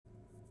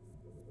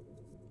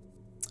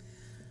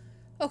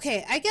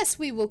Okay, I guess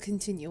we will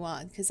continue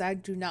on, because I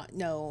do not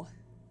know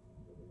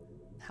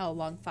how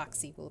long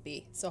Foxy will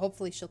be. So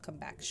hopefully she'll come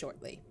back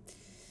shortly.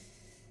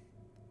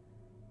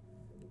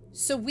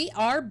 So we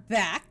are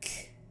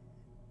back,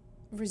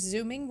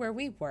 resuming where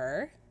we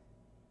were.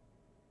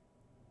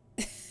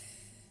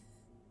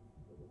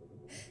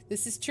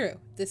 This is true.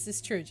 This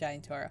is true,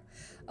 Giant Toro.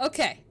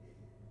 Okay.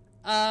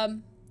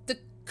 The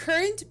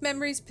current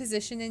memory's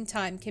position in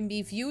time can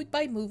be viewed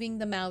by moving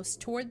the mouse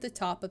toward the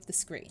top of the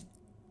screen.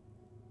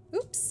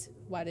 Oops.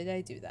 Why did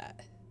I do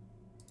that?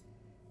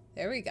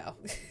 There we go.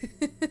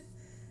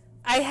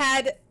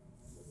 I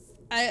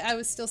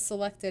was still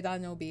selected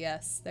on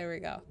OBS. There we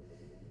go.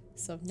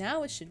 So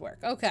now it should work.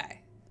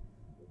 Okay.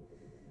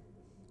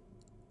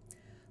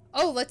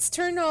 Oh, let's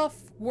turn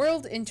off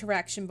world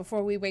interaction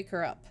before we wake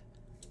her up.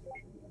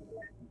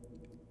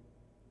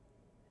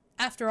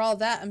 After all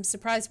that, I'm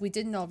surprised we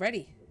didn't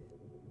already.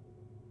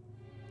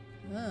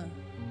 Huh.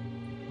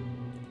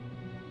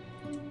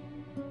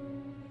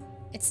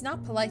 It's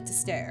not polite to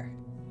stare.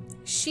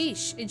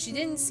 Sheesh, and she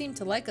didn't seem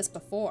to like us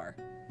before.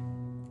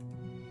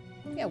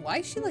 Yeah, why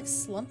is she like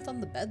slumped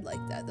on the bed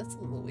like that? That's a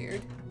little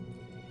weird.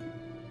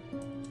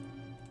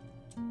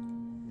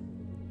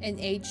 An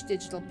aged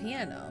digital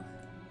piano.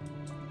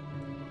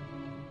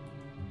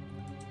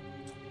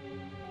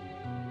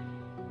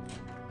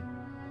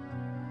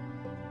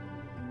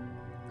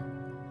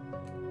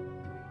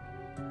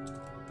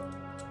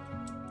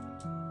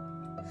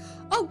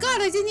 Oh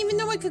god, I didn't even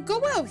know I could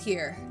go out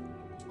here.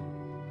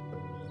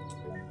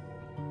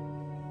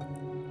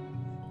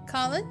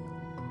 Colin?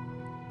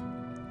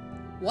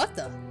 What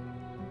the?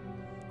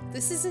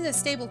 This isn't a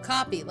stable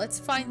copy. Let's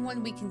find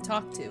one we can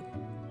talk to.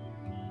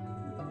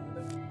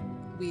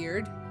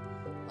 Weird.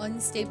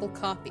 Unstable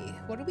copy.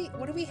 What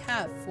do we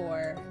have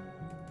for...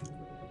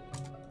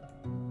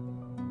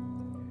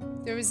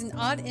 There was an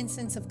odd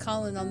instance of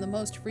Colin on the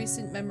most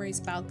recent memories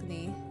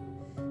balcony.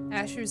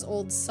 Asher's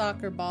old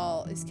soccer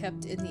ball is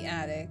kept in the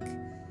attic.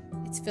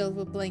 It's filled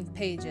with blank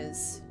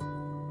pages.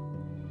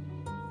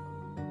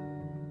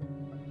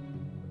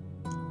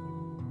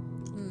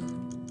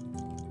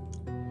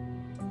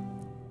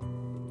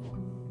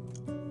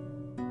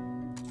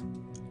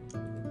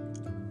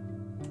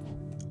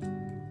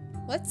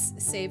 Let's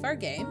save our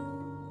game.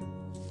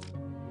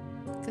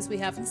 Because we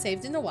haven't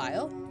saved in a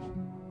while.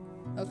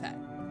 Okay.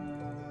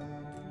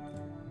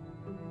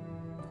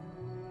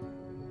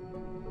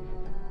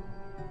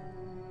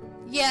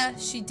 Yeah,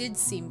 she did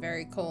seem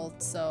very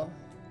cold, so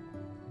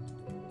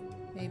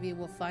maybe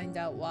we'll find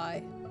out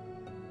why.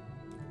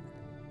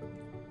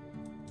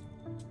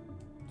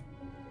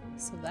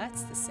 So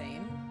that's the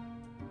same.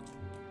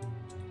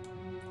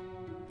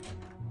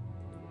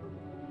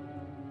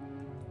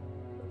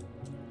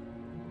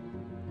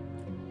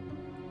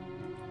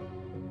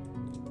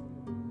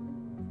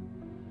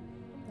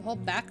 The whole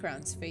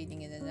background's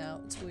fading in and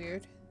out. It's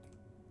weird.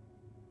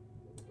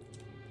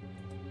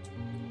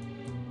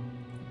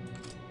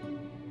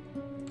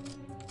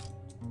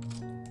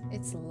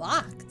 It's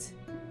locked.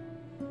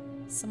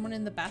 Someone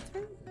in the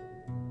bathroom?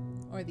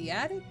 Or the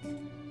attic?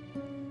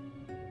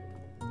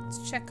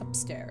 Let's check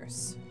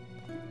upstairs.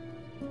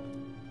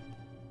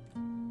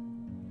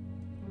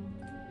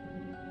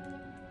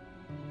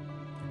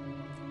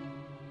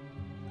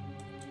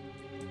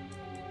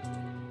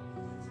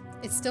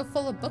 It's still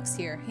full of books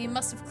here. He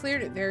must have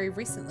cleared it very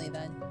recently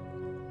then.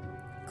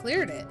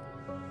 Cleared it?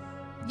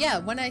 Yeah,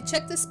 when I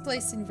checked this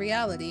place in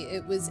reality,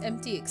 it was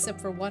empty except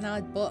for one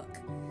odd book.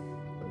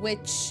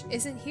 Which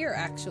isn't here,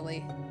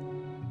 actually.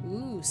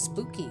 Ooh,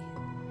 spooky.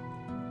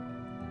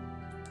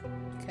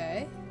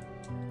 Okay.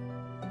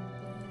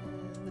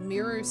 The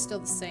mirror is still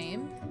the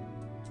same.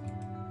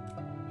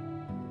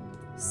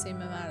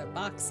 Same amount of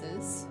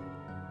boxes.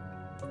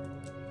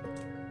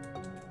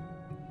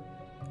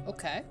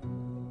 Okay.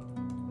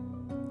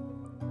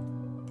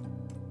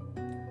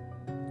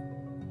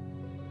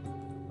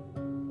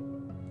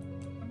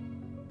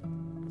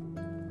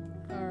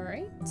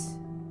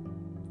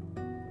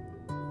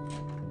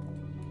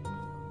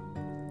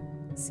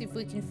 See if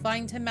we can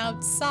find him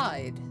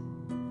outside.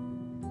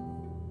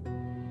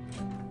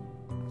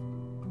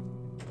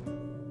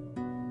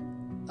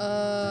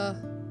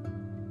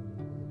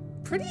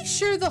 Pretty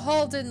sure the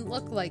hall didn't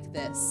look like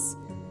this.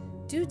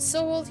 Dude's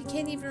so old he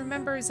can't even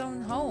remember his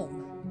own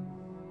home.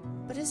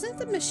 But isn't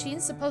the machine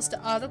supposed to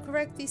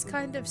autocorrect these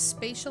kind of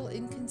spatial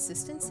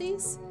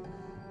inconsistencies?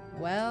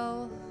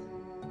 Well...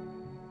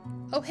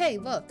 Oh hey,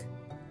 look.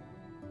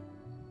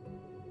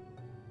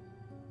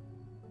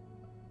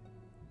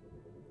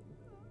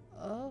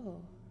 Oh.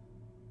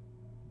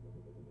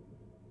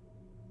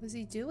 What's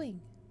he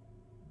doing?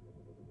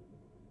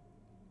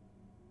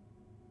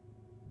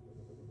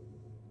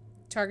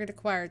 Target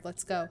acquired.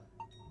 Let's go.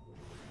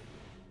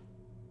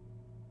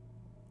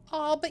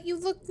 Oh, but you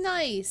look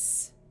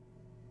nice.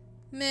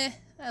 Meh.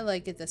 I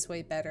like it this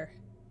way better.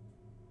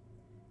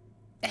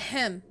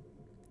 Ahem.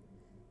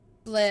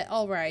 Bleh.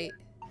 Alright.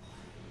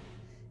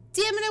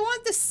 Damn it, I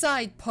want the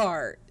side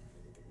part.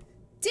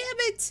 Damn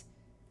it!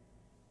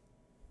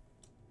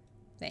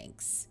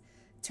 Thanks.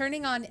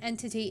 Turning on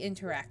entity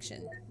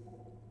interaction.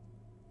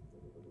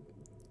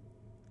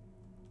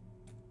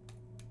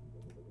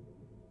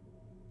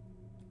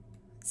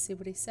 Let's see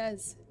what he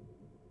says.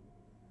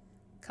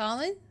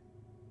 Colin?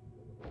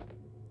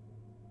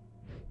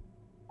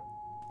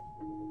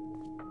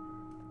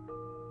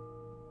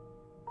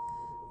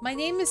 My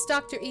name is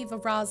Dr. Eva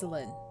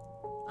Rosalind.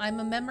 I'm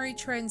a memory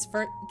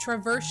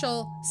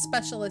traversal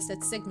specialist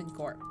at Sigmund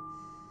Corp.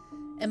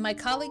 And my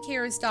colleague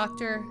here is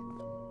Dr.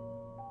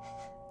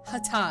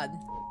 Hatan.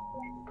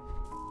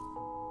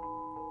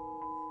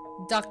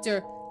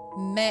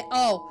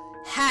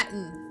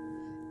 Hatton.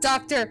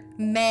 Dr.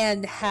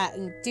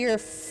 Manhattan. Dear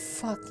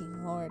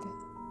fucking Lord.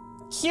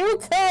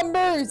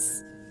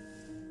 Cucumbers!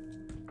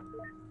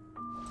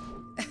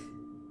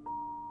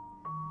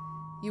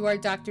 You are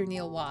Dr.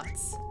 Neil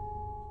Watts.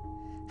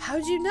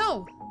 How'd you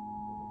know?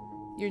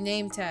 Your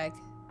name tag.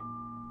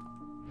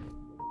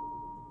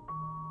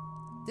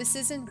 This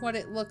isn't what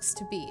it looks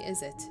to be,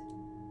 is it?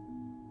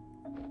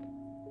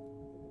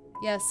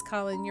 Yes,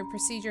 Colin, your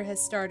procedure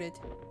has started.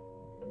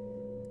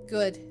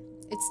 Good.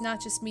 It's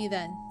not just me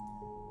then.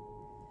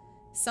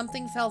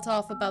 Something felt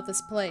off about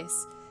this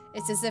place.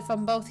 It's as if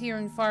I'm both here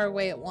and far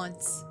away at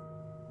once.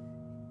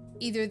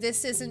 Either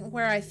this isn't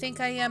where I think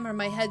I am, or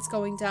my head's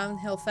going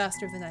downhill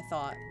faster than I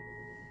thought.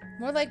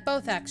 More like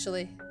both,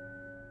 actually.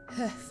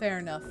 Fair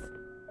enough.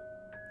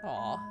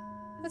 Aw.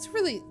 That's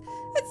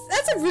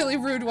a really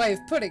rude way of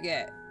putting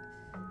it.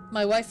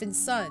 My wife and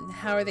son,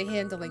 how are they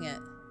handling it?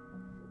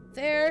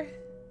 They're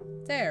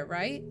there,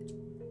 right?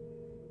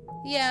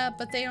 Yeah,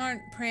 but they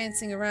aren't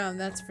prancing around,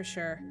 that's for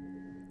sure.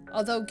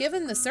 Although,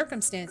 given the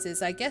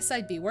circumstances, I guess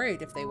I'd be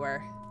worried if they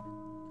were.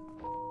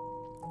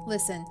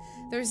 Listen,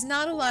 there's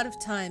not a lot of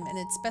time, and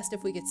it's best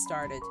if we get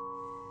started.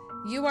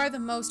 You are the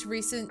most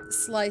recent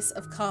slice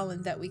of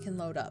Colin that we can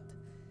load up,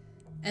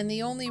 and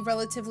the only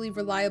relatively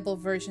reliable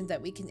version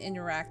that we can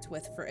interact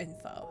with for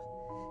info.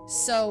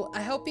 So,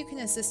 I hope you can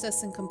assist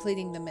us in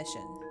completing the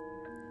mission.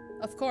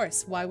 Of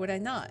course, why would I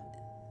not?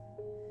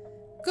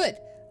 Good.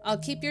 I'll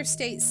keep your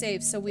state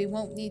safe so we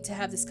won't need to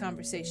have this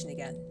conversation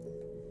again.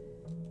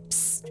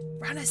 Psst!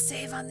 Run a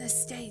save on this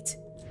state!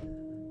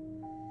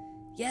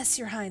 Yes,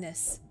 Your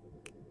Highness.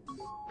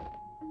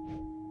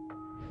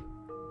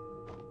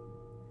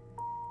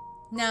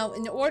 Now,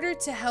 in order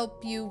to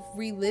help you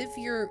relive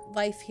your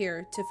life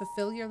here to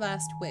fulfill your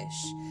last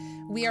wish,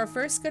 we are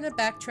first going to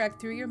backtrack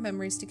through your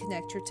memories to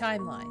connect your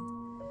timeline.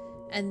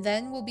 And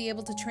then we'll be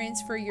able to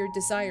transfer your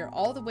desire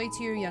all the way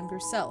to your younger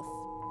self.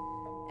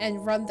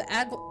 And run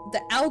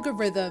the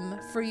algorithm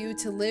for you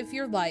to live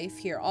your life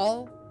here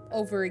all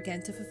over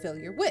again to fulfill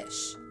your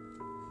wish.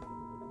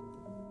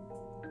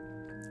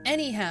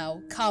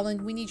 Anyhow,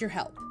 Colin, we need your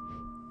help.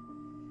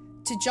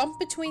 To jump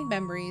between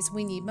memories,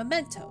 we need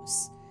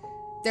mementos.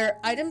 They're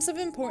items of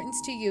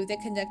importance to you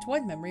that connect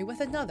one memory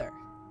with another.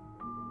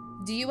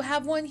 Do you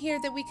have one here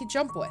that we could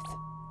jump with?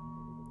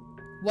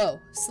 Whoa,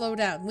 slow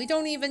down. We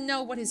don't even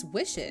know what his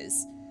wish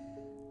is.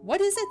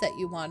 What is it that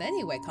you want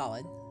anyway,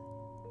 Colin?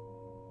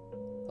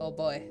 Oh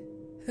boy.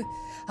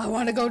 I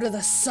want to go to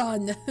the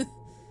sun.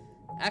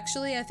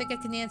 Actually, I think I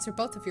can answer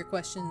both of your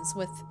questions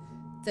with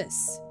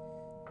this.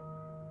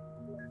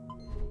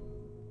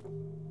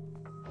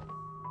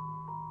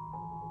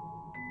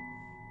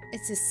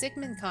 It's a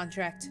Sigmund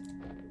contract.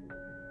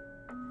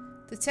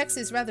 The text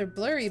is rather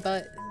blurry,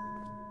 but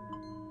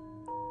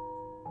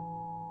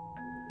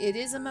it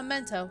is a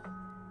memento.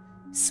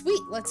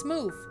 Sweet, let's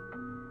move.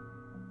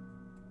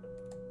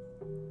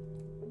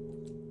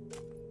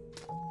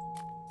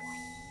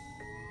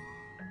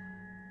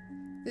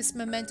 This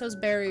memento's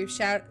barrier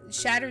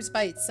shatters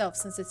by itself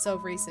since it's so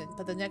recent,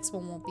 but the next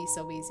one won't be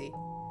so easy.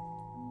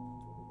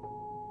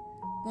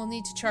 We'll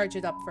need to charge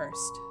it up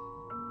first.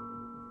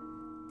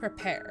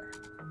 Prepare.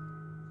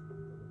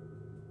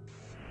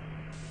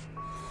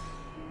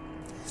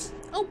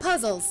 Oh,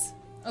 puzzles!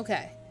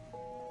 Okay.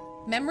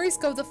 Memories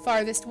go the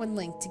farthest when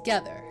linked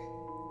together.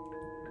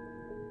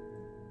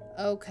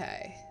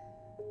 Okay.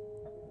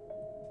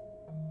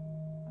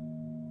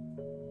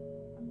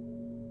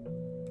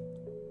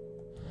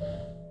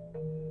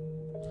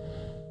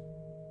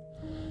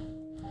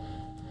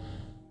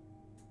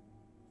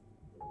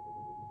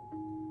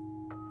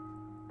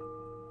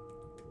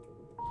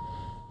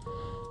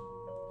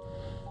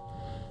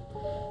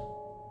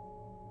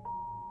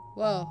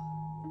 Whoa.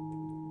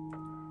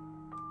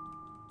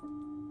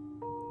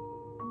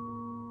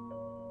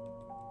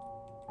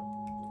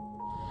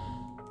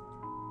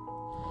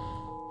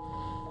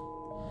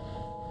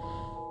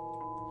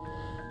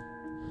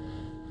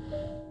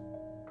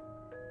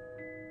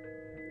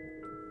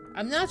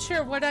 I'm not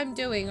sure what I'm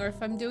doing or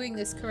if I'm doing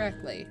this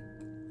correctly.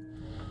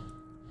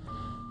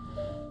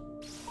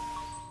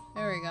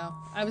 There we go.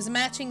 I was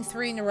matching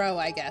 3 in a row,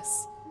 I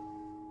guess.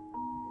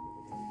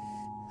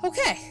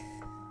 Okay.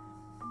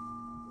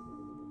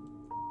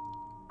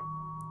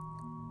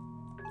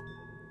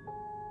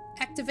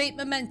 Activate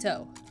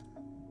memento.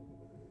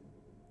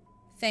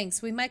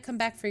 Thanks, we might come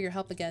back for your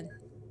help again.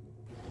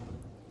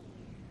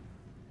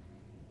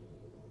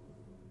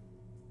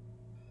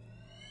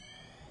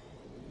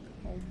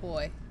 Oh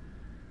boy.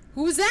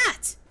 Who was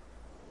that?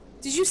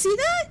 Did you see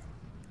that?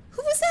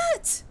 Who was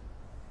that?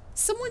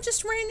 Someone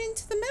just ran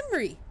into the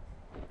memory.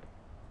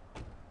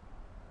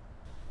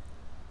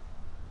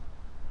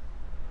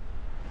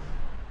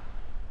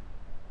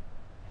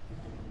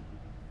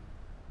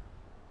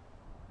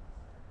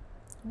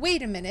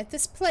 Wait a minute,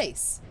 this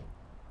place.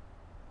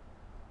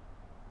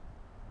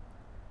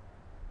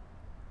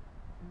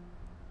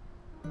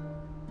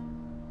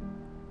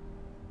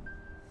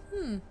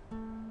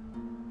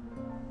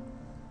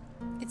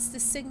 It's the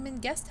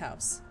Sigmund guest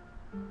house.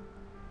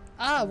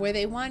 Ah, where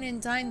they wine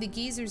and dine the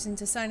geezers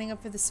into signing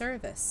up for the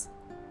service.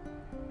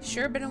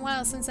 Sure been a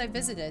while since I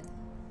visited.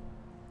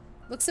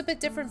 Looks a bit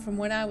different from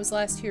when I was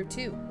last here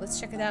too. Let's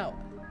check it out.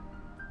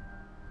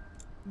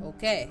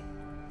 Okay.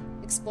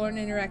 Explore and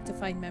interact to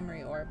find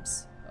memory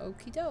orbs.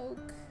 Okie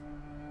doke.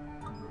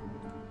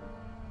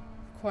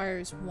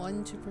 Requires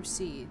 1 to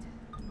proceed.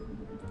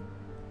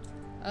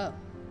 Oh.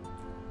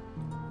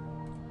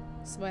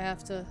 So I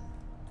have to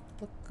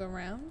look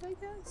around, I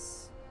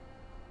guess?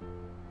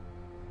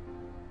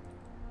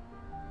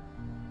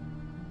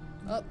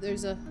 Oh,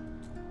 there's a...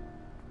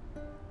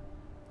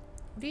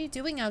 What are you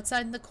doing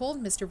outside in the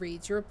cold, Mr.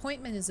 Reed? Your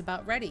appointment is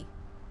about ready.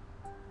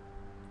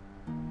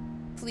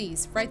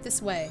 Please, right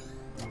this way.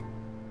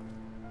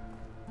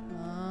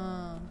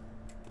 Ah.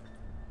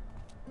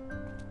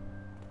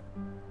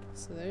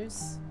 So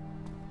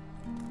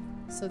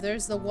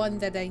there's the one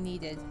that I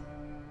needed.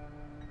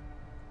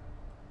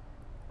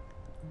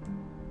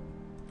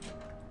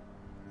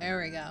 There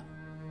we go.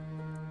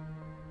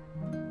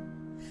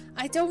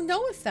 I don't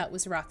know if that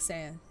was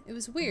Roxanne. It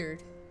was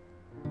weird.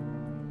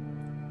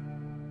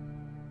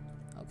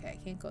 Okay, I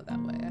can't go that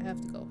way. I have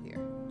to go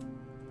here.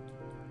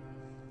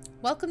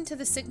 Welcome to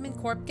the Sigmund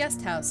Corp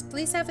guest house.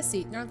 Please have a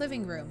seat in our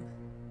living room.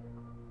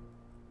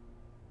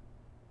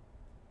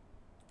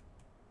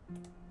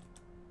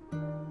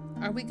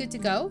 Are we good to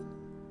go?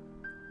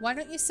 Why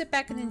don't you sit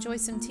back and enjoy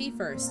some tea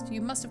first? You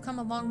must have come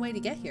a long way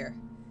to get here.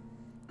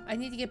 I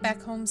need to get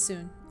back home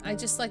soon. I'd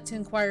just like to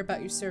inquire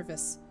about your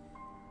service.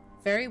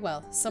 Very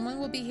well. Someone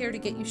will be here to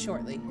get you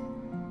shortly.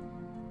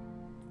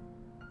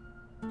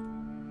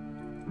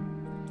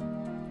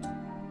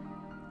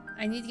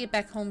 I need to get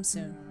back home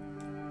soon.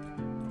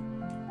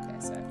 Okay,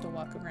 so I have to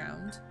walk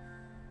around.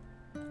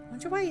 I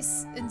wonder why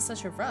he's in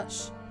such a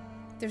rush.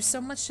 There's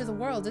so much to the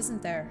world,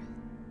 isn't there?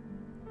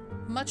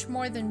 Much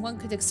more than one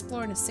could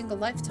explore in a single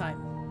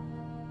lifetime.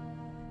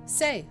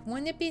 Say,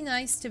 wouldn't it be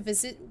nice to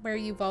visit where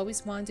you've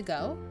always wanted to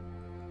go?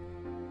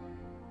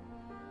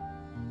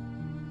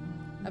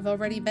 I've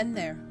already been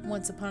there,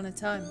 once upon a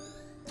time.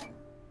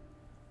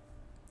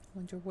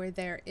 Wonder where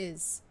there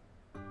is.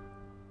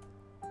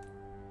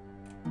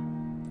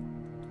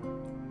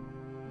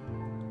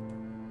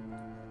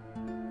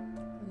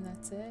 And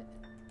that's it?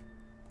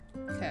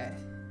 Okay.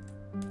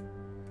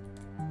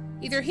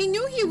 Either he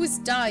knew he was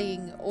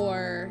dying,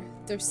 or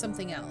there's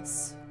something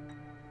else.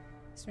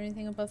 Is there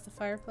anything above the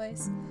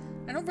fireplace?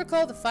 I don't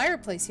recall the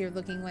fireplace here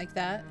looking like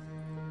that.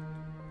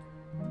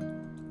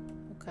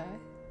 Okay.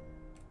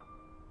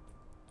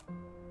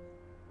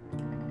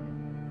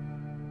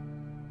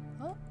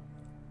 Oh.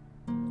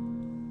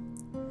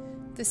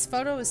 This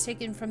photo is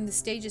taken from the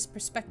stage's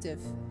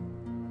perspective.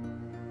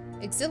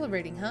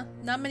 Exhilarating, huh?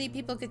 Not many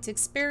people get to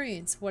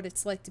experience what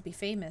it's like to be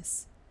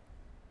famous.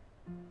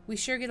 We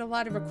sure get a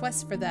lot of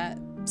requests for that,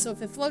 so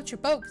if it floats your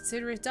boat,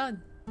 consider it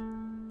done.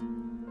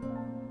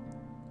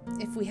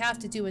 If we have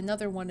to do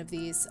another one of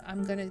these,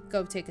 I'm gonna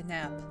go take a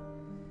nap.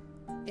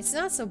 It's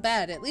not so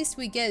bad, at least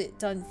we get it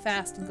done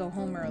fast and go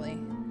home early.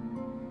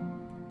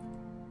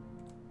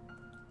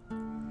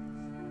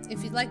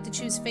 If you'd like to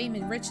choose fame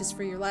and riches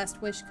for your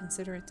last wish,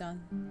 consider it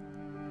done.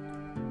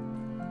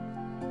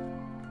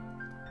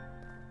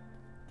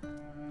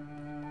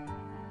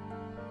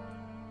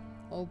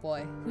 Oh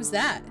boy, who's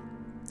that?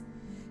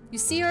 You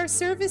see, our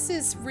service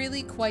is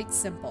really quite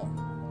simple.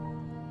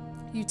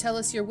 You tell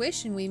us your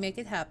wish and we make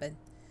it happen.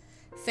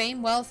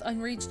 Fame, wealth,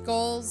 unreached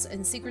goals,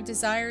 and secret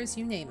desires,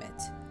 you name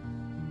it.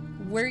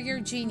 We're your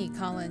genie,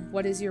 Colin.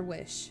 What is your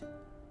wish?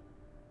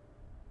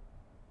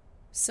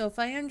 So if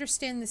I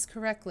understand this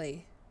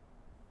correctly,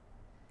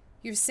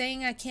 you're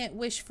saying I can't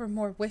wish for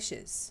more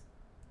wishes.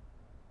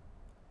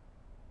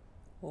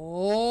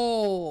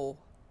 Oh,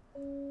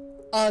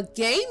 a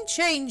game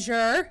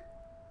changer!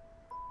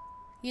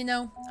 You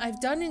know, I've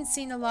done and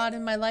seen a lot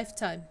in my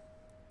lifetime.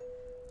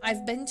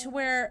 I've been to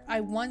where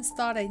I once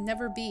thought I'd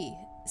never be,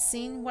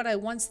 seen what I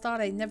once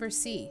thought I'd never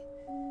see.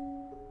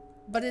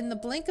 But in the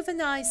blink of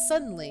an eye,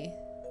 suddenly,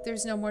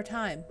 there's no more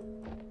time.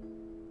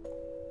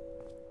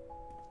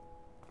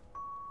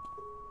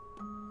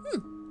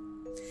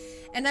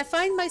 And I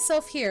find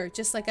myself here,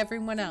 just like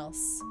everyone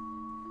else.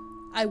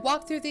 I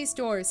walk through these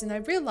doors and I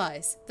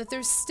realize that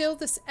there's still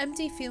this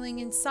empty feeling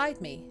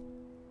inside me.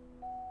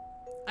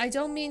 I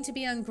don't mean to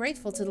be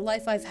ungrateful to the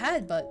life I've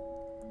had, but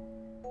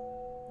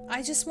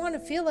I just want to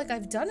feel like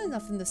I've done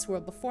enough in this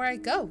world before I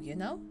go, you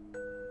know?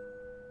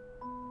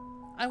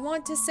 I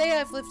want to say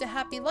I've lived a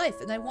happy life,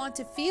 and I want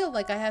to feel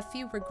like I have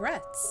few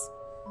regrets.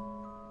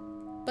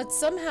 But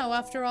somehow,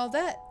 after all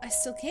that, I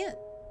still can't.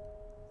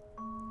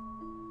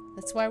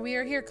 That's why we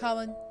are here,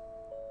 Colin.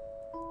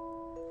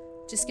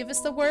 Just give us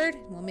the word,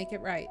 and we'll make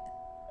it right.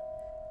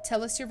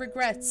 Tell us your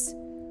regrets.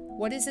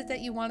 What is it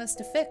that you want us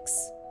to fix?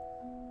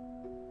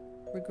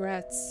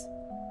 Regrets.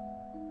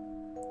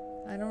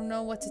 I don't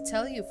know what to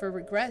tell you for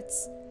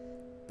regrets,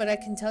 but I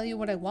can tell you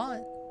what I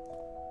want.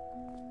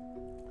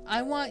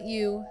 I want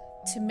you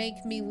to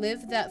make me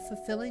live that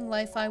fulfilling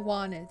life I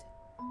wanted,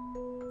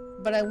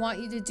 but I want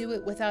you to do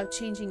it without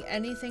changing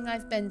anything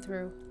I've been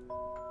through.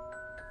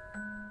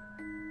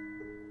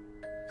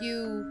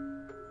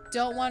 You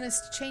don't want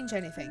us to change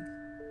anything.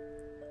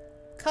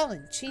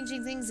 Colin,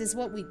 changing things is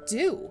what we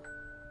do.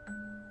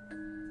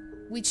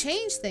 We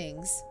change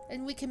things,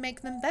 and we can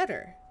make them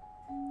better.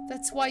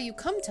 That's why you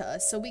come to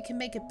us, so we can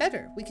make it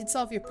better. We can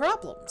solve your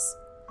problems.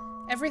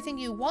 Everything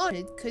you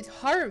wanted could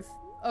have.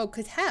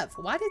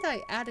 Why did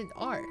I add an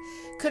R?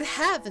 Could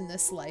have in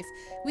this life.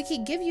 We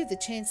could give you the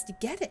chance to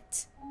get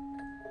it.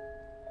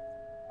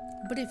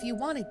 But if you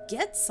want to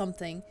get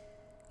something,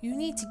 you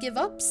need to give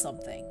up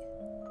something.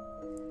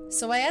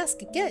 So I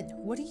ask again,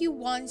 what do you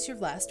want as your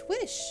last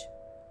wish?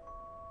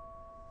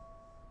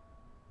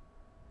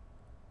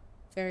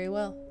 Very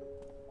well.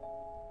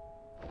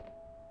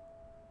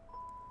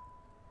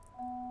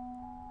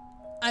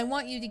 I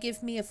want you to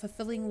give me a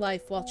fulfilling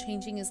life while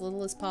changing as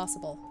little as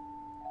possible.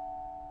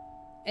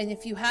 And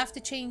if you have to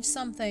change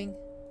something,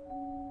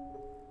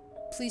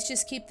 please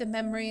just keep the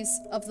memories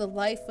of the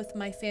life with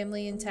my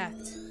family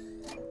intact.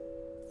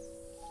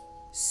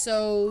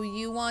 So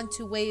you want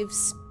to waive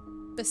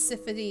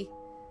specificity?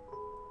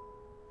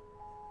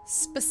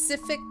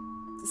 Specificity?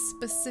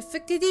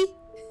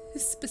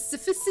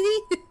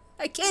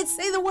 I can't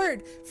say the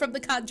word from the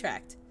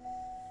contract.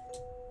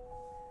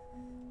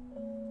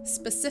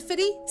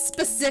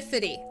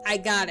 Specificity. I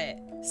got it.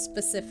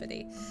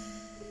 Specificity.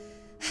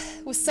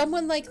 With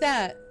something like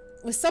that,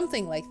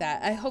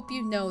 I hope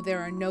you know there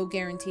are no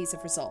guarantees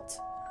of result.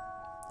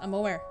 I'm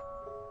aware.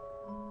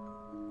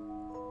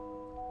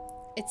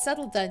 It's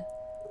settled then.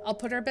 I'll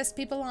put our best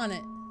people on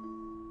it.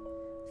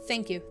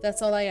 Thank you.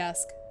 That's all I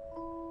ask.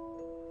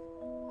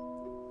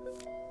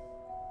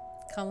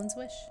 Colin's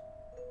wish?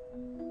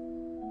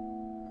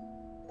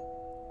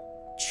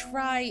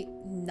 Try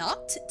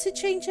not to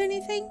change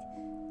anything?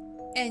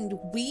 And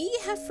we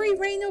have free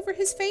reign over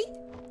his fate?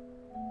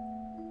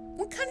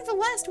 What kind of a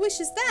last wish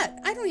is that?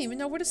 I don't even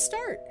know where to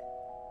start.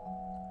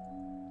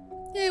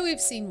 Yeah, we've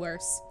seen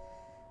worse.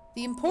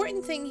 The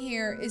important thing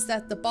here is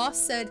that the boss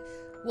said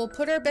we'll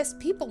put our best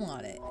people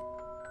on it.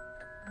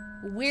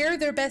 We're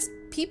their best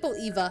people,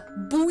 Eva.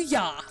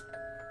 Booyah!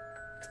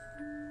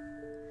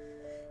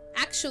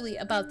 Actually,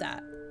 about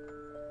that.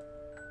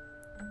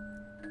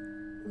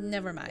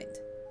 Never mind.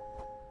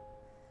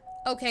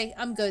 Okay,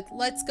 I'm good.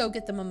 Let's go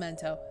get the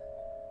memento.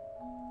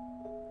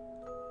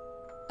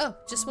 Oh,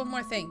 just one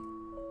more thing.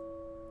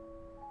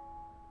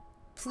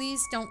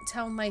 Please don't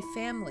tell my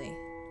family.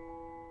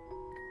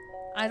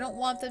 I don't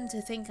want them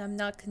to think I'm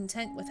not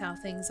content with how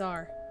things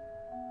are.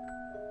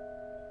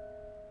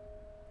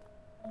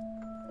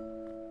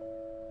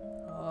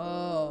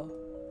 Oh.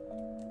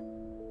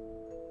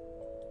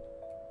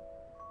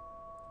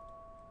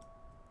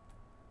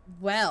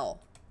 Well.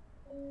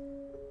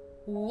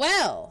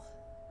 Well.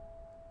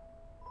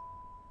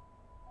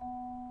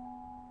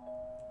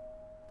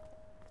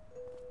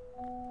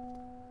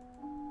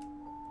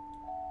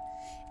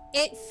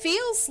 It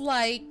feels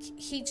like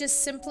he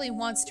just simply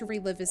wants to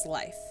relive his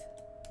life.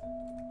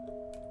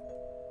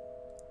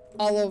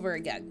 All over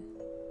again.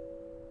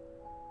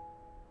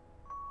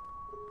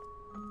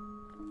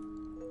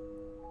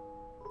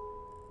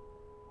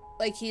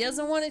 Like, he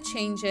doesn't want to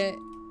change it.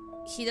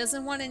 He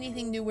doesn't want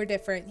anything new or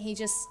different. He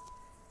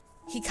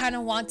kind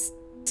of wants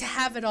to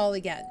have it all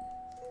again.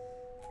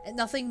 And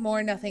nothing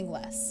more, nothing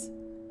less.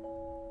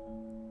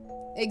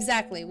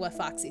 Exactly what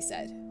Foxy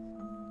said.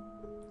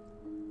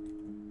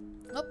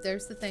 Oh,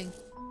 there's the thing.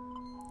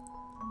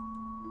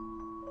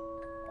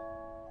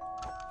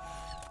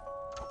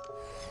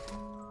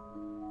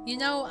 You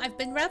know, I've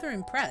been rather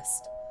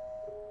impressed.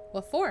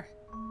 What for?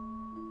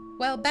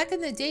 Well, back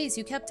in the days,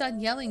 you kept on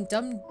yelling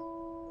dumb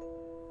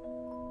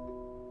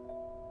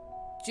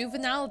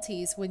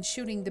juvenilities when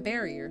shooting the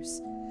barriers.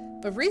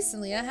 But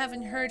recently, I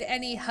haven't heard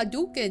any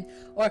Hadouken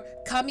or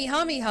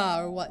Kamehameha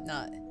or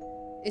whatnot.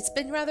 It's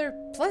been rather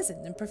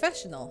pleasant and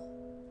professional.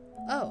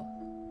 Oh.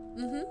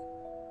 Mm-hmm.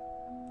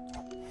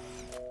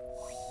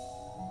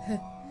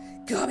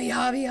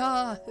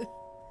 Kamehameha!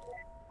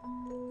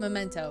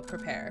 Memento,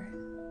 prepare.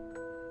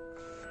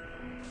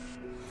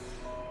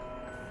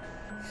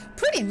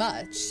 Pretty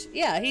much.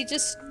 Yeah, he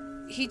just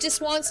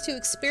wants to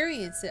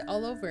experience it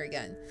all over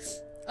again.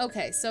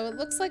 Okay, so it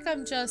looks like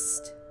I'm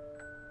just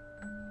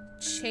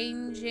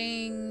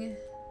changing.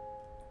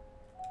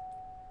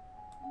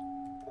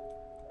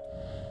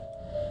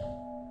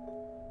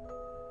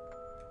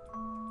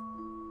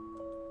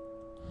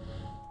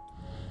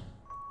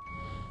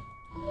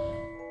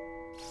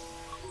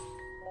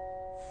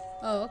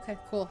 Oh, okay,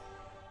 cool.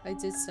 I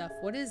did stuff.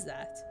 What is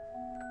that?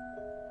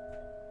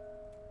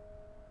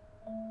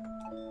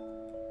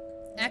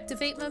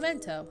 Activate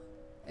memento.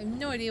 I have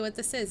no idea what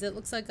this is. It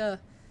looks like a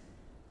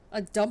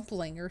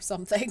dumpling or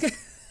something.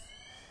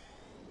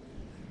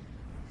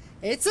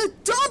 It's a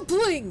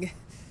dumpling!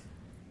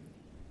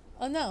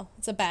 Oh no,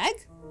 it's a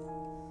bag?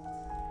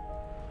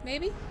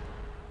 Maybe?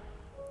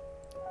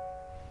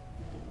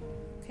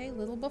 Okay,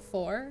 little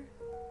before.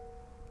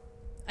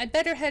 I'd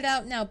better head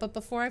out now, but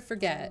before I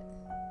forget.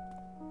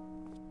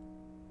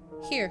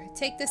 Here,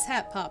 take this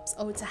hat, Pops.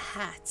 Oh, it's a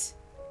hat.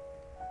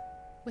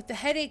 With the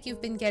headache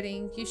you've been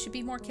getting, you should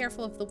be more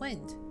careful of the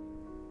wind.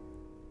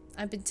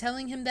 I've been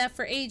telling him that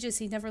for ages,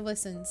 he never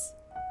listens.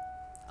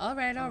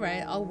 Alright,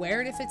 alright. I'll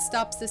wear it if it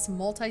stops this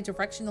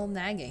multi-directional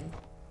nagging.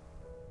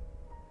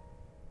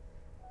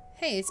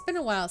 Hey, it's been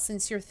a while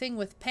since your thing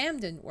with Pam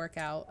didn't work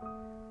out.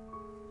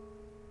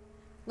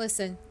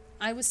 Listen,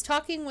 I was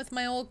talking with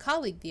my old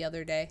colleague the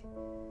other day.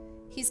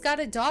 He's got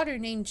a daughter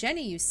named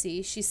Jenny, you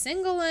see. She's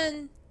single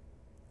and...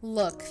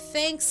 Look,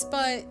 thanks,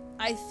 but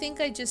I think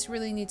I just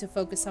really need to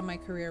focus on my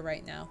career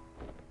right now.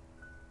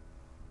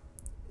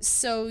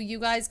 So, you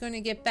guys going to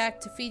get back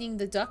to feeding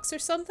the ducks or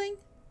something?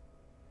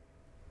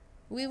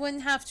 We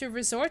wouldn't have to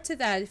resort to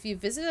that if you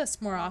visit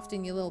us more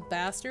often, you little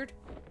bastard.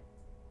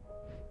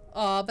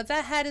 Aw, but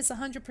that hat is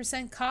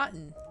 100%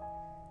 cotton.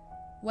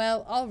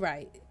 Well,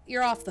 alright.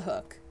 You're off the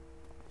hook.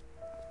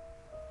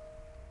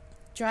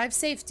 Drive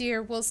safe,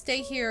 dear. We'll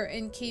stay here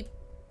and keep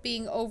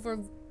being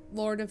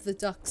overlord of the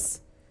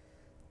ducks.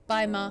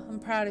 Bye, Ma. I'm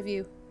proud of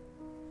you.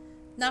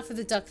 Not for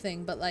the duck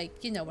thing, but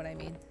like, you know what I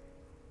mean.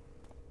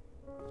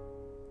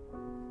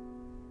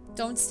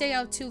 Don't stay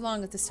out too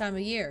long at this time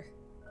of year.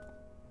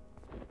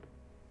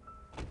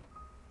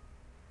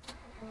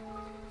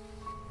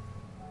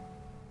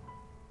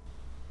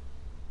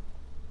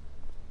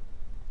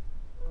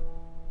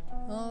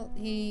 Well,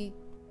 he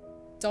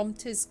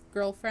dumped his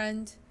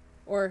girlfriend,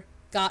 or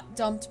got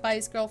dumped by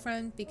his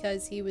girlfriend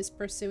because he was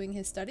pursuing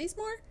his studies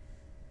more?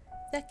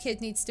 That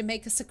kid needs to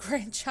make us a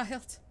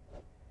grandchild.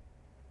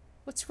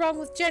 What's wrong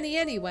with Jenny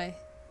anyway?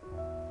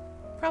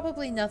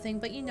 Probably nothing,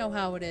 but you know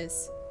how it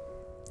is.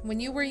 When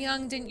you were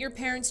young, didn't your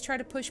parents try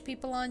to push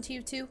people onto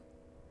you too?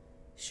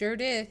 Sure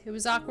did. It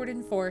was awkward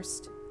and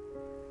forced.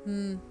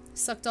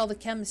 Sucked all the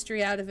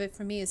chemistry out of it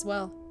for me as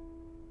well.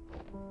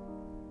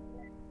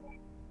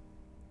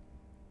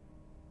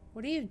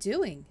 What are you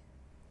doing?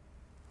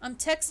 I'm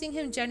texting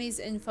him Jenny's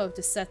info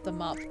to set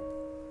them up.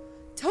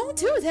 Don't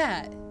do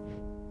that!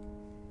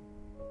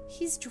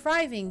 He's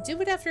driving.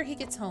 Do it after he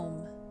gets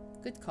home.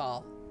 Good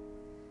call.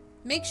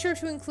 Make sure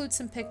to include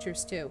some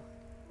pictures too.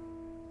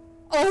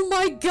 Oh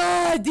my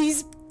god!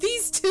 These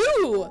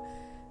two!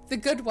 The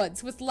good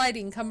ones with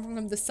lighting coming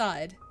from the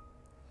side.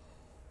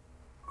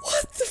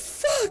 What the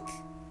fuck?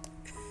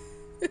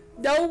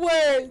 No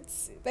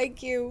words.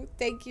 Thank you.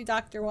 Thank you,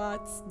 Dr.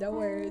 Watts. No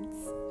words.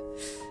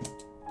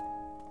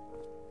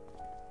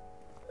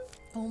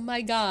 Oh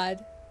my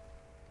god.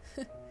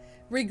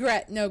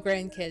 Regret no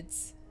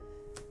grandkids.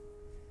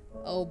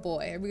 Oh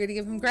boy, are we gonna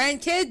give him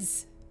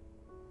grandkids?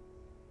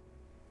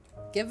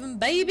 Give him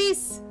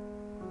babies?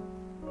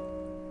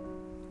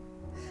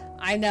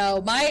 I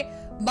know,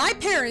 my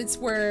parents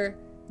were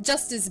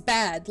just as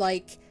bad.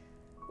 Like,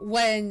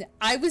 when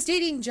I was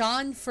dating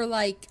John for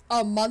like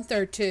a month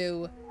or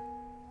two,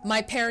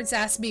 my parents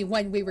asked me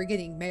when we were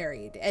getting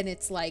married, and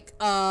it's like,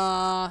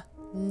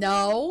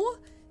 no,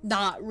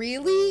 not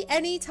really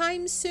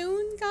anytime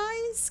soon,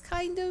 guys.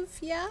 Kind of,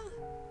 yeah.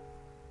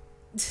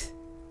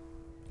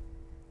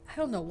 I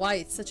don't know why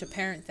it's such a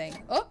parent thing.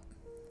 Oh!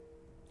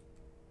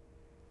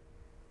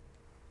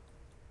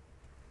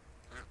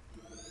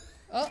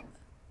 Oh.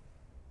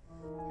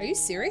 Are you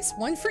serious?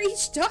 One for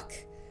each duck?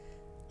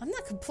 I'm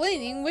not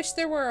complaining. Wish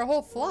there were a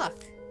whole flock.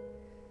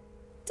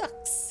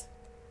 Ducks.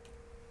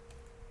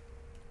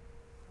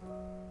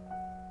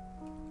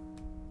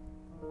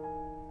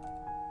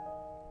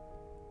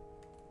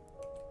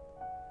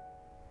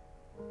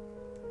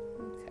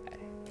 Okay.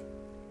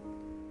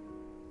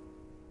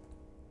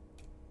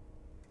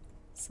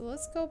 So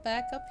let's go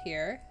back up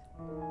here.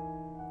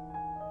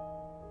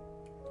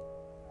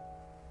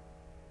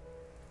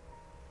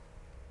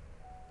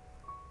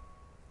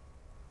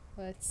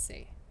 Let's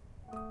see.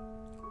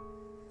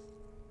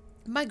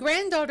 My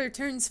granddaughter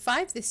turns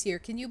 5 this year.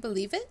 Can you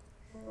believe it?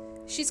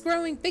 She's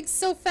growing big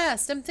so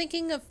fast. I'm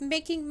thinking of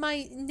making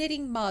my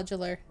knitting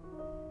modular.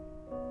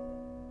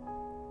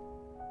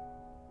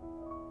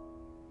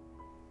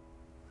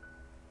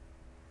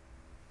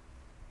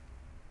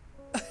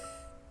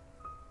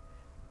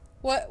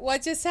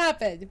 What just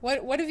happened?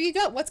 What have you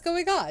got? What's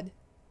going on?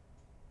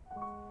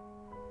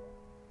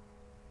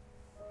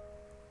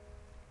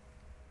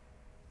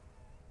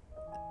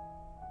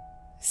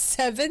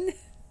 Seven?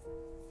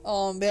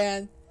 Oh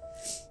man.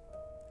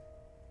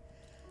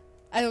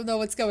 I don't know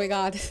what's going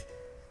on.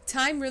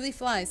 Time really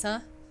flies, huh?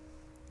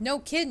 No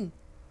kidding.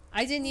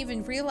 I didn't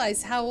even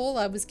realize how old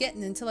I was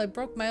getting until I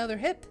broke my other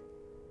hip.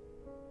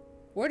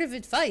 Word of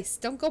advice,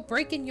 don't go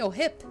breaking your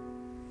hip.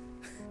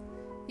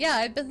 Yeah,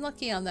 I've been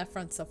lucky on that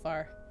front so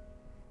far.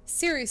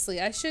 Seriously,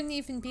 I shouldn't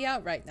even be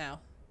out right now.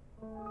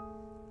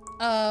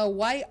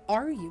 Why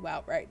are you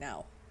out right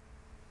now?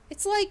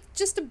 It's like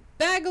just a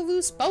bag of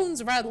loose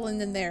bones rattling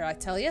in there, I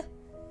tell ya.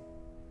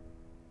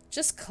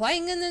 Just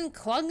clanging and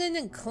clunging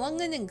and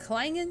clunging and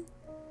clanging.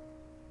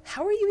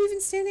 How are you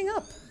even standing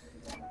up?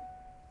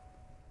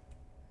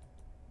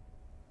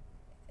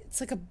 It's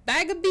like a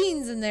bag of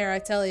beans in there, I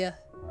tell ya.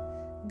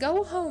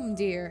 Go home,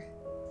 dear.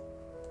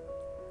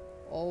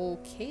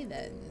 Okay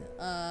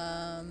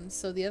then.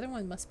 So the other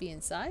one must be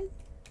inside?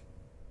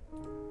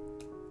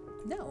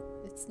 No,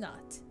 it's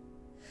not.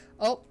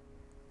 Oh,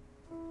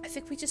 I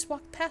think we just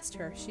walked past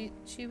her.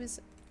 She was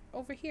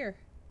over here.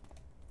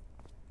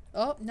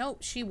 Oh, no,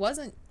 she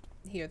wasn't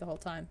here the whole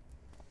time.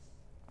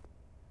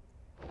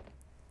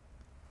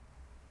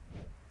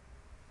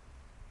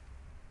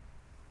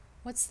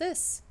 What's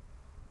this?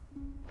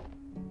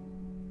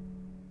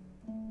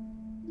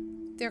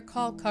 Their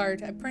call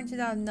card. I printed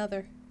out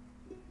another.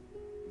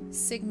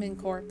 Sigmund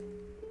Corp.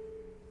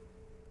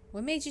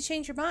 What made you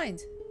change your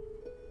mind?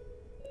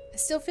 I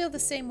still feel the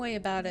same way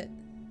about it.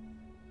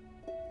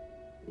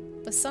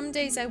 But some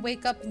days I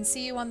wake up and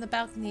see you on the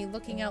balcony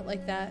looking out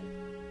like that.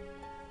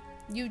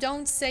 You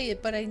don't say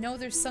it, but I know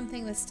there's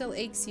something that still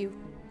aches you.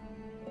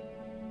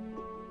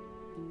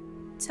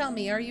 Tell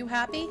me, are you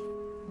happy?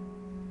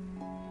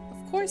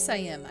 Of course I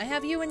am. I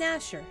have you and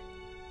Asher.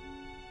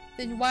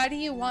 Then why do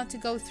you want to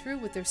go through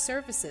with their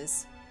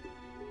services?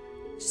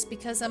 Just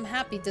because I'm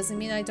happy doesn't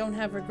mean I don't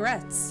have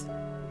regrets.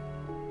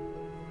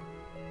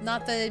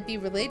 Not that it'd be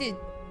related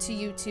to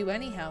you two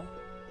anyhow.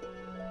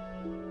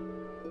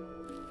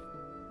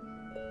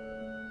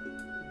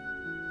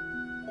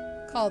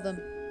 Call them.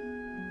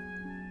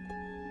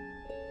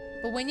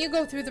 But when you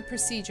go through the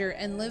procedure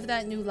and live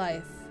that new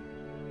life,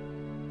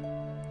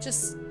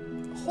 just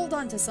hold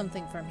on to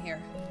something from here.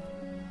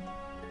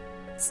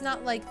 It's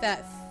not like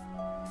that,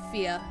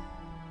 Fia.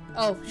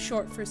 Oh,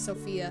 short for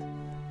Sophia.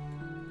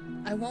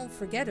 I won't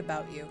forget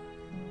about you.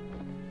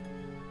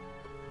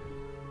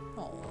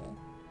 Oh.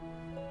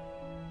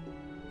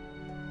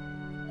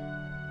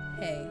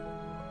 Hey.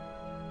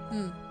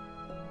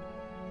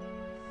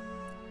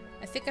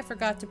 I think I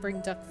forgot to bring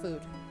duck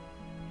food.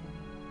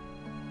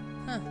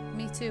 Huh,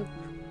 me too.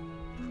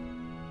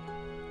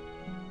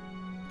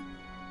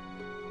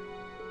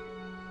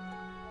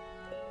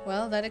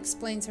 Well, that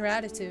explains her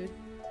attitude.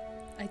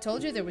 I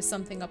told you there was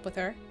something up with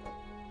her.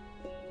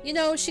 You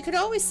know, she could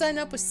always sign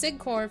up with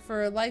SigCorp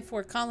for a life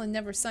where Colin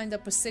never signed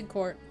up with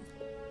SigCorp.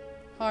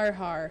 Har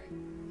har.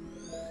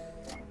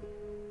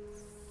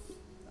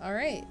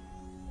 Alright.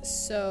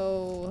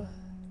 So...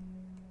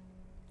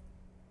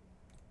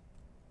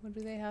 what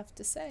do they have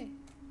to say?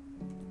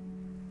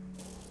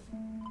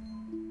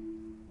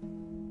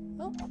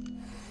 Oh.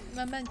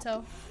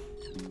 Memento.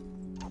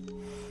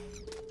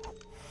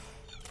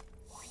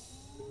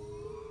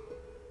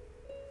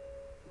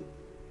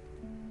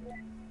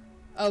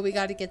 Oh, we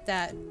gotta get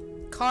that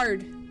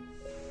card.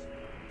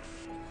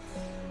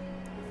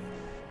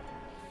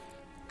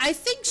 I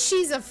think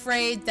she's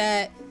afraid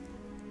that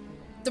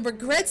the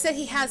regrets that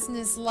he has in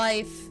his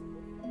life,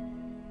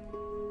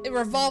 it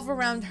revolve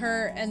around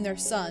her and their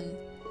son.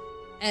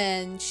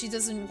 And she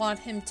doesn't want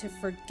him to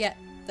forget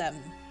them,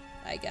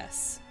 I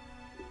guess.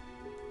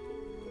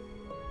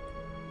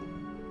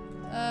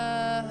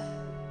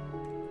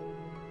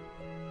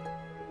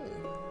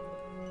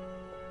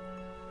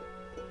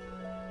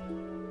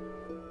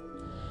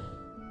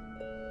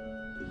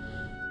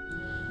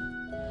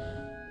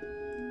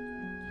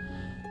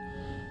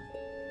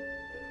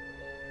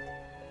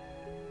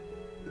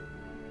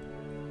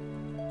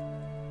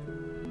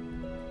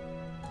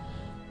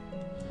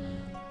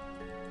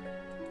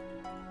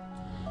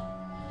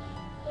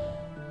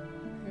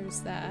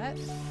 That.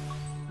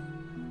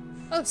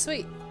 Oh,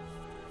 sweet.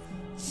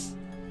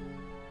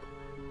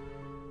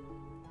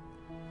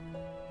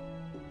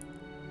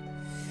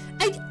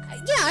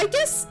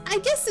 I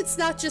guess it's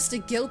not just a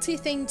guilty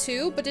thing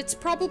too, but it's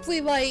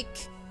probably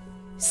like,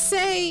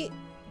 say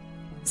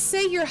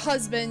your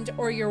husband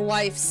or your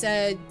wife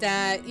said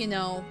that, you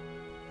know,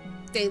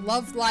 they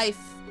loved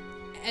life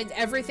and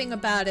everything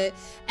about it,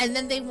 and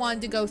then they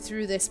wanted to go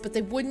through this, but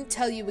they wouldn't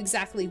tell you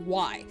exactly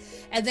why.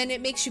 And then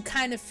it makes you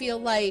kind of feel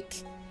like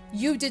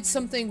you did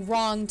something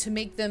wrong to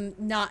make them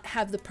not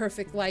have the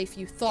perfect life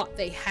you thought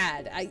they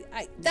had.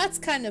 That's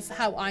kind of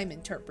how I'm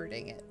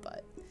interpreting it,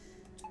 but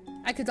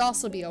I could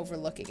also be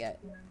overlooking it.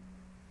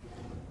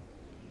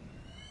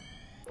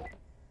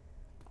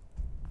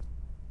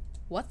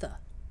 What the?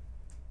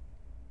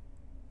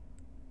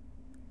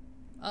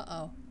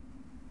 Uh-oh.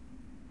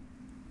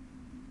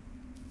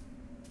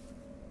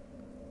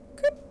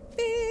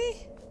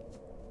 Creepy.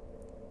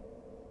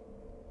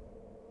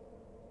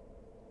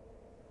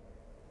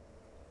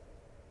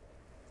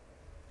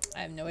 I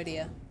have no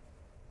idea.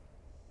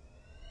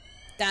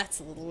 That's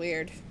a little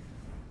weird.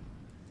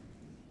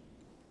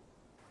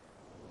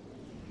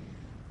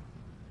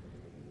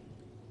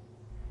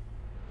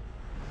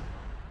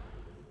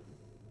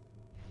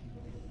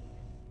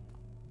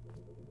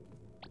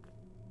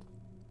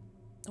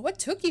 What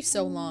took you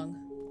so long?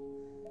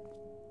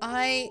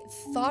 I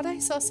thought I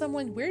saw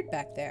someone weird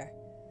back there.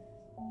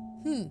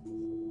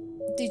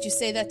 Did you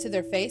say that to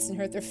their face and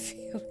hurt their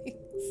feelings?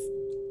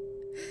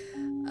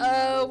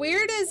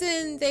 Weird as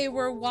in they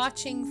were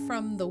watching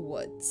from the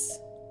woods.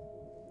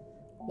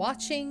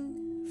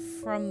 Watching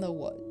from the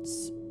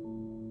woods.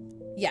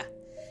 Yeah.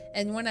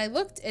 And when I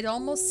looked, it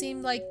almost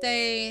seemed like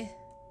they...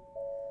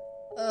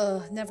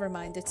 never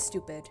mind. It's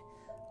stupid.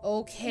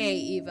 Okay,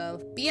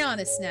 Eva. Be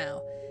honest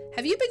now.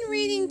 Have you been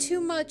reading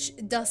too much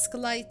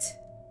Dusklight?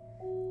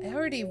 I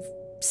already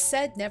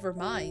said never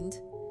mind.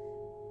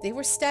 They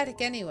were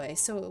static anyway,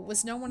 so it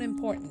was no one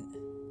important.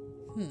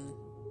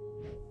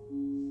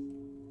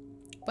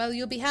 Well,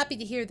 you'll be happy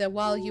to hear that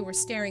while you were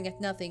staring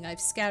at nothing,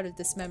 I've scouted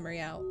this memory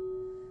out.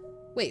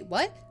 Wait,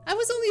 what? I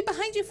was only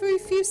behind you for a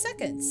few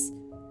seconds.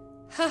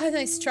 Haha,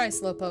 nice try,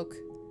 Slowpoke.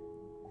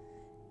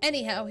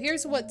 Anyhow,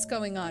 here's what's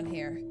going on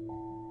here.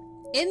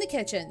 In the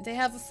kitchen, they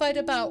have a fight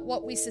about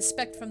what we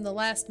suspect from the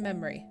last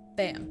memory.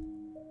 Bam.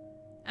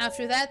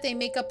 After that, they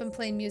make up and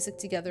play music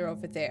together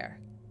over there.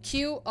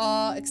 Cue,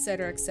 awe,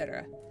 etc.,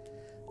 etc.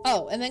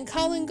 Oh, and then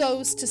Colin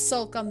goes to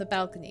sulk on the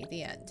balcony,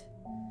 the end.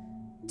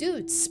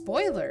 Dude,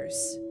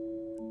 spoilers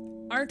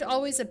aren't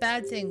always a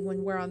bad thing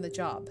when we're on the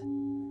job.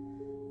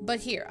 But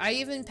here, I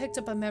even picked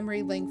up a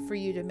memory link for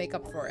you to make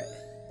up for it.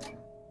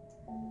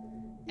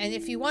 And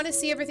if you want to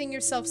see everything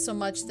yourself so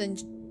much, then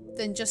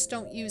just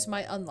don't use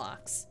my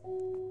unlocks.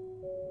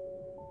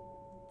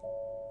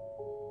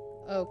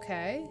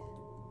 Okay.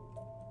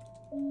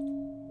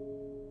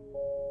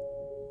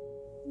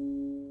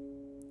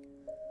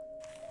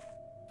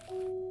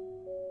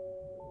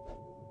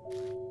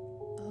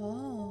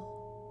 Oh.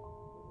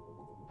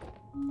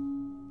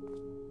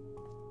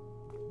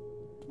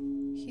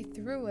 He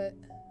threw it.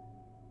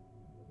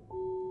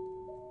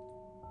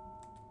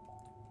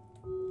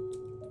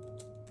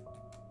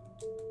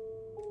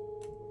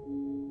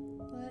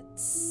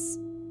 Let's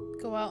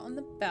go out on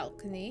the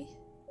balcony.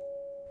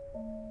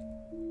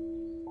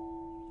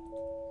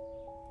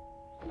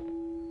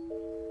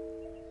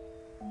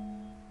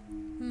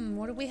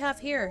 What do we have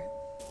here?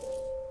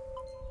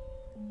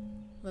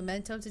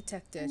 Memento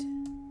detected.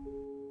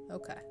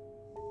 Okay.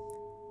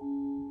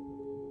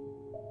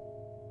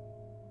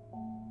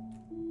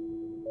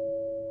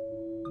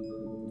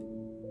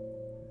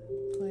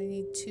 Oh, I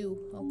need 2.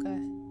 Okay.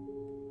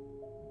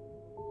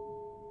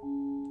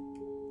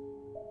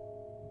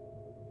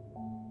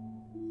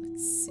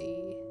 Let's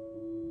see.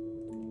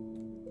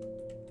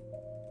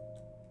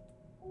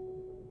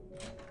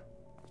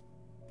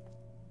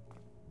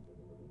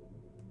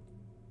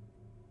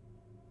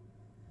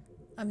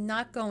 I'm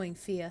not going,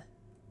 Fia.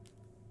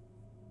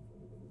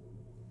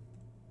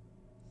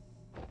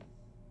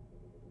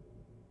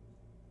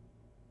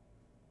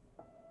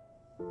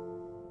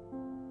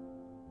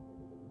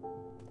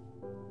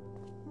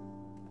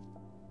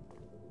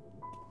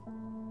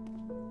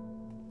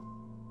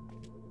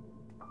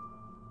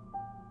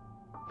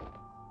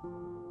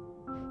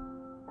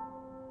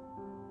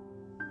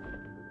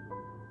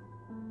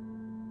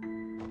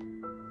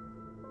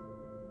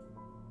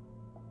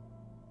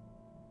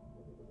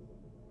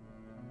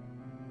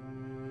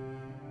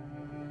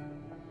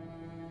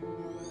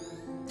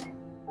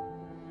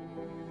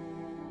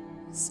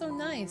 So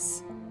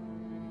nice.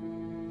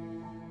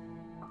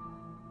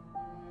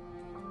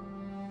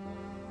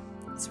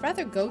 It's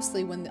rather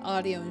ghostly when the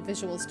audio and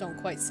visuals don't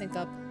quite sync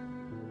up.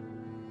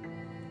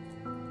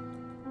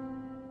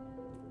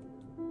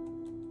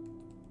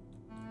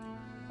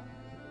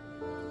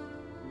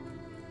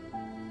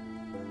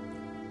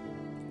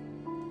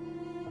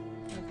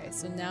 Okay,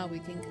 so now we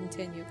can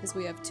continue because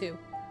we have 2.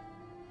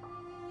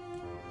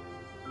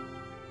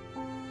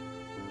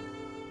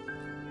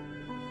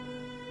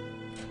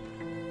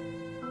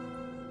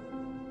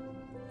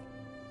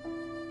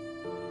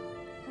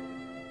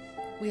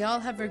 We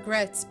all have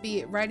regrets, be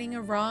it righting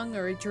a wrong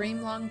or a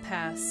dream long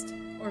past,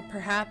 or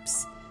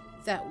perhaps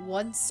that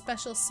one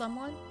special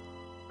someone?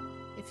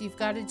 If you've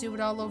got to do it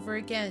all over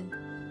again,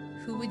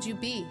 who would you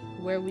be?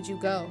 Where would you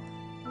go?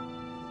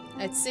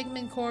 At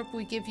Sigmund Corp,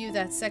 we give you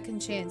that second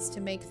chance to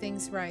make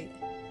things right.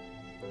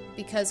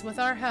 Because with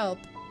our help,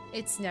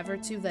 it's never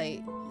too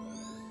late.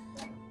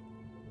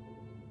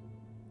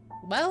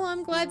 Well,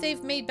 I'm glad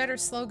they've made better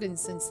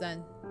slogans since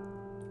then.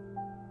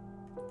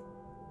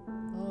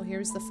 Oh,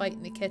 here's the fight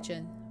in the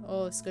kitchen.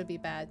 Oh, it's gonna be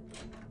bad.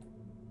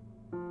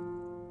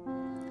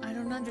 I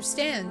don't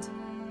understand.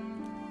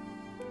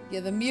 Yeah,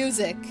 the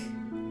music.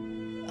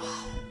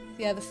 Oh,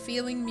 yeah, the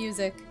feeling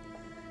music.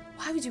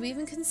 Why would you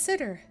even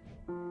consider?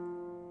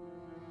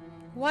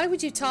 Why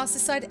would you toss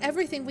aside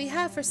everything we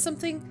have for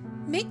something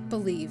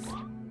make-believe?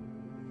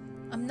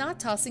 I'm not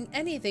tossing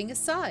anything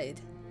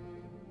aside.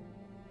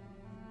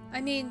 I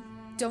mean,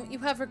 don't you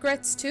have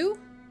regrets too?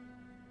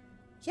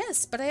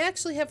 Yes, but I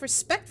actually have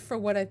respect for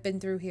what I've been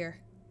through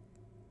here.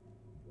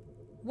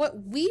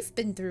 What we've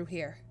been through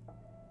here.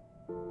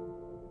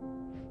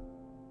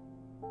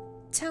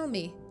 Tell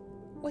me,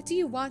 what do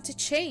you want to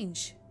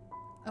change?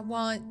 I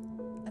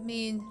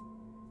mean...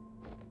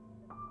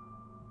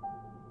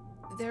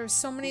 There are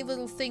so many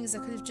little things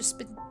that could have just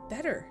been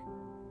better.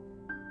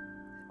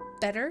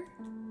 Better?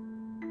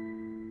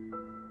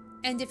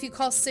 And if you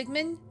call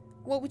Sigmund,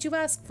 What would you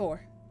ask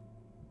for?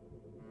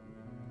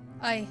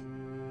 I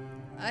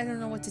don't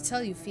know what to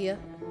tell you, Fia.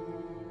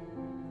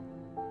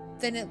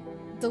 Then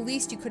the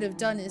least you could have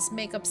done is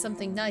make up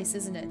something nice,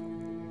 isn't it?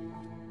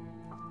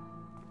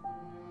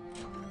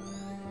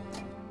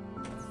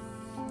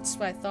 That's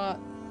what I thought.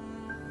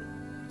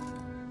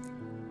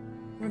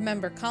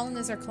 Remember, Colin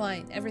is our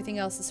client. Everything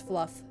else is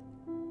fluff.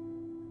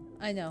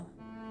 I know.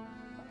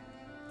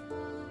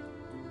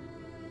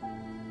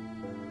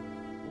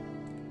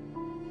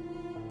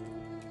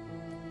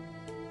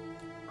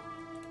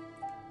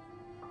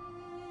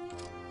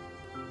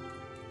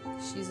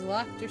 She's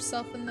locked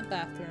herself in the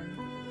bathroom.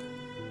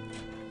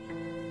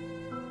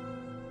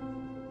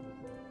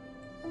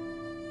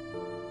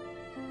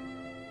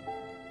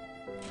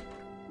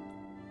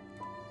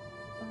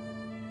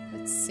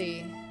 Let's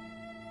see.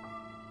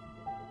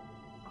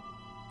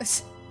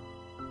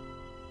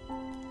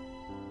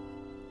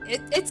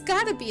 It's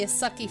gotta be a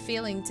sucky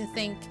feeling to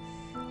think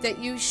that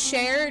you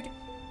shared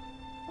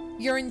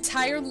your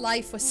entire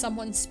life with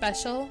someone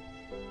special,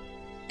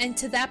 and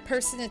to that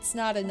person it's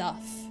not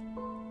enough,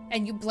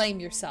 and you blame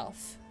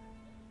yourself.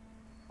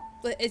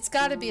 But it's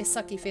gotta be a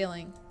sucky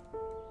feeling.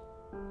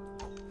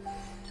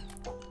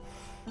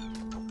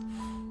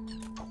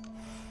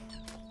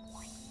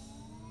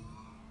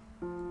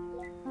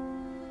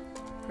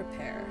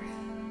 Prepare.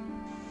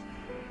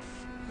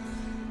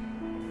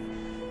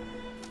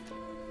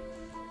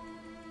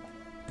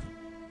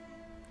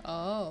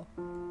 Oh.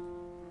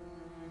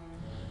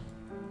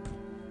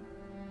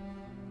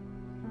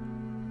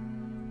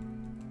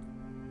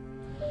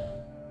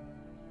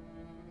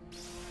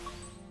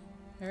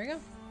 There we go.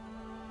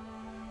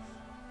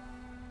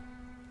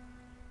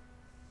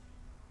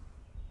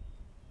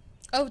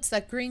 Oh, it's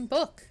that green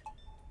book.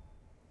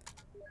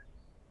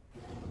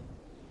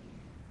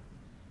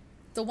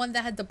 The one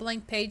that had the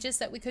blank pages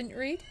that we couldn't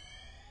read?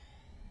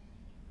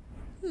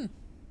 There's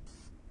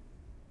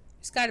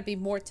gotta be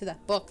more to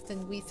that book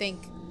than we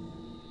think.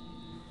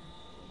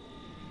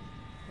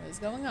 What is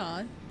going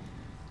on?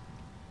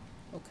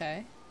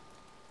 Okay.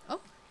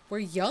 Oh, we're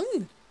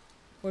young.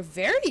 We're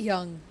very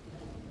young.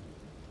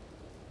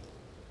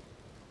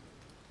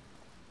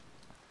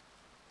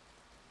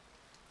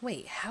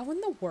 Wait, how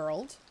in the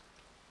world?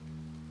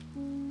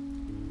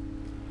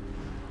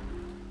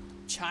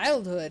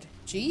 Childhood.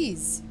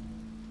 Jeez.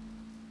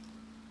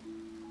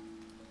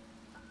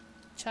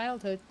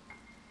 Childhood.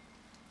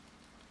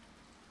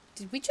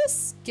 Did we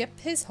just skip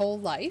his whole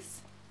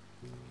life?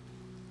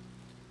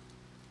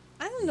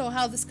 I don't know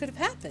how this could have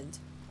happened.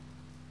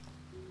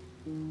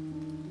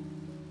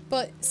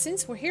 But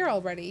since we're here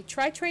already,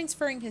 try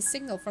transferring his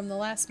signal from the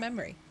last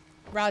memory.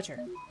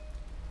 Roger.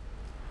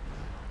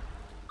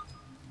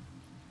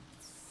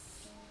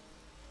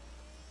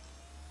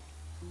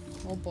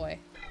 Oh boy.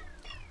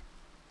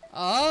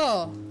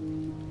 Oh.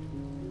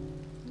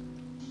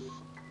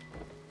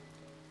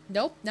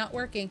 Nope, not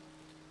working.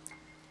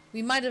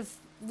 We might have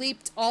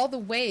leaped all the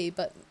way,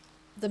 but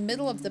the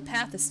middle of the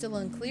path is still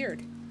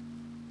uncleared.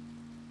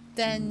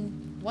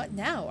 Then what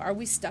now? Are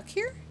we stuck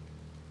here?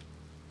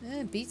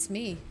 Beats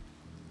me.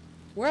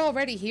 We're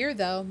already here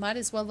though. Might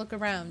as well look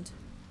around.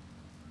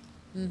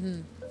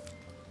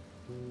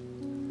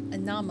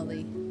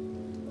 Anomaly.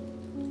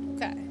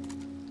 Okay.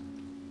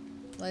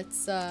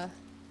 Let's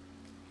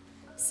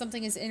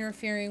something is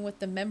interfering with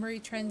the memory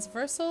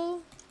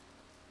transversal.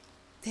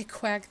 They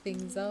quack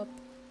things up.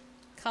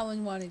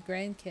 Colin wanted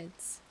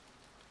grandkids.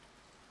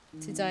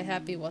 To die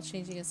happy while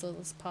changing as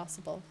little as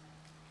possible.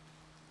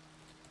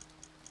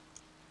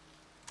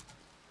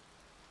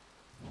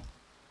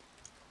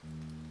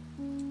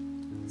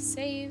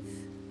 Save.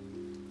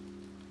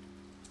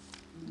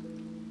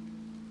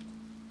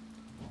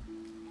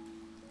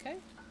 Okay.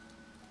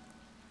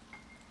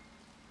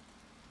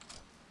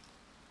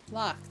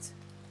 Locked.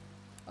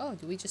 Oh,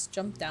 do we just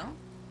jump down?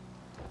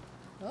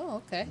 Oh,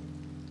 okay.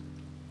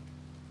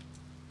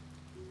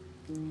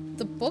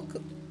 The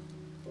book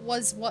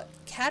was what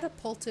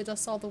catapulted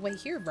us all the way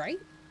here, right?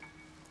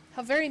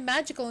 How very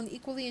magical and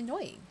equally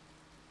annoying.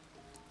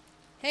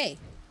 Hey.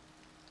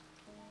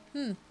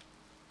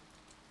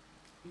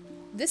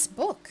 This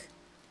book.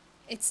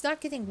 It's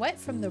not getting wet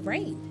from the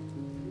rain.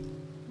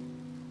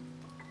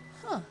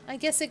 Huh, I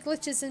guess it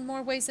glitches in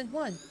more ways than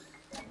one.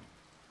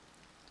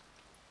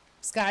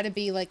 It's gotta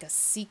be like a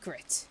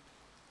secret.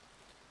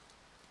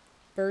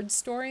 Bird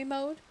story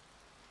mode?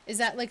 Is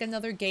that like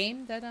another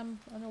game that I'm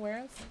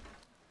unaware of?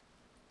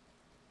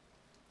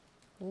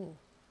 Ooh.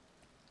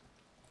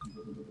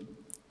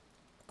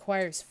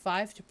 Requires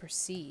 5 to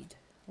proceed.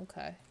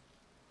 Okay.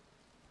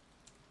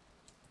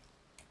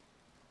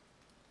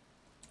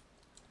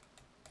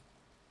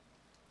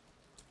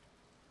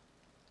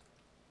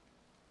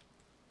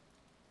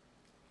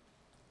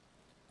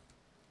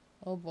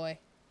 Oh boy.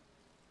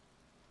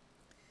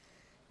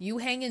 You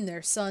hang in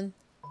there, son.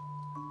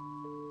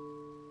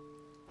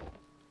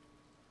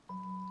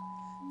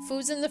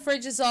 Food's in the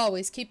fridge as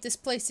always. Keep this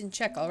place in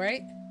check,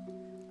 alright?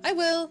 I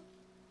will.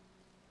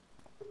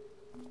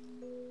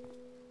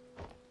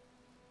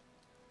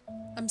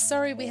 I'm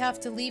sorry we have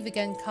to leave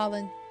again,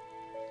 Colin.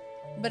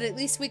 But at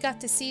least we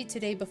got to see it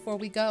today before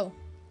we go.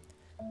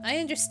 I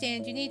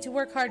understand you need to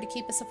work hard to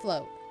keep us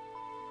afloat.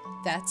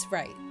 That's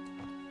right.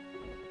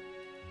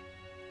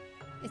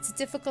 It's a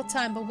difficult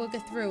time, but we'll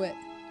get through it.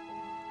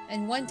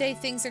 And one day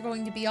things are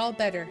going to be all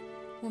better.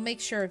 We'll make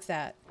sure of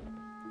that.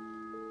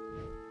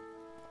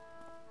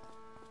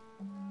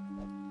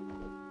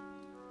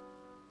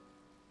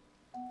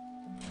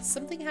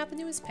 Something happened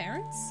to his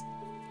parents?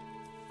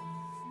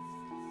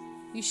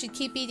 You should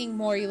keep eating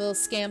more, you little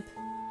scamp.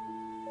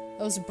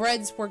 Those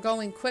breads were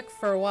going quick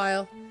for a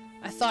while.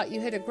 I thought you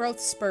hit a growth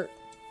spurt.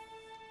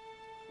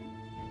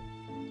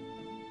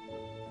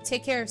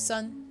 Take care,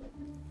 son.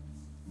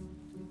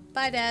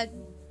 Bye, Dad.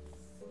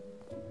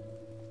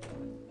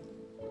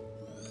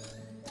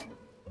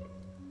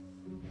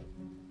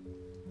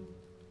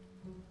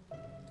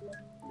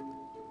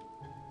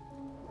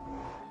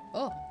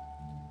 Oh.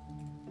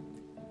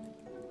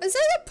 Is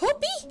that a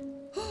puppy?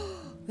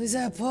 Is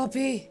that a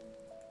puppy?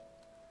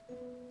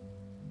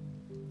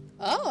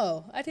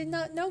 Oh, I did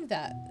not know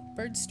that.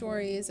 Bird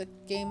Story is a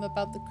game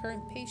about the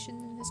current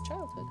patient in his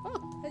childhood.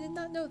 Oh, I did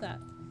not know that.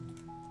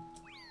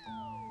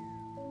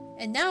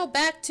 And now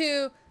back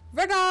to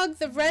Rudog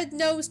the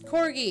Red-Nosed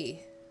Corgi.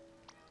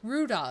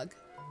 Rudog.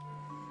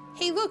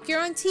 Hey, look,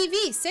 you're on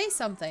TV. Say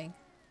something.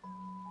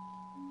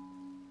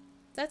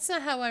 That's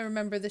not how I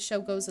remember the show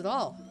goes at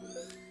all.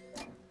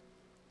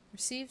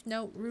 Received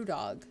note,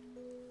 Rudog.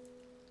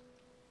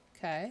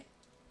 Okay.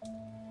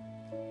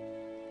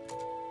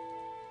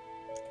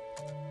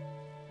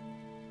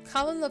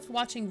 Colin loved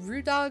watching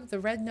Rudog the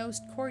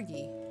Red-Nosed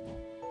Corgi.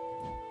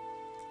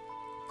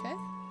 Okay.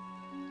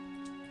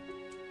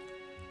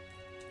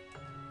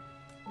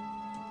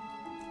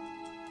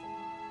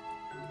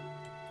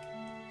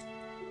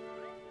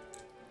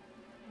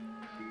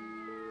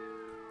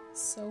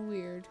 So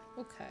weird.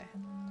 Okay.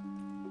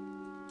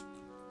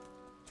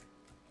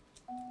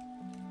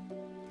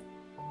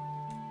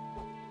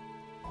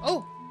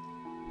 Oh!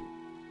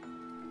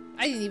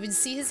 I didn't even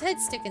see his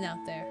head sticking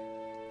out there.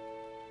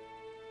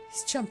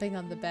 He's jumping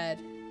on the bed.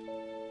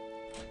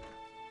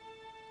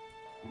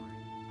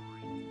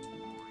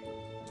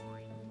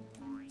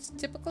 Just a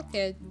typical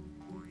kid.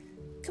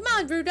 Come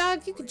on,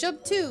 Rudog, you can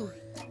jump too.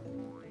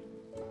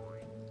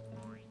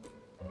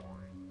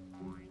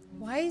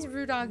 Why is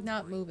Rudog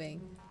not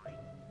moving?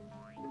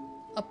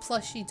 A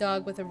plushy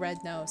dog with a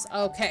red nose.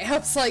 Okay, I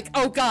was like,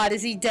 oh god,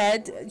 is he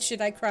dead? Should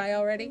I cry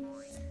already?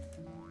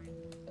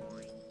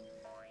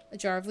 A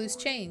jar of loose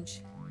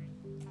change.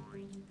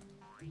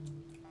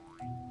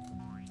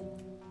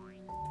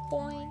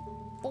 Boink,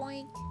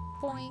 boink,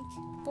 boink,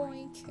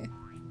 boink.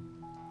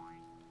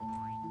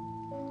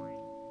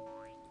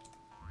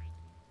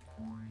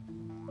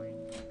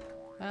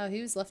 Wow,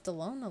 he was left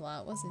alone a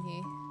lot, wasn't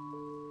he?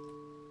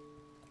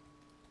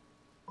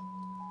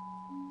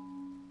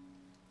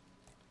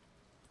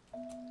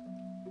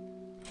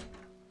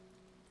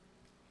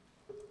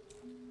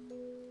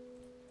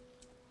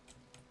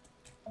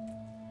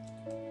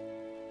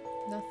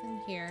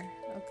 Nothing here.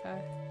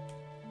 Okay.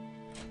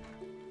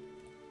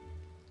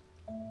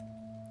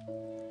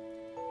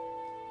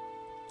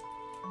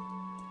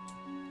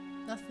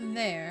 Nothing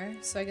there,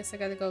 so I guess I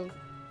gotta go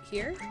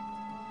here?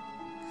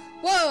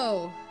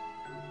 Whoa!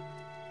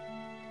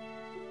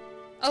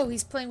 Oh,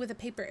 he's playing with a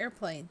paper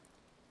airplane.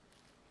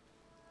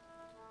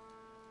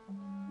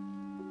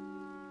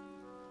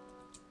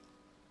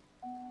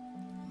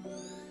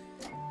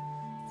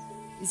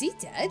 Is he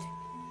dead?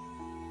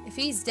 If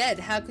he's dead,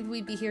 how could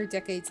we be here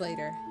decades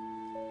later?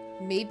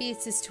 Maybe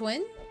it's his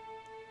twin?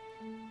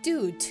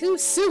 Dude, too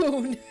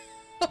soon!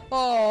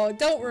 Oh,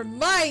 don't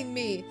remind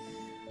me!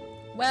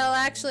 Well,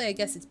 actually, I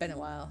guess it's been a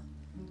while.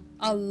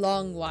 A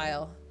long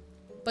while.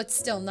 But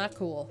still not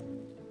cool.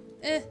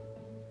 Eh.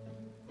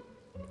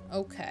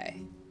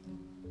 Okay.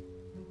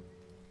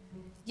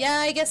 Yeah,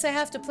 I guess I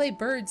have to play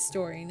Bird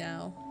Story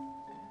now.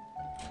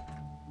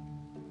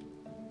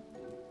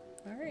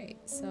 Alright,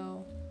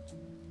 so...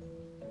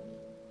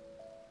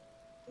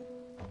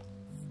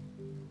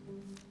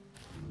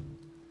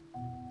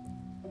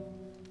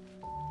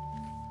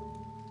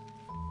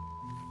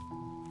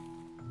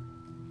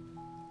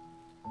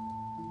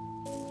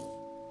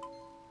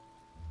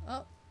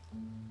 Oh.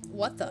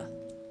 What the?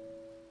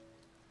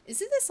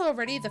 Isn't this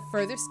already the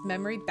furthest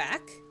memory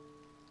back?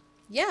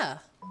 Yeah.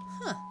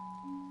 Huh.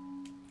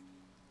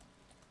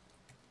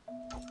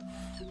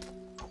 2,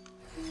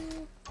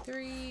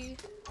 3,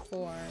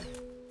 4,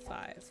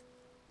 5.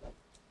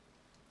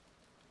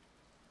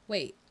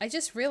 Wait, I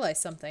just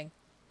realized something.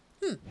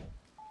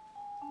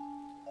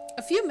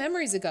 A few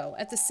memories ago,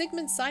 at the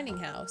Sigmund signing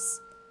house.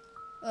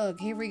 Ugh,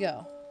 here we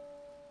go.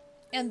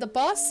 And the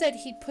boss said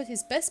he'd put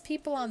his best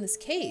people on this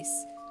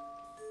case.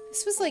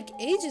 This was like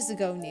ages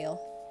ago,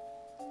 Neil.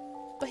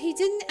 But he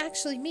didn't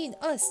actually mean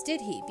us, did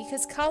he?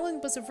 Because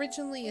Colin was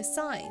originally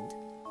assigned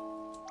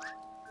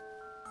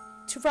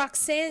to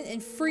Roxanne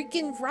and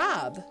freaking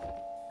Rob.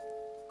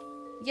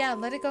 Yeah,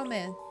 let it go,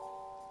 man.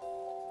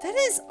 That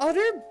is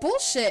utter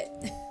bullshit.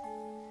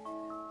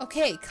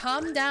 Okay,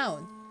 calm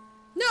down.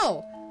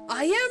 No,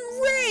 I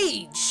am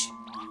rage.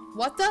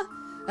 What the?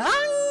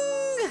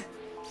 Ang!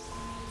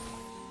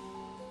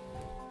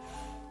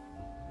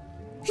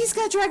 He's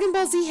got Dragon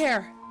Ball Z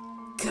hair.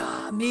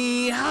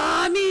 Kami,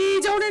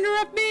 don't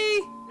interrupt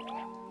me.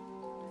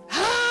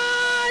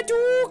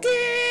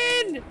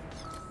 Hadouken!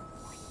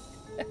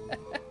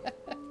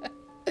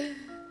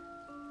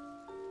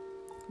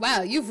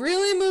 Wow, you've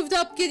really moved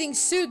up getting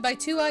sued by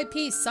 2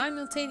 IPs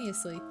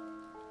simultaneously.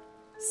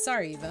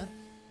 Sorry, Eva.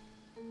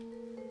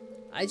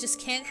 I just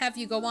can't have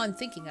you go on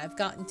thinking I've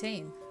gotten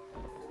tame.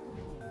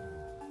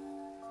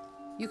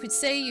 You could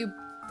say you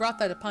brought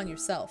that upon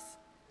yourself.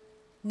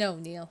 No,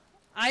 Neil.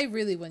 I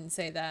really wouldn't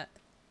say that.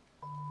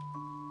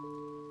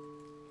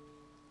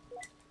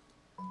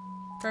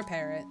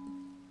 Prepare it.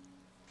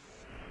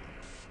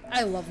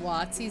 I love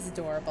Watts. He's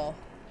adorable.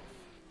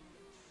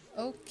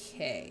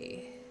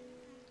 Okay.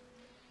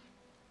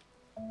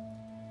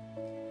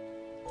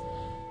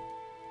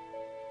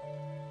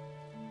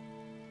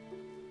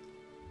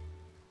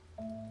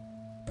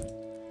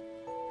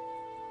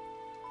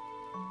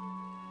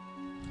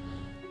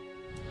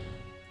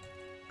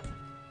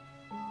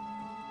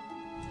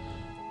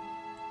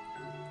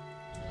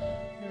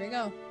 Here we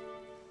go.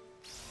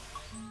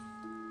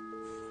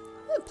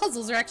 The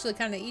puzzles are actually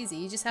kind of easy.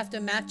 You just have to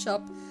match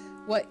up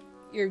what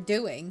you're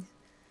doing.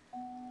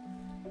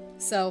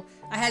 So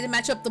I had to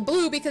match up the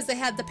blue because they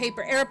had the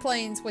paper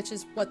airplanes, which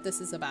is what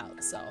this is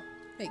about. So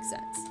makes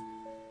sense.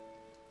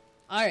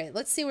 All right,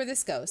 let's see where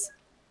this goes.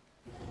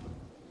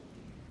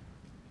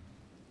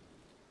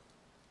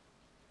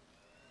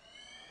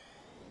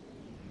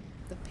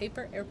 The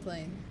paper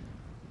airplane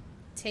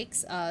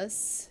takes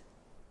us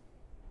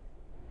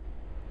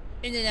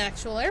in an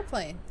actual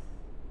airplane.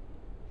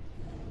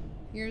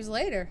 Years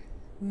later.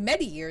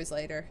 Many years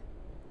later.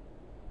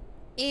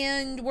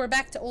 And we're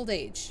back to old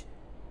age.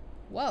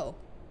 Whoa.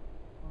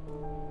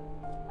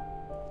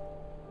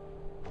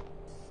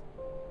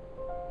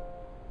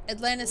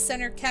 Atlanta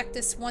Center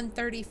Cactus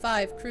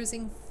 135,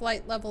 cruising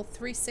flight level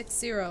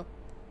 360.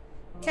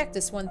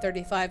 Cactus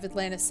 135,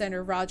 Atlanta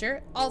Center,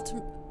 roger.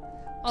 Altimeter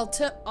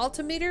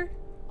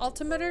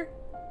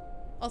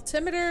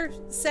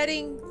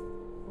setting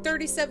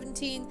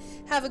 3017,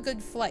 have a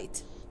good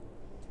flight.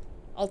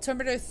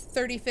 Altimeter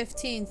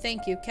 3015,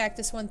 thank you,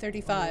 Cactus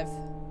 135.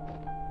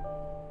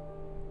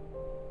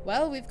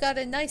 Well, we've got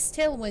a nice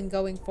tailwind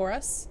going for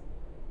us.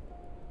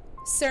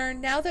 Sir,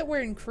 now that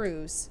we're in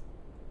cruise,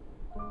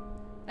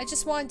 I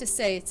just wanted to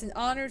say it's an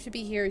honor to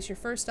be here as your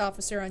first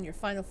officer on your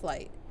final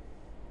flight.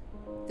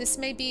 This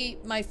may be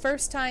my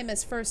first time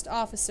as first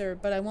officer,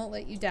 but I won't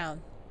let you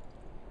down.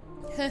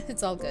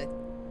 It's all good.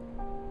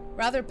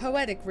 Rather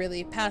poetic,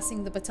 really,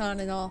 passing the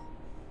baton and all.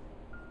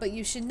 But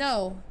you should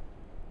know,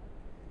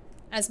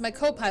 as my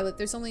co-pilot,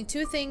 there's only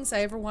 2 things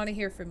I ever want to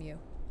hear from you.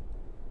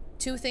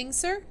 2 things,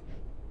 sir?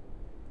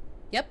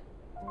 Yep.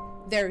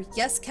 They're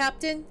yes,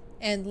 Captain,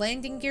 and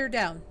landing gear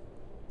down.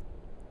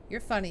 You're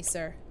funny,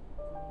 sir.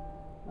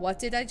 What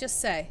did I just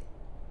say?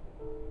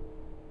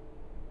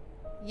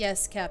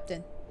 Yes,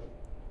 Captain.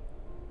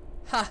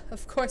 Ha,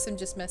 of course I'm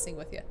just messing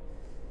with you.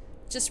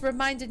 Just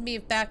reminded me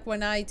of back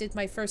when I did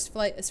my first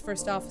flight as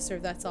first officer,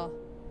 that's all.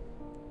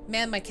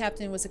 Man, my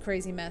captain was a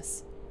crazy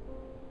mess.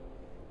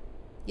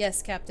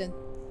 Yes, Captain.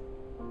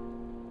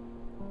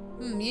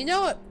 You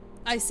know what?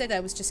 I said I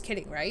was just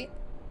kidding, right?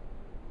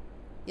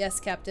 Yes,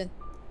 Captain.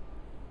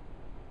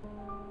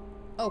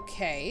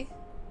 Okay.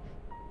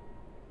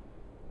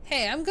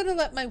 Hey, I'm gonna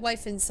let my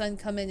wife and son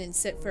come in and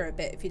sit for a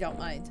bit, if you don't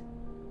mind.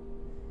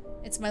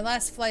 It's my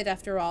last flight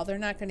after all. They're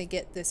not gonna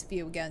get this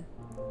view again.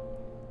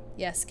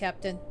 Yes,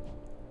 Captain.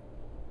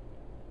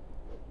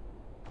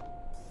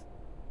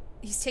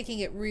 He's taking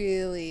it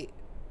really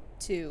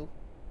too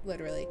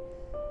literally.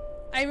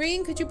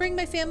 Irene, could you bring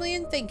my family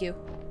in? Thank you.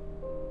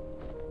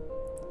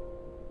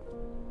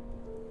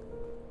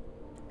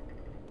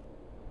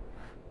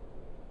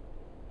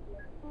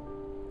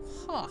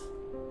 Huh.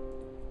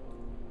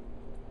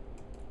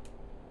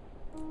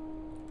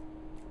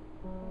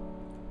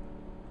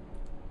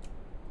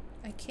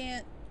 I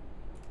can't...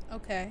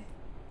 Okay.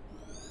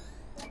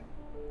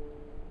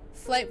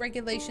 Flight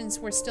regulations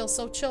were still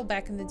so chill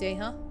back in the day,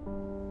 huh?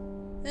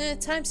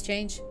 Times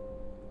change.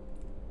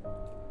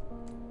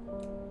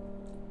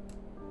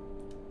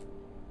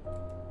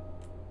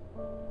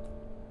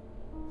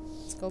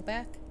 Let's go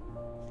back.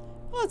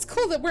 Oh, it's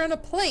cool that we're on a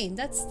plane.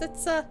 It's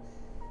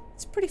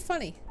pretty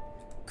funny.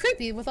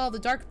 Creepy with all the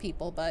dark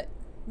people, but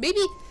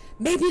maybe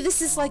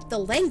this is like the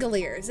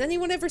Langoliers.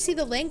 Anyone ever see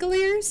the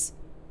Langoliers?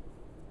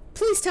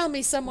 Please tell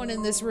me someone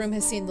in this room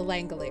has seen the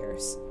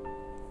Langoliers.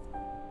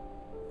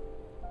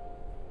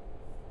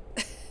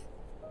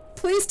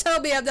 Please tell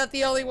me I'm not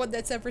the only one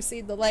that's ever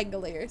seen the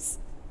Langoliers.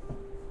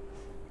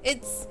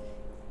 It's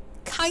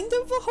kind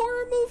of a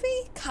horror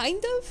movie,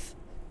 kind of.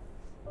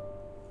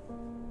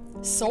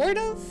 Sort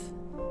of.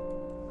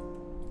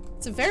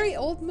 It's a very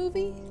old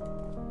movie.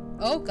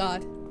 Oh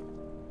God.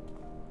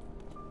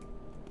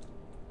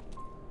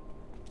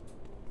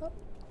 Oh,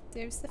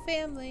 there's the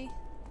family.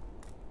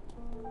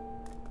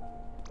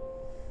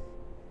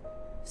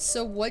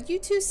 So what'd you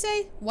two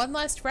say? One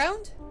last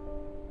round?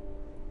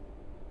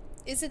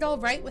 Is it all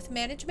right with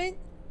management?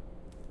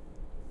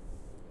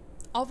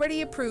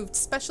 Already approved,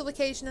 special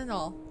occasion and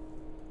all.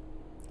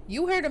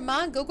 You heard him,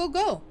 Ma. Go, go,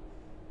 go.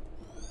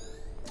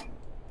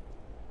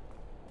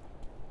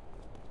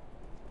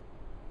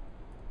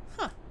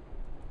 Huh.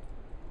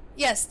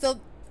 Yes, the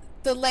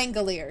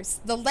Langoliers.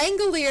 The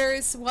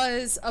Langoliers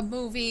was a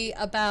movie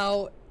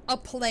about a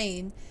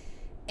plane,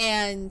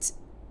 and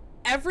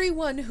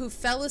everyone who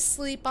fell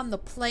asleep on the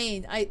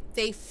plane,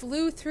 they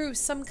flew through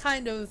some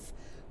kind of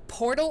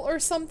portal or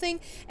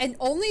something, and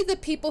only the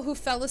people who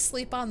fell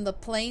asleep on the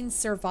plane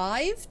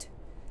survived.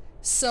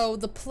 So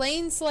the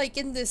plane's like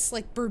in this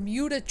like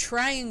Bermuda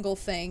Triangle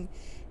thing,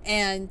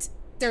 and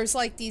there's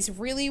like these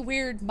really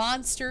weird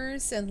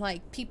monsters, and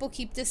like people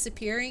keep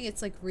disappearing.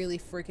 It's like really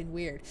freaking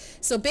weird.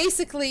 So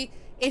basically,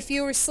 if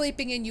you were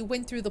sleeping and you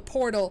went through the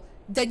portal,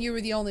 then you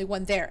were the only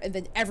one there, and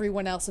then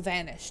everyone else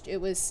vanished.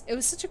 It was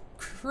such a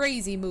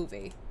crazy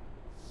movie.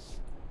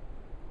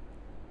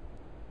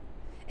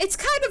 It's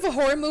kind of a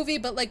horror movie,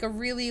 but like a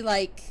really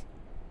like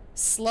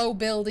slow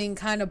building,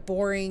 kind of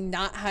boring,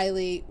 not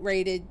highly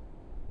rated,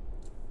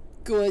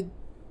 good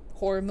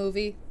horror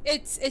movie.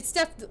 It's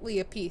definitely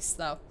a piece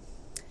though.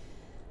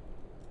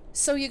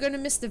 So you're gonna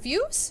miss the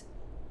views?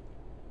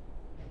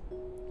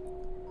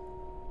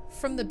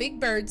 From the big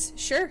birds,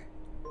 sure.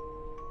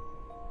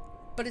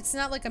 But it's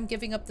not like I'm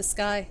giving up the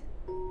sky.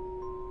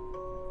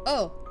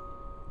 Oh,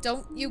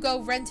 don't you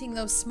go renting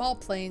those small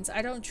planes.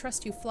 I don't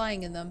trust you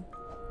flying in them.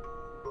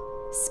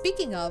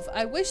 Speaking of,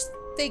 I wish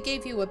they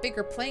gave you a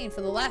bigger plane for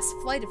the last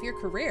flight of your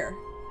career.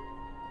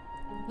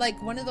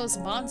 Like one of those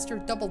monster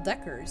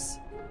double-deckers.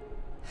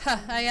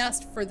 Ha, I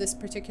asked for this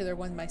particular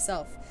one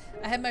myself.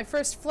 I had my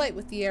first flight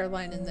with the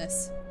airline in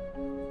this.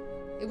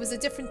 It was a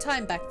different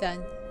time back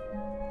then.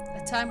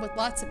 A time with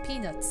lots of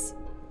peanuts.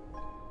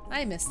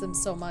 I miss them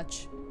so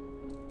much.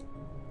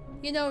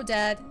 You know,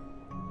 Dad,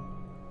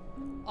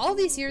 all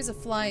these years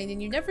of flying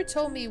and you never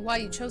told me why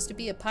you chose to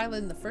be a pilot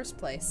in the first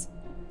place.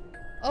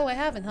 Oh, I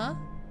haven't, huh?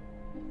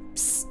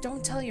 Psst,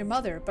 don't tell your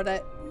mother, but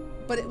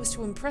it was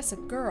to impress a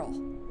girl.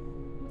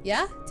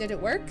 Yeah? Did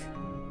it work?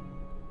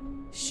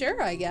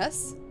 Sure, I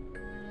guess.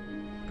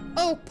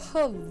 Oh,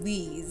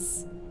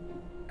 please.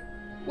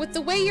 With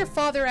the way your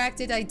father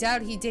acted, I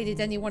doubt he dated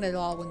anyone at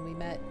all when we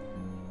met.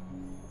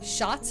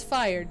 Shots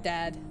fired,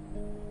 Dad.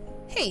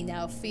 Hey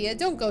now, Fia,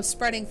 don't go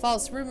spreading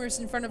false rumors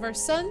in front of our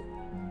son.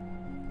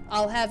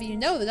 I'll have you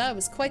know that I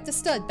was quite the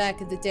stud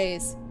back in the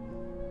days.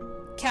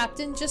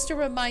 Captain, just a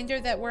reminder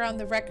that we're on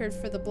the record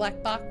for the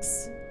black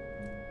box.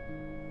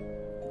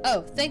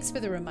 Oh, thanks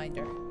for the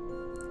reminder.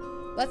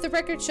 Let the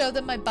record show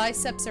that my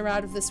biceps are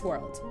out of this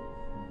world.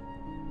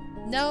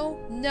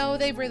 No,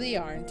 they really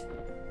aren't.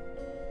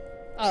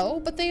 Oh,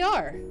 but they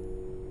are.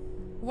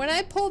 When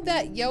I pulled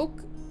that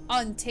yoke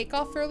on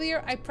takeoff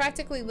earlier, I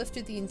practically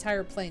lifted the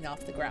entire plane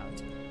off the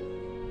ground.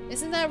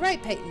 Isn't that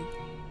right, Peyton?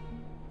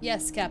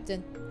 Yes,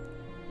 Captain.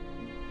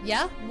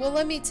 Yeah? Well,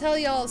 let me tell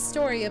y'all a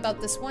story about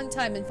this one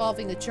time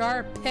involving a jar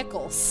of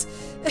pickles.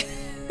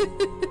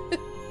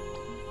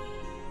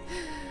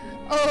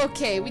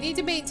 Okay, we need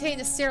to maintain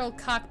a sterile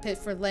cockpit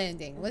for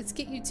landing. Let's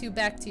get you two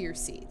back to your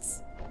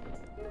seats.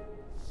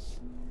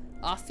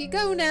 Off you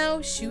go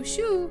now. Shoo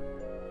shoo.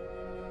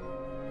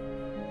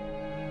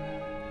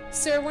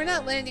 Sir, we're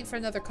not landing for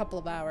another couple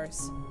of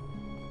hours.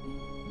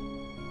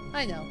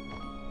 I know.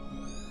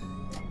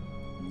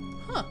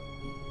 Huh.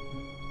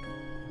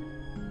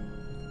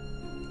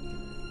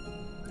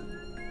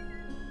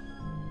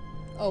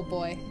 Oh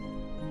boy.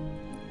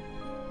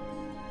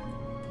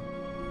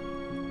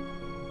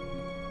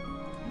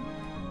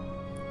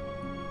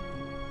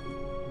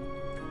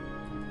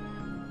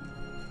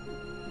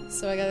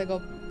 So I gotta go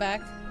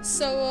back.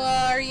 So,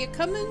 are you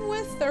coming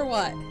with or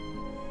what?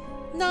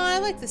 No, I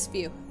like this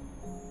view.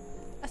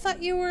 I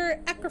thought you were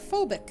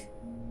acrophobic.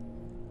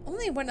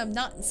 Only when I'm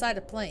not inside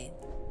a plane.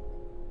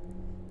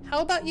 How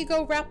about you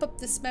go wrap up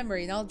this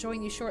memory and I'll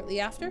join you shortly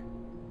after?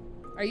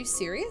 Are you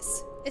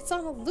serious? It's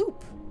on a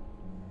loop.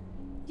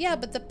 Yeah,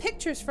 but the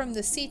pictures from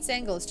the seat's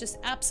angle is just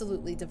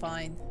absolutely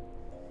divine.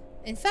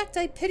 In fact,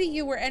 I pity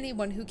you or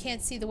anyone who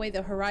can't see the way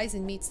the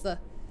horizon meets the...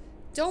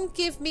 Don't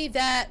give me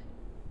that...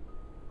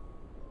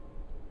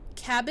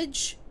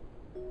 Cabbage?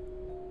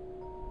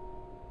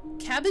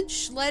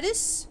 Cabbage?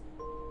 Lettuce?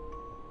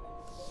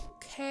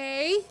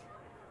 Okay.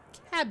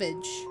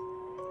 Cabbage.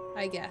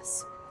 I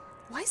guess.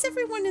 Why is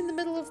everyone in the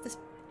middle of this?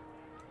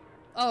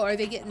 Oh, are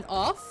they getting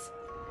off?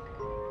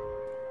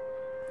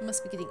 They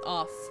must be getting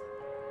off.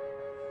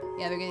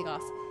 Yeah, they're getting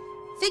off.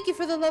 Thank you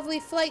for the lovely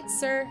flight,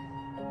 sir.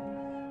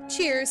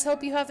 Cheers.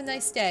 Hope you have a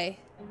nice day.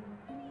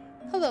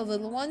 Hello,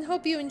 little one.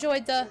 Hope you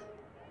enjoyed the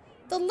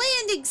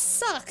landing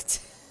sucked.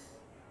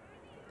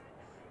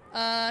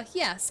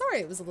 Yeah, sorry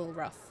it was a little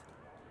rough.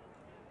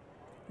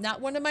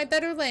 Not one of my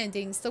better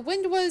landings. The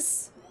wind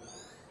was...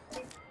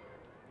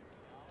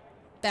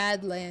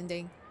 Bad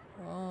landing.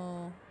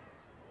 Oh.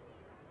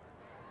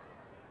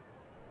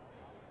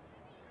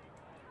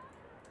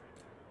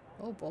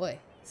 Oh boy,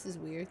 this is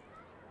weird.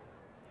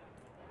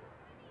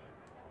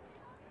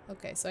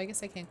 Okay, so I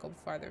guess I can't go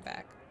farther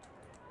back.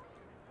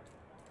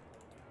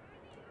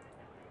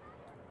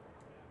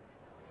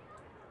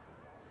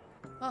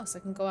 Oh, so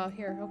I can go out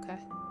here. Okay.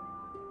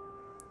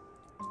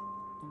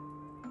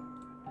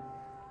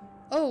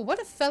 Oh, what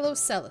a fellow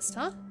cellist,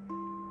 huh?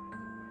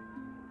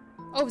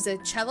 Oh, is it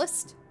a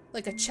cellist?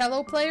 Like a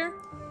cello player?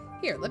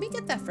 Here, let me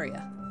get that for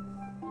you.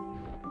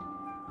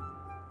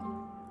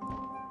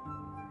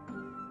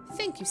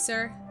 Thank you,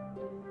 sir.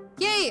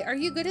 Yay, are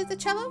you good at the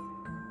cello?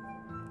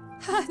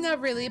 Ha, not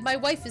really. My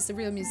wife is the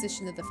real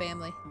musician of the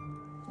family.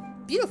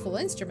 Beautiful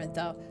instrument,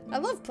 though. I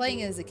loved playing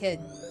it as a kid.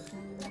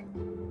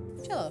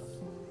 Cello.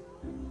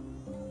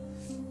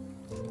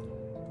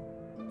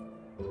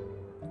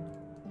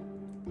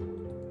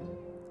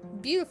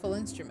 Beautiful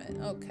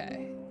instrument.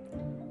 Okay.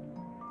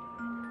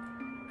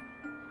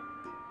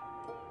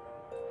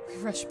 We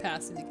rush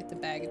past him to get the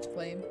baggage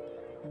claim.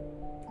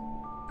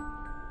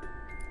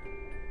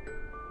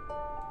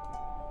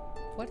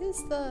 What is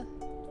the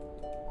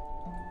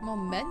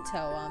memento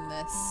on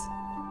this?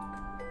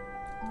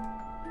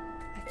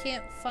 I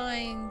can't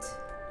find...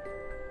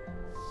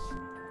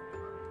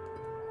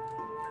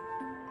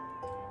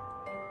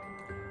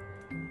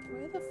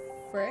 Where the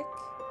frick?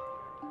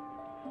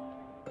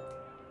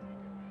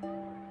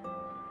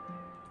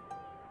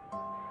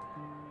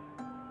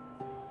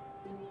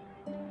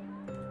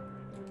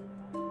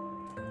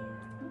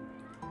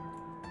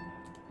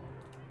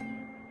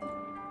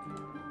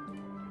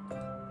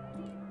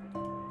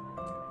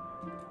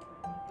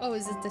 Oh,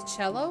 is it the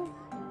cello?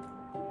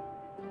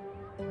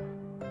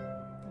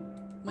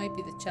 Might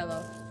be the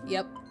cello.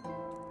 Yep.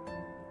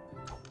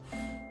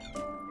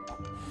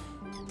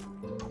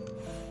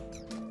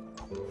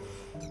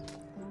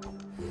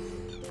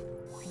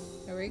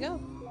 There we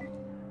go.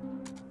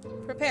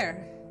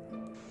 Prepare.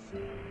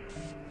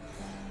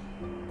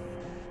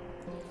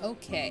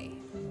 Okay.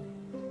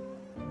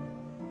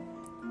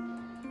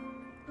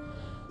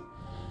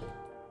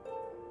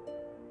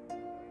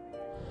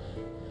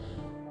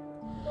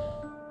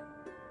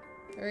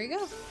 There we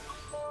go.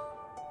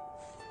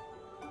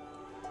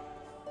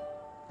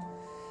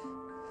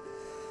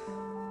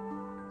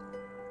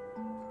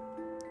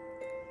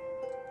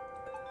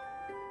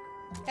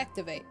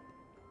 Activate.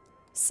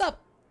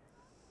 Sup?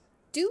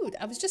 Dude,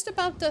 I was just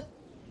about to...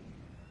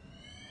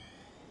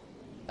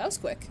 That was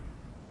quick.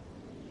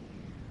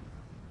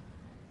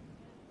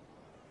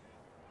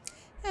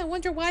 I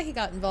wonder why he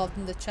got involved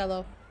in the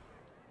cello.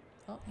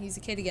 Oh, he's a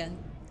kid again.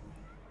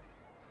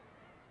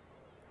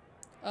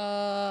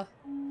 How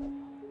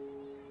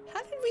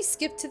did we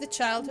skip to the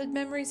childhood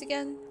memories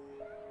again?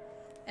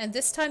 And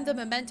this time the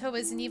memento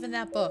isn't even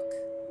that book.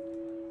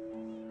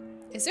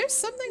 Is there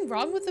something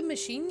wrong with the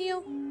machine,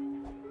 Neil?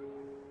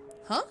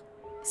 Huh?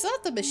 It's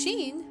not the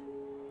machine.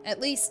 At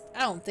least,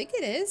 I don't think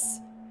it is.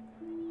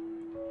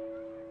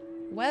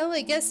 Well,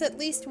 I guess at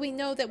least we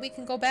know that we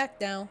can go back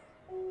now.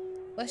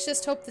 Let's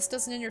just hope this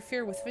doesn't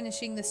interfere with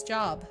finishing this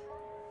job.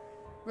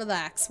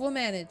 Relax, we'll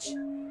manage.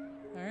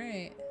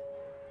 Alright.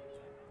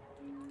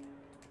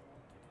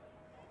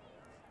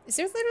 Is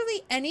there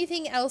literally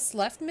anything else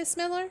left, Miss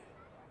Miller?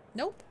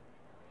 Nope.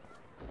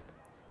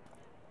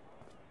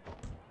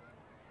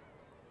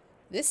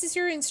 This is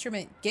your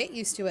instrument. Get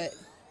used to it.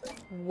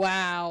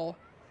 Wow.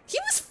 He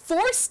was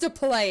forced to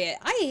play it.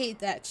 I hate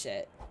that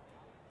shit.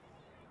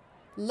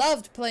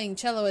 Loved playing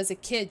cello as a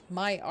kid.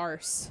 My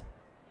arse.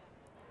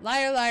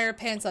 Liar, liar,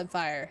 pants on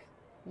fire.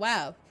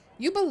 Wow.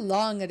 You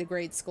belong at a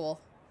grade school.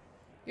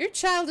 Your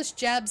childish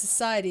jabs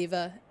aside,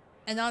 Eva.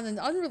 And on an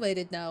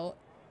unrelated note,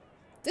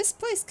 this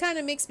place kind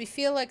of makes me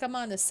feel like I'm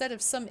on a set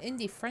of some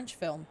indie French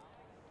film.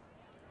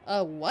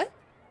 What?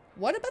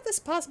 What about this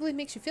possibly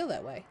makes you feel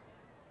that way?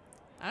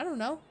 I don't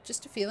know.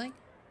 Just a feeling.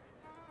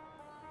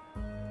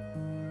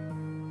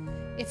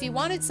 If you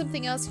wanted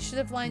something else, you should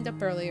have lined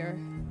up earlier.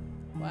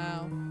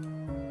 Wow.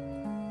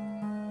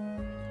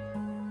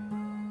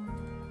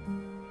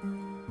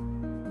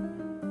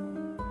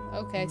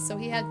 Okay, so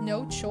he had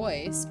no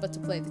choice but to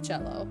play the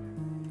cello.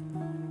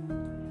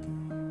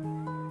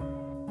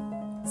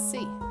 Let's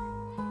see.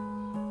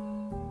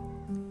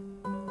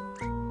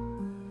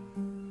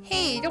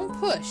 Hey, don't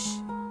push.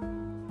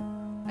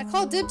 I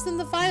call dibs on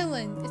the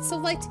violin. It's so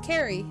light to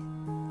carry.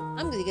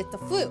 I'm gonna get the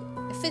flute.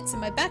 It fits in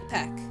my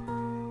backpack.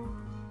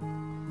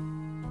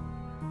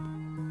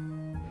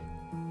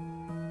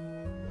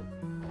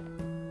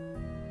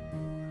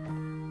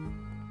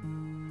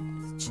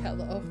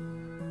 Cello.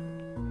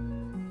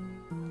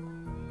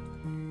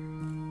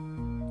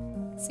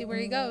 See where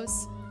he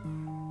goes.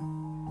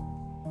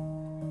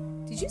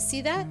 Did you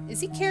see that? Is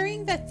he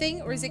carrying that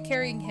thing or is it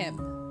carrying him?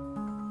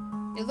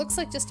 It looks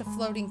like just a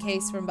floating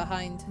case from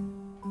behind.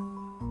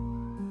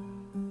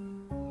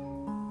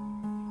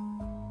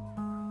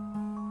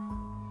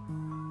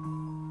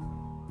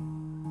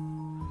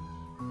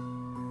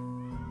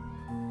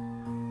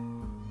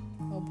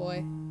 Oh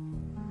boy.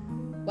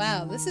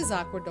 Wow, this is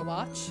awkward to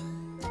watch.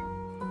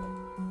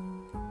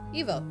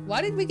 Eva,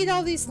 why did we get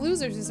all these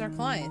losers as our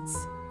clients?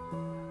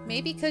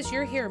 Maybe because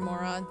you're here,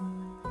 moron.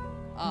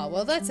 Aw,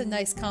 well that's a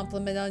nice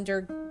compliment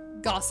under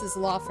Gauss's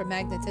law for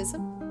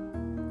magnetism.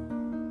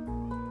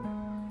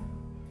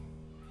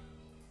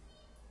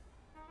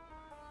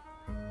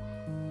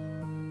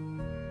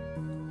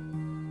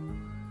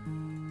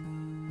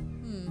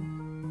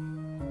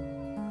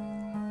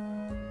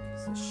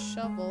 a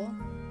shovel.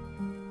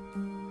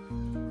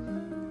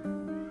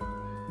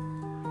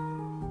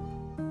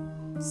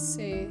 Let's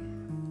see.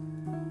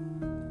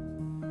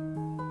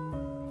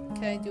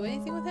 Can I do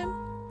anything with him?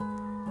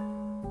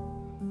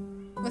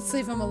 Let's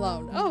leave him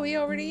alone. Oh, he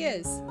already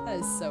is. That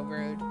is so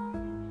rude.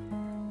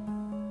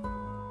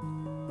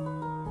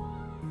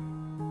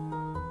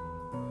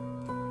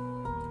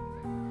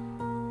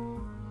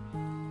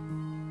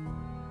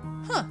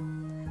 Huh.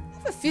 I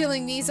have a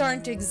feeling these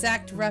aren't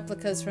exact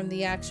replicas from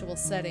the actual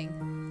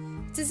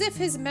setting. It's as if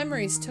his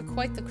memories took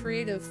quite the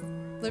creative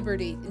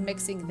liberty in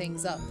mixing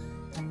things up.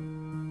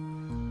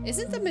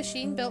 Isn't the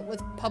machine built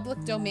with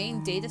public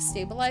domain data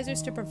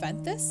stabilizers to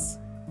prevent this?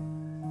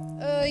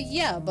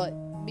 Yeah, but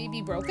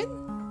maybe broken?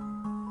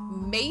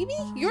 Maybe?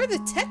 You're the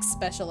tech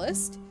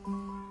specialist.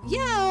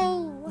 Yeah,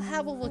 I'll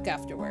have a look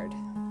afterward.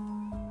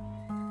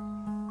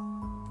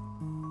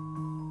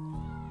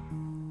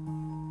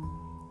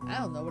 I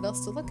don't know what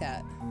else to look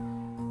at,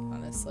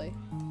 honestly.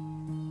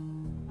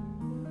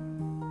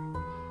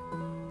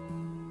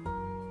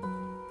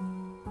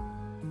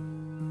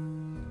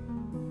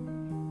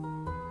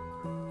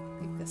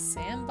 Like the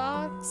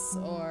sandbox,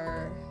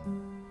 or...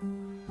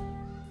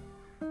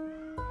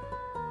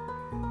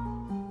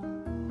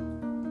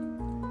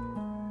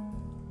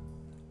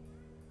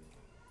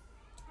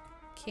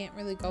 Can't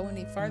really go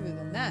any farther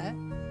than that.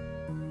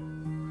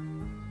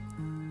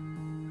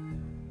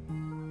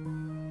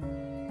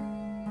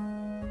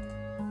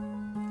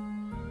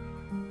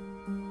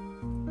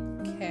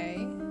 Okay.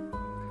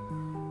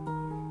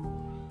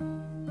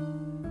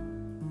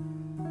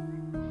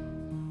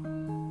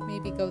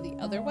 Maybe go the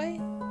other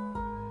way?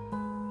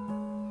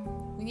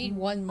 We need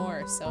one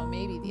more, so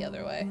maybe the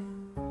other way.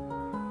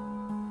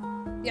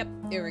 Yep,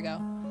 here we go.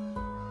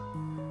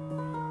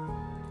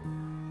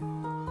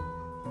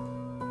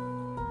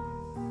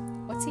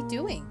 What's he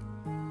doing?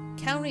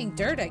 Counting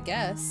dirt, I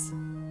guess.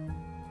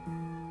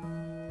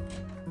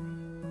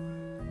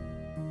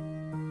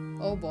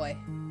 Oh boy.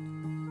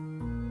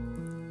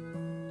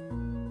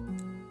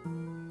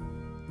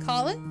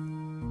 Colin?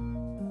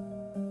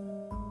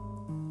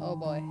 Oh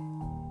boy.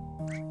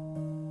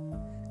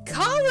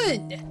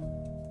 Colin!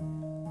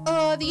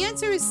 The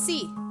answer is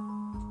C.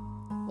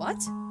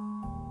 What?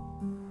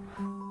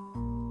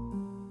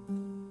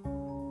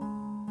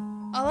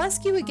 I'll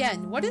ask you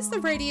again. What is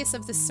the radius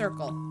of this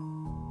circle?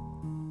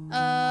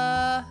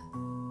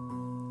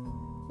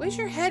 Where's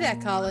your head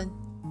at, Colin?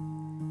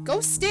 Go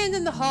stand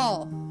in the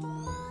hall.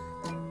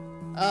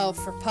 Oh,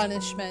 for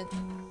punishment.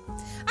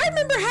 I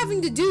remember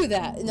having to do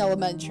that in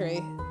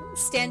elementary.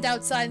 Stand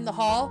outside in the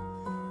hall.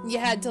 You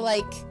had to,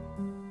 like,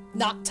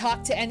 not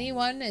talk to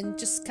anyone and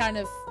just kind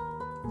of...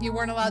 You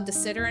weren't allowed to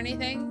sit or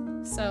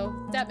anything. So,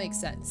 that makes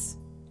sense.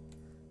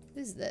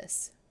 What is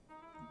this?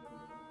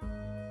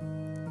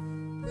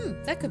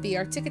 That could be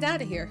our ticket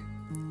out of here.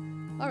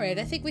 Alright,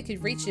 I think we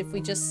could reach it if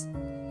we just...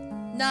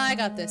 Nah, I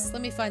got this.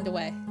 Let me find a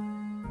way.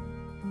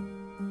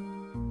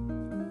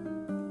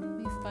 Let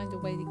me find a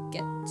way to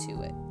get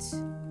to it.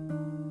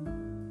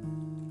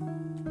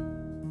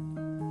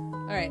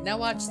 Alright, now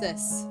watch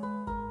this.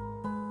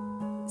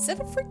 Is that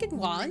a freaking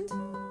wand?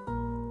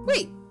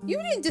 Wait, you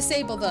didn't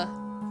disable the...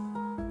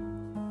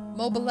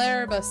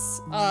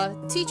 Mobilaribus,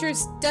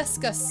 teacher's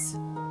deskus.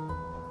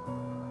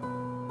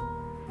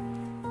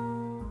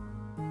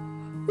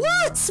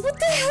 What? What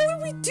the hell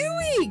are we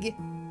doing?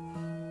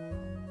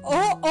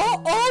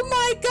 Oh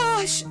my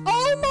gosh!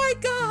 Oh my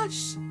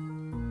gosh!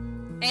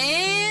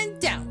 And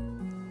down.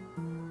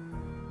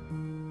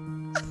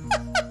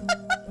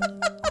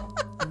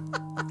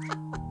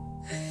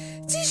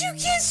 Did you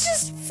kids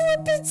just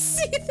flippin'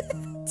 see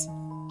that?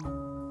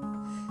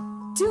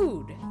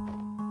 Dude.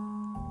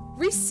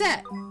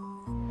 Reset.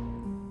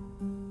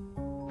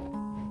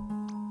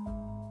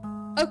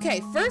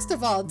 Okay, first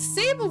of all,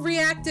 disable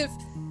reactive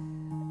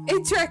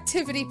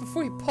interactivity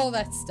before you pull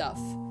that stuff.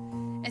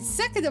 And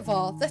second of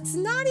all, that's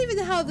not even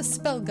how the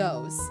spell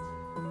goes.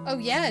 Oh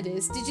yeah, it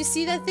is. Did you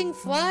see that thing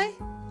fly?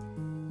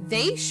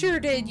 They sure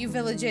did, you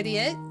village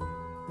idiot.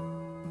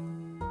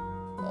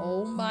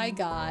 Oh my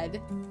god.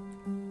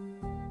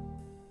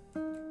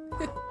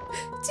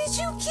 Did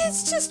you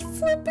kids just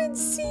flip and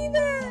see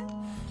that?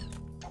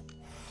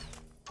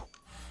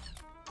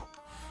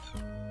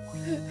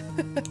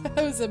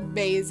 That was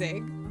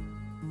amazing.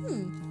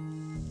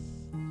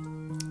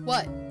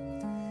 What?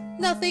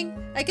 Nothing.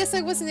 I guess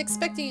I wasn't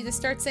expecting you to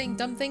start saying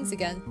dumb things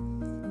again.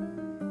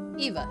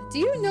 Eva, do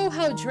you know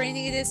how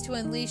draining it is to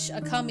unleash a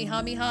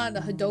Kamehameha and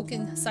a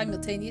Hadoken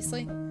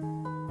simultaneously?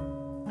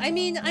 I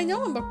mean, I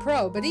know I'm a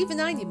pro, but even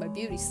I need my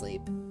beauty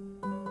sleep.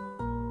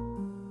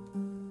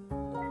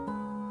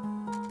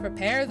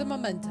 Prepare the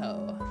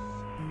memento.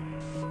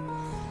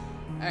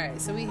 Alright,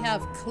 so we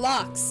have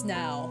clocks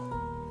now.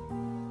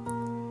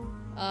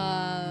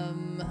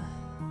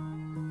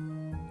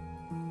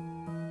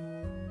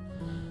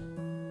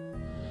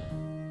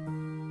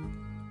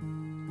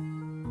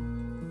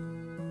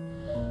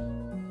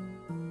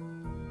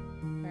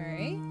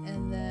 Alright,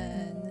 and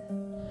then...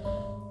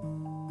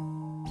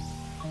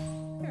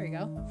 There we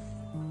go.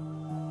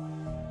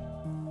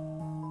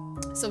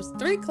 So it's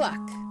 3 o'clock.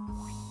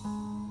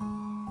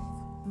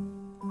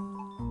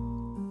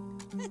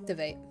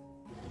 Activate.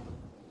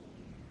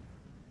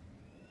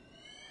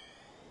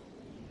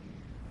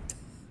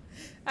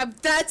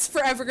 That's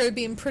forever going to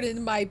be imprinted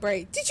in my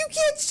brain. Did you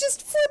kids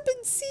just flip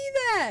and see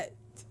that?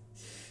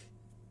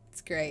 It's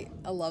great.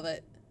 I love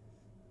it.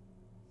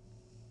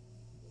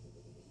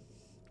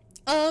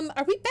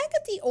 Are we back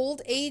at the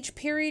old age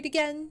period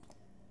again?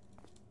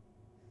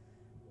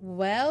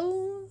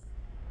 Well,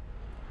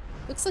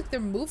 looks like they're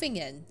moving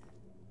in.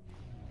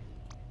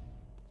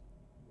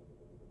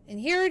 And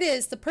here it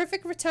is, the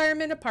perfect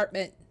retirement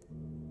apartment.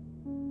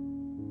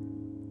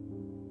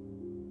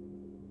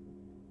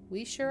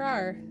 We sure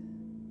are.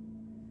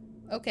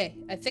 Okay,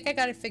 I think I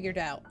got it figured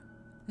out.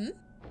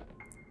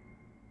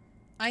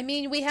 I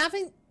mean, we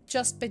haven't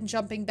just been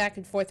jumping back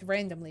and forth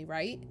randomly,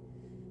 right?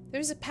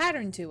 There's a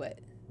pattern to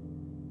it.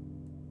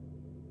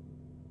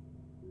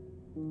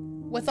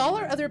 With all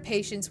our other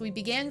patients, we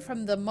began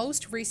from the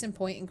most recent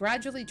point and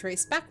gradually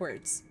traced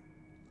backwards.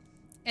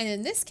 And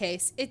in this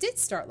case, it did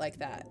start like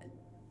that.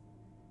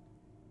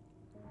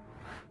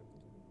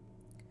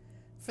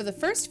 For the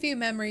first few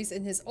memories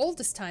in his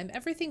oldest time,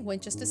 everything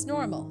went just as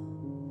normal.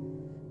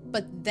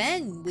 But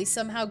then we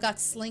somehow got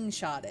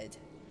slingshotted.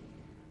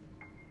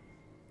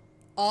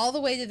 All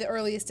the way to the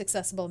earliest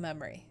accessible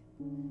memory.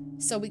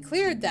 So we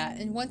cleared that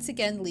and once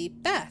again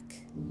leaped back.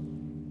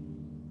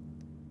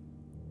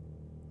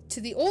 To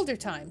the older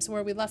times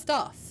where we left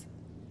off.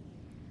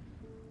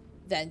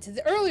 Then to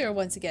the earlier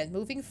once again,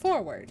 moving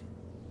forward.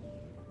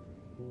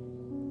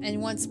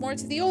 And once more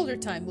to the older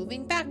time,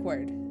 moving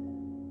backward.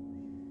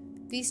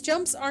 These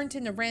jumps aren't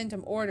in a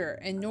random order,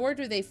 and nor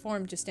do they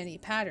form just any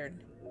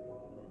pattern.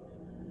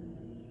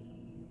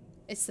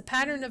 It's the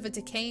pattern of a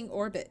decaying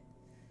orbit.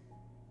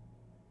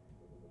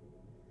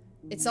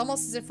 It's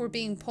almost as if we're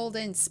being pulled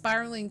in,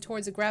 spiraling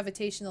towards a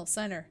gravitational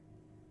center.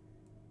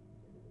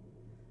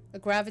 A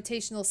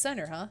gravitational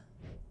center, huh?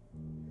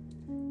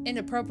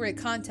 Inappropriate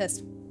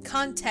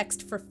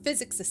context for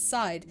physics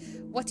aside,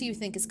 what do you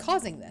think is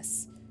causing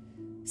this?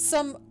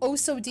 Some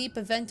oh-so-deep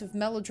event of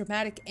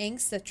melodramatic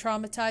angst that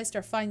traumatized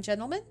our fine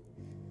gentleman?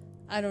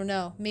 I don't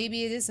know.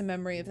 Maybe it is a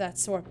memory of that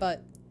sort,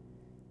 but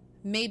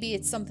maybe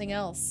it's something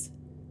else.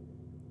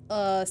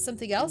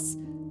 Something else?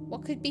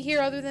 What could be here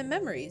other than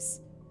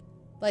memories?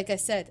 Like I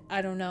said,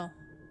 I don't know.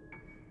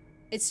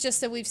 It's just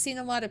that we've seen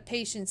a lot of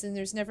patients and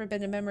there's never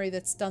been a memory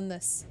that's done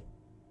this.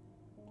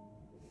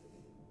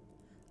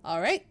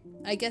 Alright,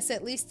 I guess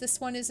at least this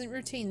one isn't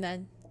routine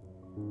then.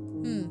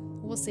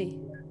 We'll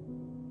see.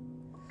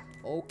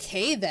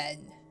 Okay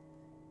then.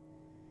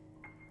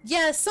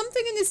 Yeah,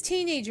 something in his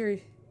teenager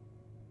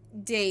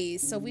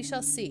days, so we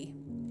shall see.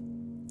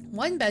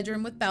 1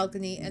 bedroom with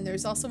balcony, and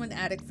there's also an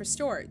attic for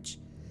storage.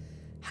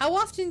 How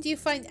often do you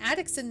find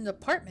attics in an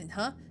apartment,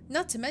 huh?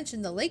 Not to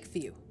mention the lake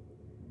view.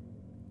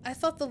 I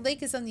thought the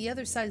lake is on the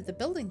other side of the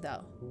building,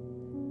 though.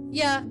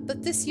 Yeah,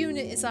 but this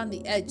unit is on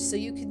the edge, so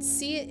you can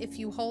see it if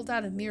you hold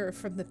out a mirror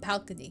from the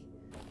balcony.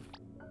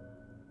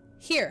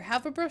 Here,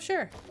 have a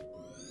brochure.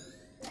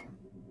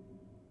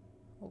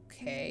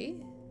 Okay.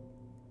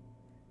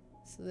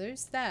 So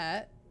there's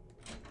that.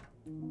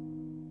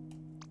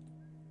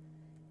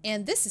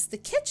 And this is the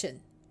kitchen.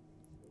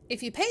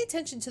 If you pay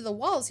attention to the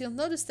walls, you'll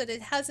notice that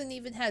it hasn't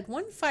even had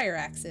one fire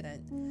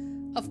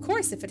accident. Of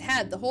course, if it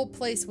had, the whole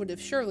place would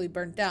have surely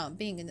burnt down,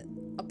 being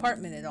an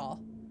apartment at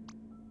all.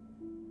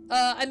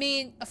 I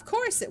mean, of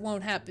course it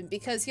won't happen,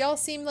 because y'all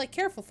seem like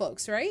careful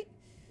folks, right?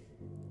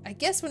 I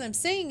guess what I'm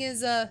saying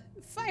is,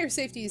 fire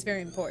safety is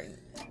very important.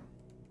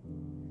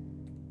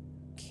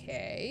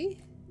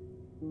 Okay.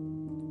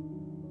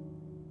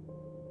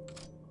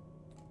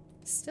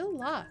 Still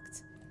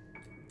locked.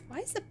 Why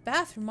is the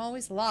bathroom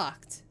always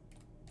locked?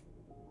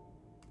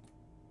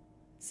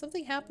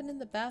 Something happened in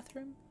the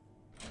bathroom?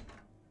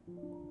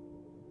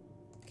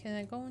 Can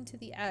I go into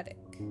the attic?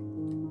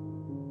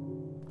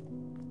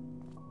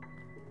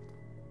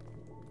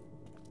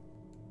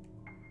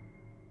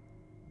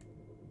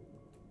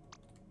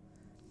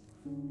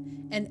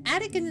 An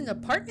attic in an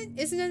apartment?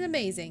 Isn't it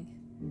amazing?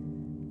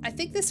 I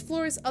think this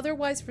floor is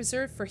otherwise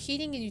reserved for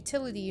heating and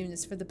utility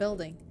units for the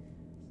building.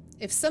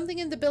 If something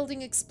in the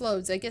building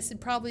explodes, I guess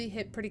it'd probably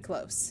hit pretty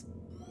close.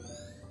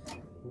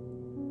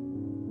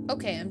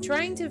 Okay, I'm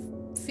trying to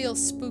feel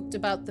spooked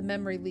about the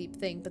memory leap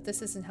thing, but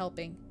this isn't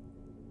helping.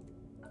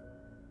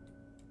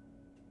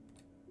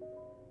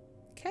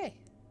 Okay.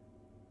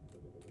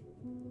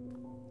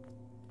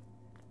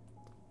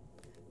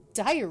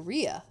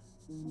 Diarrhea.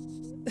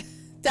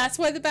 That's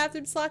why the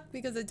bathroom's locked,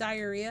 because of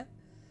diarrhea.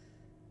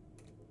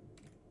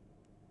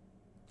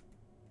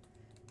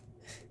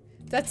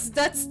 That's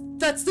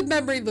the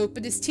memory loop.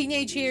 In his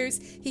teenage years,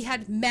 he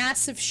had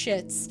massive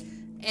shits,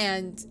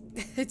 and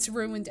it's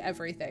ruined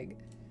everything.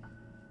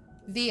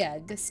 The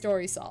end.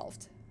 Story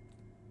solved.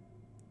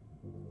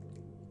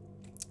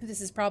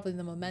 This is probably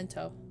the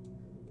memento.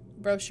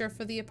 Brochure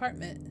for the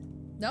apartment.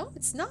 No,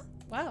 it's not?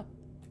 Wow.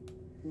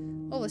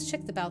 Oh, let's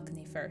check the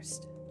balcony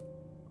first.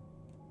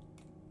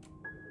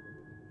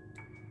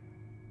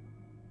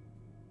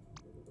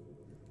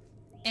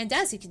 And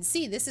as you can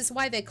see, this is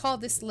why they call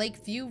this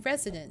Lakeview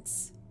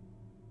residence.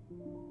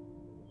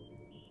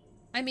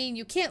 I mean,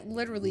 you can't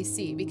literally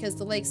see because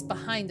the lake's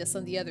behind us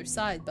on the other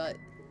side, but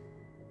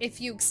if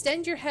you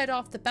extend your head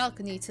off the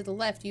balcony to the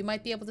left, you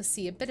might be able to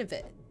see a bit of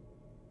it.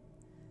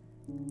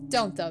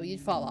 Don't though, you'd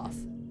fall off.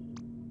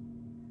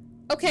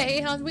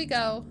 Okay, on we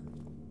go.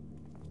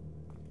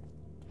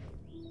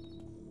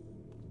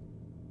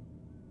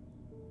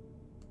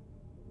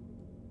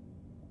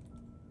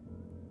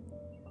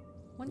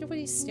 Wonder what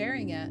he's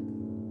staring at.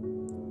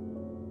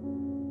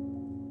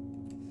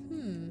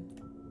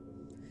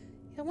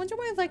 I wonder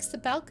why he likes the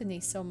balcony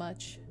so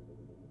much.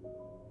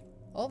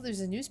 Oh,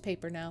 there's a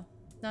newspaper now.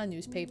 Not a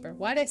newspaper.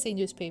 Why did I say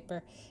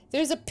newspaper?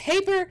 There's a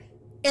paper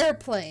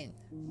airplane.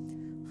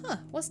 Huh,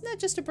 wasn't that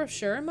just a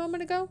brochure a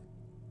moment ago?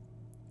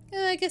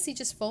 I guess he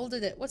just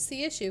folded it. What's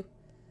the issue?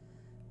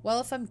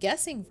 Well, if I'm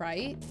guessing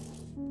right...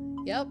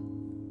 Yep.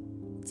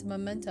 It's a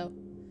memento.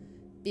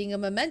 Being a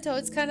memento,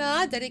 it's kind of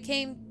odd that it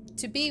came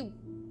to be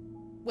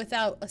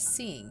without a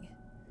seeing.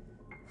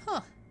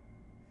 Huh.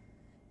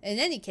 In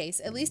any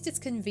case, at least it's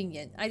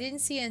convenient. I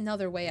didn't see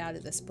another way out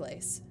of this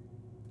place.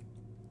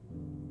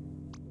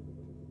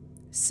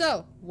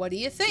 So, what do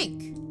you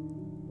think?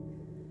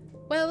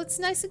 Well, it's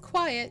nice and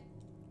quiet.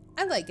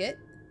 I like it.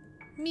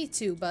 Me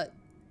too, but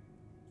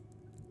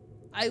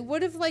I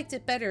would have liked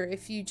it better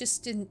if you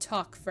just didn't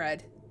talk,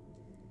 Fred.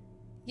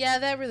 Yeah,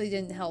 that really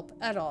didn't help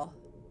at all.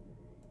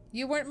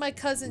 You weren't my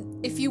cousin.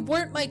 If you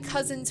weren't my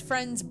cousin's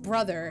friend's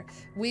brother,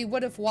 we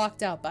would have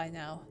walked out by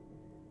now.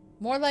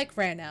 More like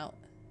ran out.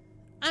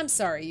 I'm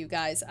sorry, you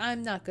guys.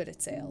 I'm not good at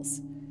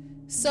sales.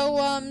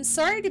 So,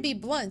 sorry to be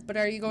blunt, but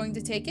are you going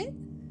to take it?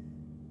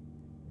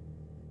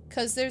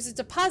 Because there's a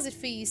deposit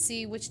fee, you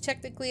see, which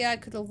technically I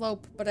could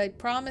elope, but I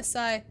promise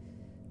I...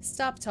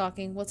 Stop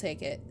talking. We'll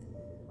take it.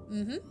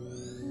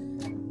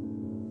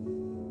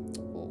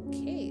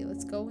 Okay,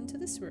 let's go into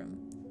this room.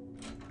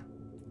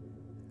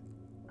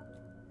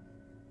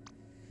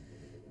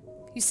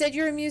 You said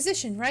you're a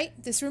musician, right?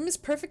 This room is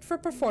perfect for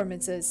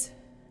performances.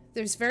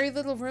 There's very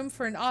little room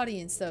for an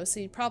audience, though, so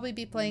you'd probably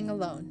be playing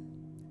alone.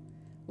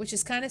 Which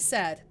is kind of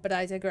sad, but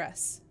I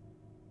digress.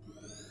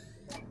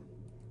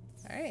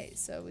 Alright,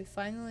 so we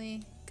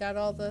finally got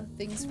all the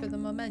things for the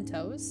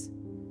mementos.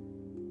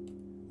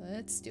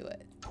 Let's do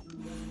it.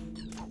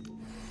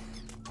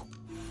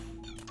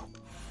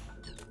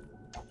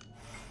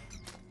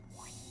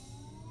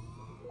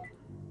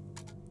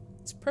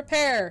 Let's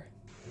prepare.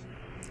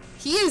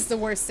 He is the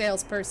worst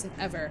salesperson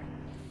ever.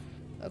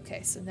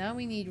 Okay, so now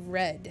we need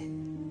red.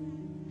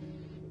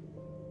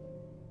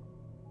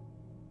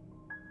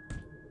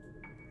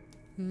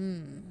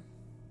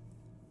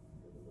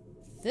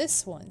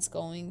 This one's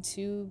going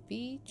to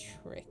be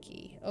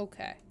tricky.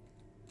 Okay.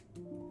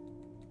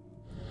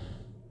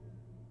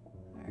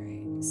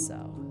 Alright,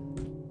 so...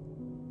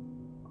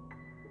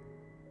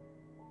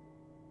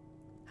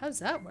 how does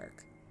that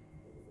work?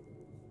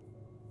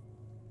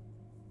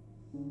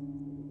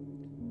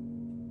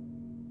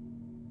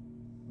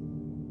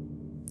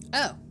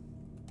 Oh.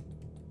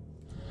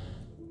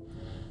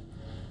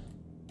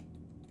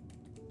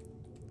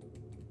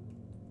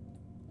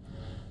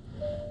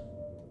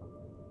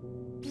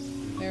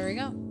 There we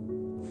go.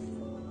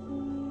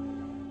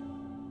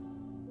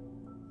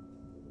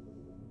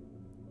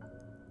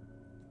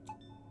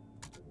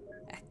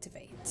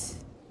 Activate.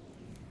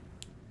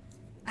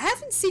 I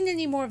haven't seen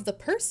any more of the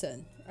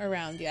person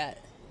around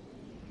yet.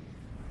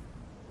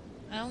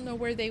 I don't know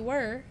where they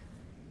were.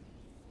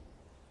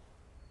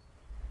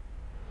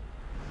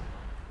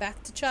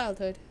 Back to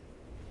childhood.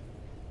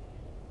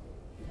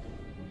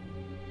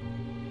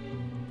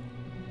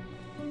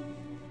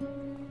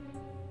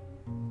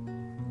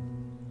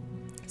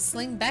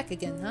 Sling back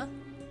again, huh?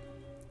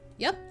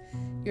 Yep.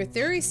 Your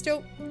theory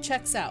still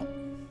checks out.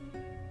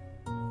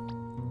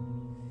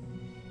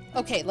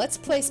 Okay, let's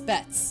place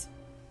bets.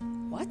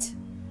 What?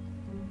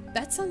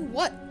 Bets on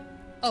what?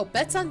 Oh,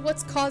 bets on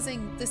what's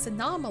causing this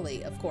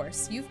anomaly, of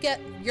course.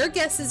 Your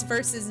guesses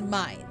versus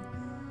mine.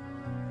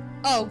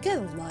 Oh, get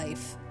a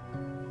life.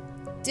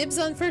 Dibs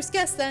on first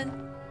guess, then.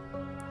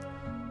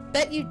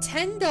 Bet you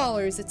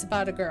 $10 it's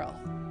about a girl.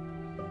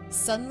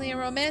 Suddenly a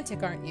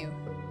romantic, aren't you?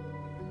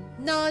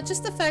 Nah,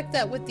 just the fact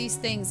that with these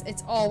things,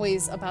 it's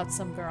always about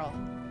some girl.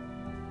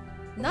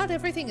 Not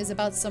everything is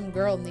about some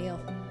girl, Neil.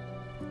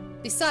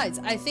 Besides,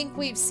 I think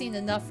we've seen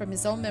enough from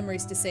his own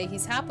memories to say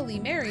he's happily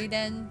married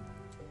and...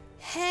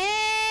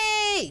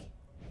 Hey!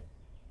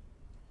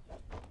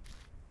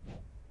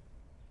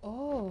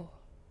 Oh.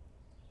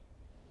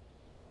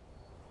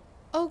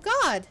 Oh,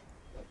 God.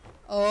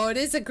 Oh, it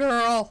is a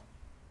girl.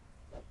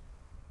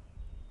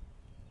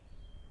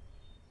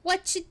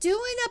 What you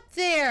doing up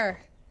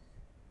there?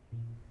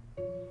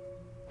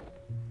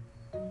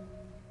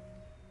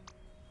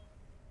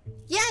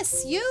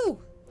 Yes, you!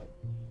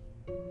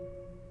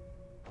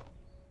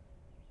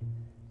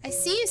 I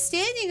see you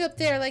standing up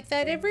there like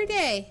that every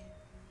day.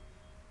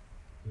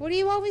 What are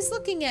you always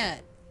looking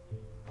at?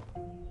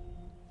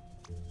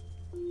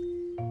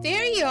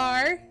 There you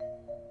are.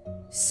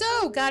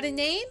 So, got a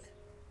name?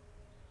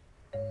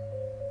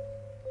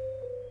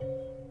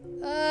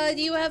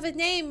 Do you have a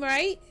name,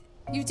 right?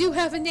 You do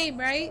have a name,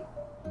 right?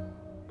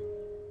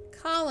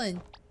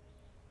 Colin.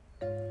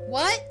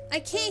 What? I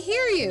can't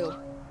hear you.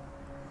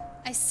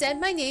 I said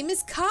my name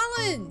is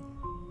Colin.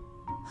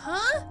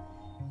 Huh?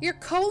 You're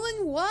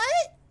Colin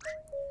what?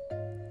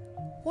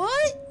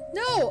 What?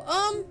 No,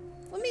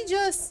 let me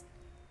just...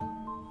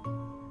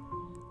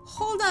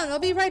 Hold on, I'll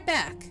be right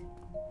back.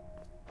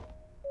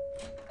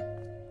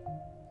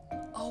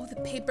 Oh, the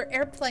paper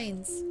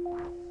airplanes.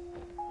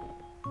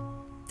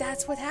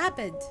 That's what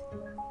happened.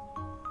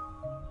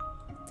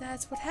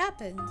 That's what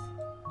happened.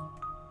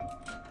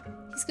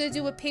 He's gonna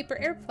do a paper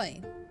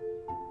airplane.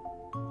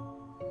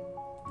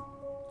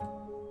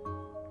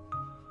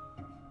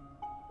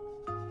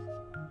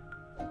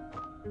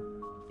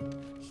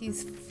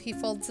 He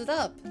folds it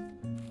up.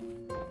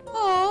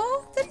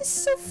 Oh, that is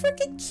so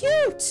freaking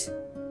cute.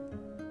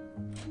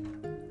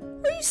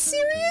 Are you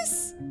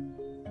serious?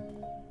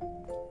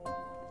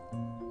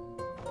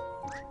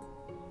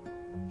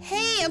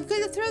 Hey, I'm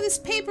gonna throw this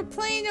paper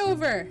plane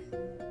over.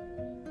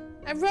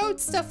 I wrote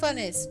stuff on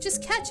it, so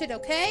just catch it,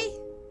 okay?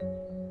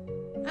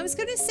 I was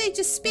gonna say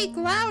just speak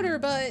louder,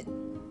 but...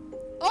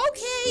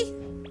 Okay!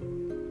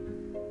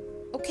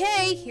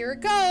 Okay, here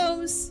it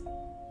goes.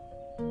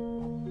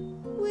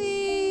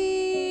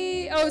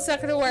 Whee! Oh, it's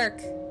not gonna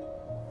work.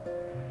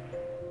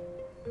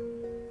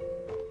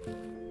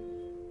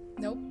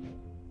 Nope.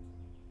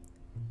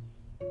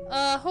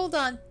 Hold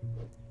on.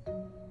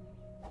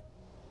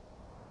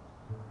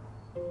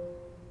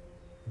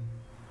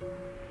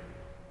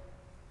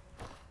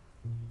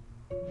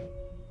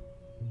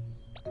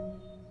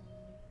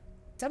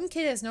 Dumb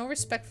kid has no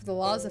respect for the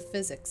laws of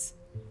physics.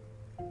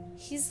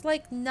 He's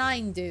like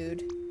 9,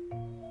 dude.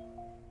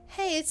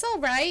 Hey, it's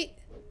alright.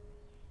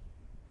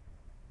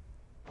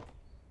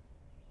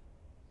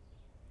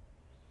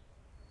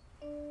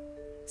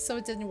 So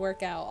it didn't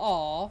work out.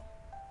 Aw.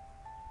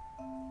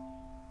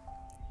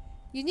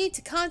 You need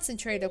to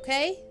concentrate,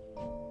 okay?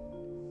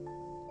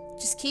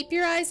 Just keep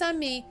your eyes on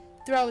me.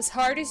 Throw as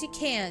hard as you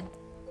can.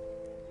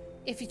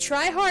 If you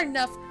try hard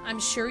enough, I'm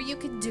sure you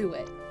can do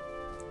it.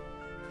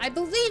 I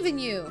believe in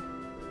you.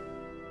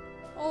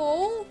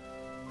 Oh.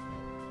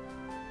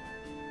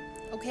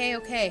 Okay,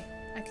 okay.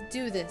 I can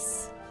do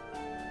this.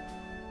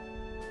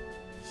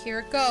 Here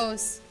it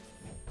goes.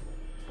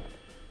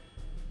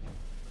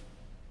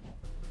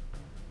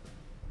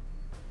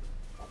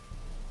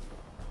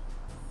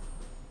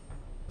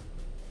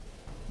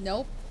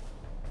 Nope.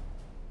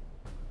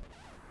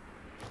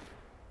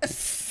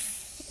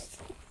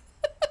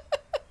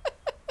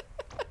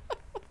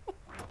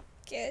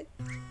 Kid.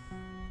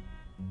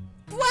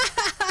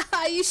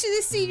 Wow! You should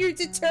have seen your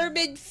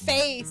determined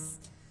face.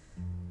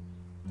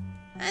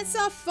 That's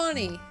not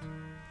funny.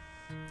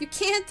 You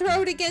can't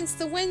throw it against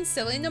the wind,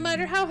 silly, no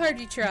matter how hard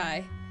you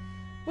try.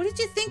 What did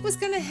you think was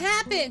gonna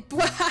happen?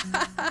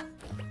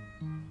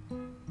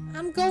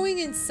 I'm going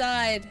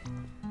inside.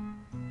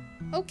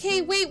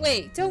 Okay,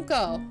 wait, don't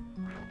go.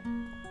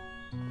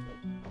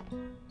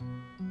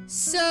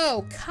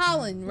 So,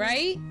 Colin,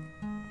 right?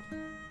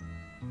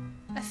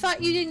 I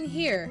thought you didn't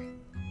hear.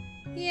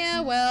 Yeah,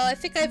 well, I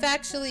think I've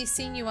actually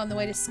seen you on the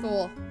way to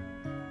school.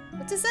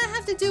 What does that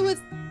have to do with...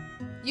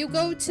 You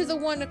go to the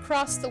one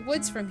across the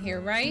woods from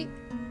here, right?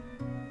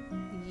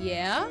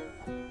 Yeah?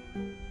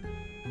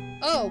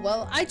 Oh,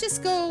 well, I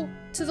just go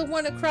to the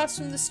one across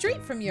from the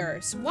street from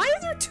yours. Why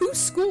are there 2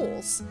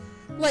 schools?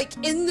 Like,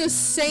 in the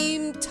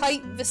same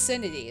tight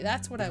vicinity.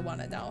 That's what I want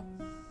to know.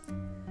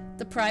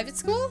 The private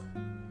school?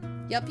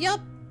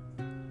 Yup.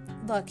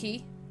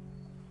 Lucky.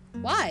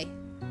 Why?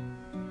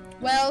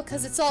 Well,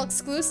 because it's all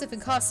exclusive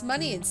and costs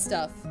money and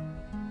stuff.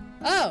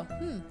 Oh,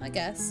 I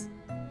guess.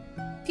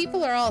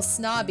 People are all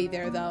snobby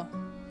there, though.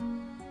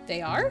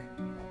 They are?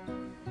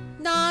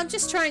 Nah, I'm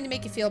just trying to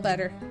make you feel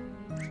better.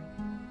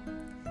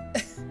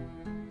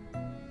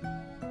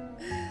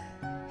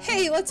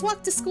 Hey, let's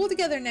walk to school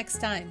together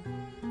next time.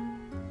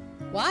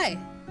 Why?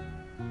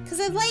 Because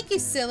I like you,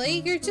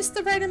 silly. You're just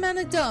the right amount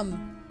of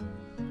dumb.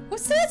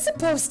 What's that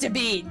supposed to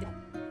mean?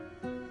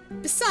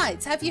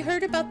 Besides, have you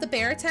heard about the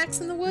bear attacks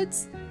in the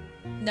woods?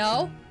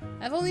 No,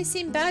 I've only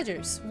seen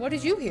badgers. What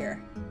did you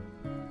hear?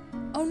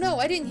 Oh no,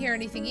 I didn't hear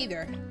anything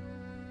either.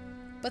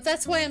 But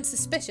that's why I'm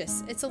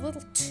suspicious. It's a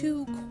little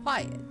too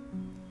quiet.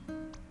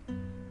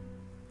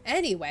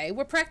 Anyway,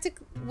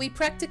 we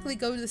practically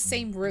go the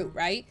same route,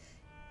 right?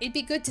 It'd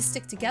be good to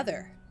stick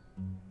together.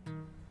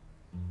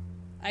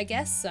 I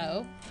guess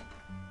so.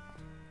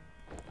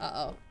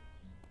 Uh-oh.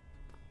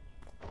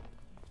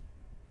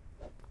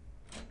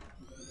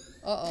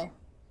 Uh-oh.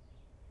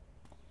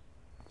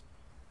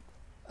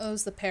 Oh,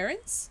 those the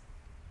parents?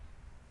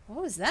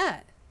 What was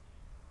that?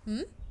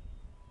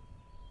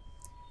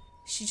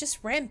 She just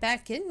ran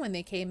back in when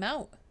they came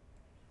out.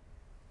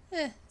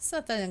 It's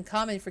not that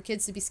uncommon for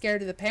kids to be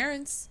scared of the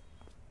parents.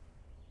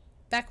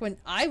 Back when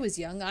I was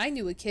young, I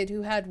knew a kid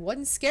who had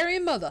one scary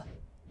mother.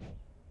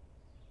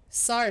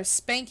 Saw her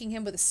spanking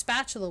him with a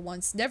spatula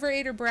once. Never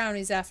ate her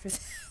brownies after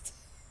that.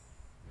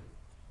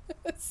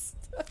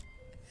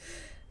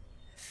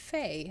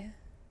 Faye.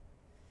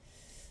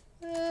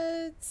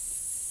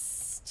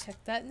 Let's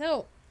check that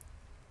note.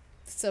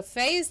 So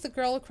Faye is the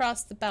girl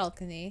across the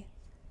balcony.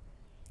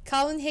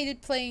 Colin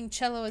hated playing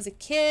cello as a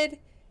kid.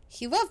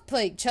 He loved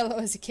playing cello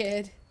as a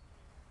kid.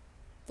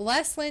 The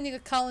last landing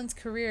of Colin's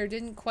career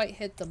didn't quite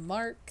hit the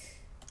mark.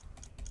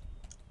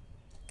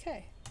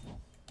 Okay.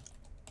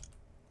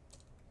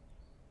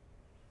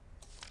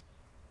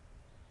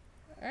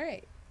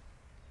 Alright.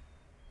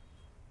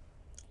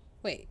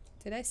 Wait,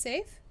 did I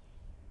save?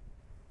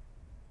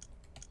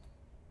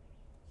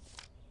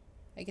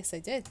 I guess I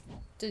did.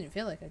 Didn't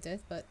feel like I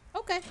did, but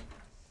okay.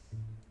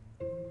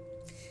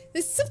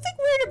 There's something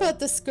weird about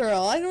this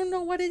girl. I don't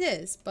know what it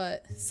is,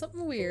 but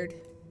something weird.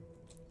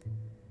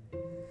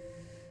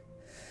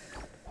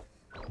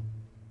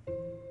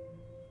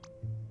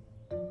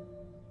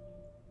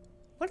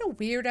 What a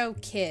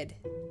weirdo kid.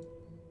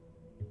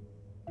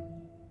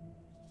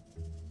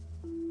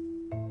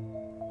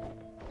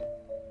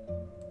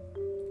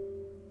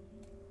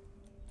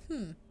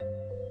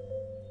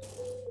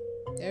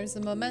 There's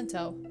a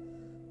memento.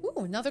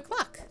 Ooh, another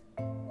clock.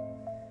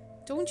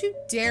 Don't you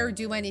dare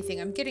do anything.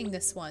 I'm getting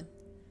this one.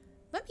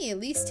 Let me at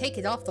least take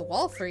it off the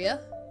wall for you.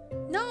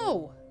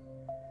 No!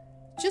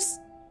 Just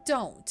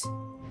don't.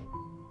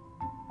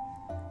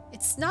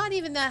 It's not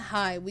even that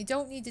high. We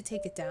don't need to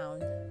take it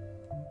down.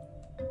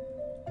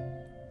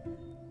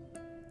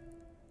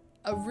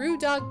 A Roo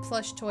Dog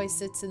plush toy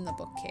sits in the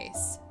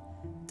bookcase.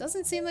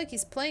 Doesn't seem like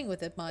he's playing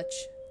with it much.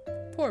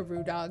 Poor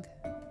Roo Dog.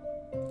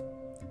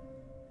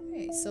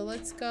 Okay, so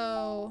let's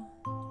go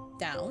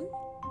down.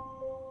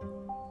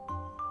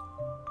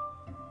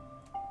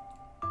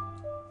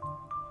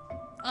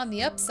 On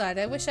the upside,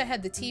 I wish I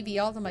had the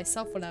TV all to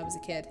myself when I was a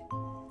kid.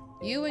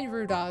 You and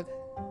Roo Dog.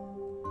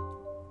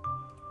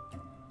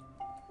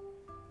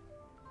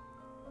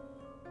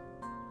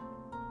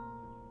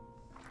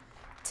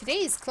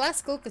 Today's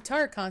classical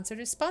guitar concert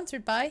is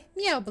sponsored by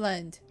Meow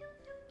Blend.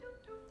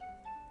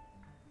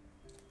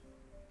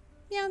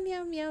 Meow,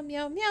 meow, meow,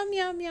 meow, meow,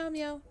 meow, meow,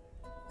 meow.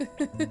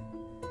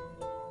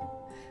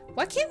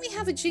 Why can't we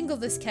have a jingle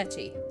this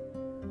catchy?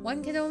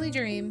 One can only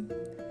dream.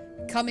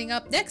 Coming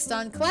up next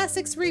on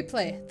Classics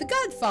Replay, The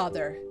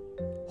Godfather.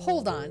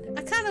 Hold on,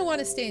 I kind of want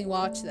to stay and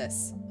watch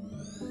this.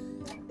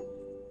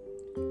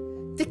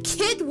 The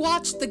kid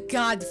watched The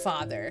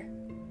Godfather.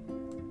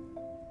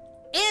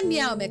 And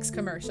Meow Mix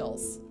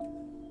commercials.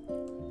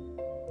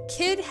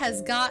 Kid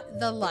has got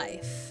the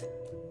life.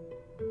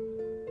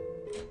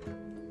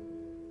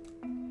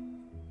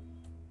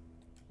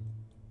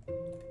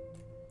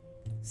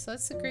 So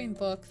that's the green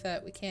book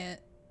that we can't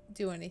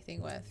do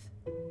anything with.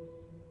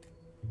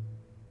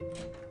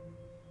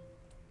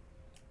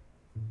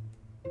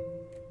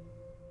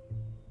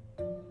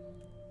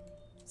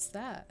 What's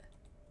that?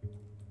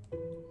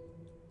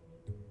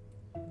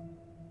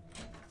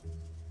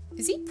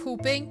 Is he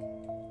pooping?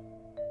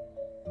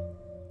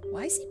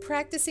 Why is he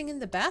practicing in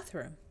the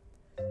bathroom?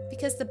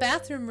 Because the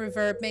bathroom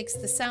reverb makes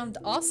the sound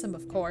awesome,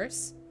 of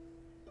course.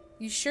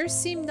 You sure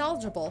seem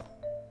knowledgeable.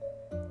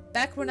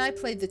 Back when I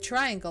played the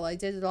triangle, I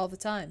did it all the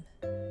time.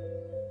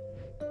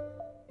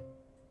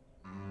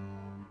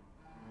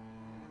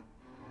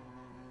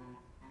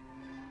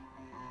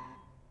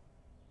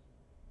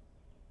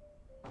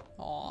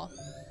 Aw.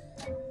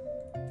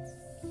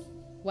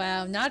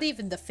 Wow, not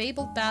even the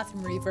fabled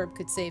bathroom reverb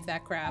could save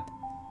that crap.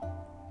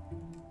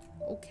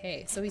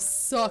 Okay, so he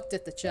sucked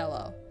at the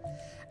cello.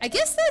 I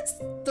guess that's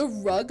the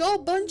rug all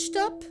bunched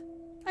up,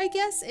 I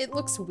guess. It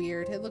looks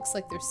weird. It looks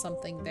like there's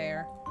something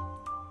there.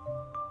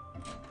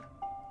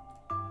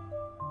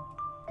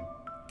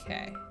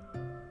 Okay.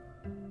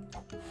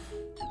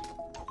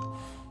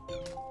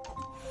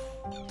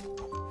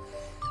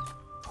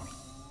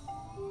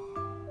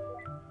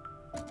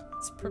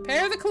 Let's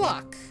prepare the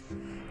clock.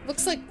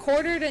 Looks like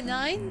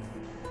 9:15?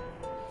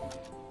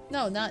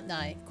 No, not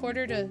 9.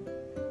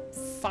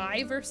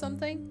 4:45 or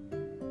something?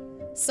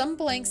 Some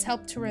blanks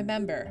help to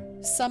remember.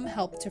 Some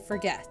help to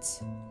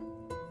forget.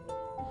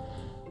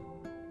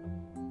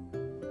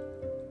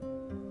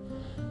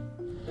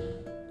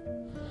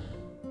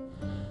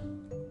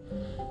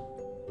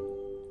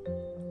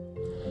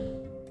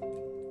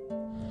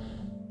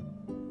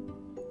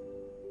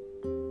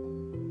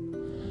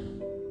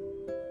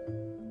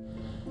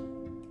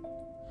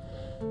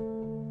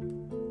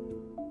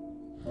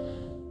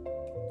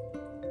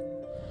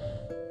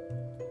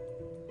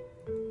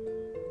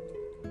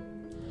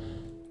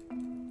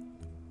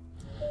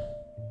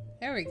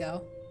 There we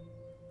go.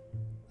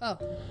 Oh.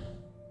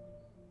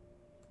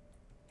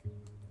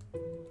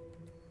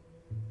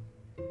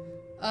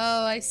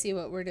 Oh, I see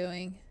what we're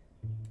doing.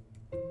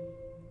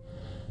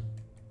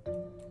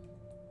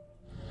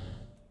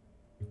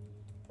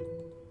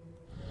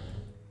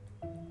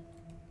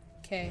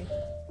 Okay.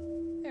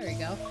 There we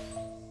go.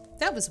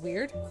 That was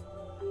weird.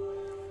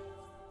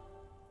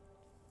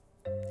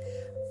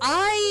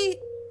 I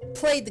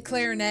played the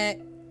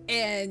clarinet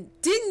and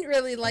didn't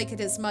really like it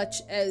as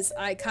much as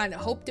I kind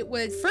of hoped it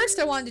would. First,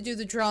 I wanted to do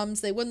the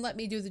drums. They wouldn't let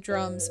me do the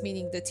drums,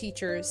 meaning the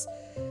teachers,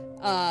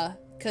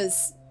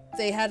 because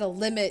they had a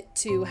limit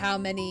to how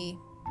many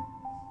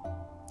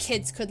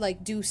kids could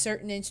like do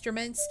certain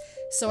instruments.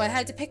 So I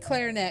had to pick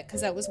clarinet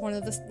because that was one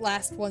of the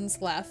last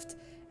ones left.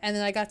 And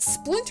then I got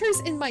splinters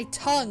in my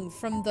tongue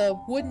from the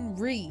wooden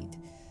reed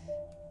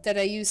that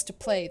I used to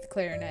play the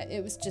clarinet.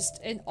 It was just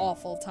an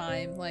awful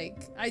time. Like,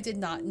 I did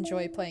not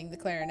enjoy playing the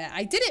clarinet.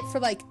 I did it for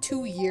like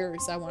 2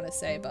 years, I want to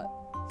say, but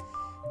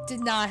did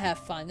not have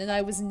fun. And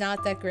I was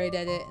not that great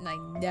at it, and I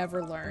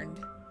never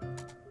learned.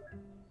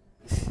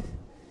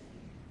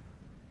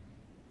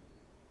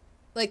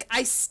 Like,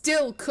 I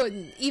still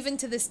couldn't, even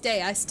to this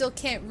day, I still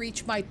can't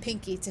reach my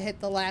pinky to hit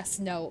the last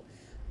note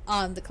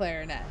on the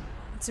clarinet.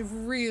 It's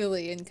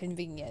really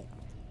inconvenient.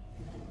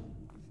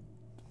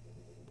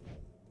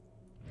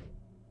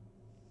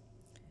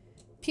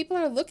 People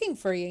are looking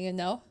for you, you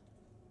know.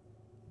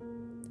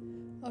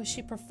 Oh, is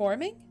she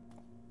performing?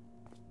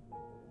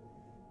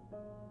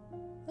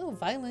 Oh,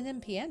 violin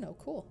and piano,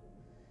 cool.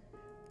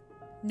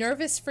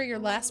 Nervous for your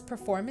last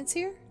performance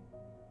here?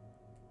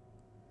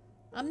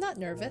 I'm not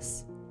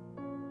nervous.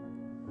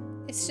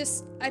 It's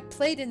just, I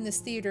played in this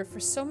theater for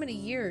so many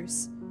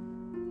years.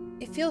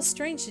 It feels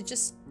strange to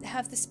just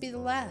have this be the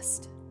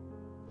last.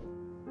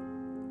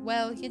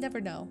 Well, you never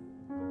know.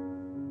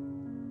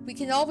 We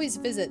can always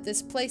visit.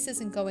 This place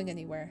isn't going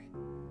anywhere.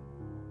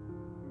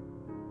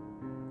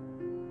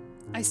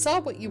 I saw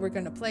what you were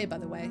going to play, by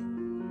the way.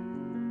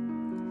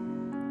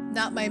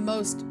 Not my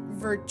most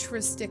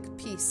virtuistic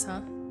piece,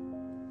 huh?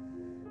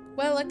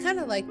 Well, I kind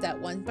of like that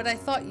one, but I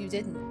thought you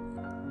didn't.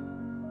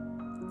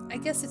 I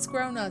guess it's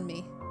grown on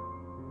me.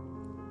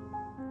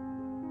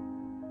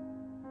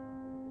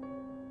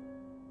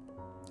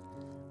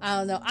 I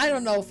don't know. I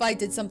don't know if I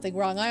did something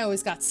wrong. I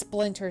always got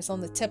splinters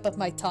on the tip of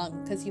my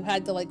tongue because you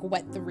had to like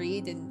wet the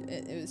reed, and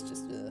it was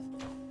just...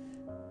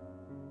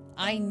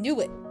 I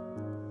knew it.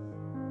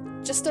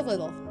 Just a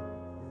little.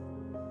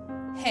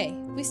 Hey,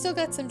 we still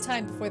got some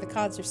time before the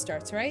concert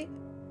starts, right?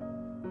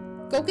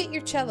 Go get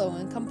your cello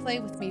and come play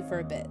with me for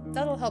a bit.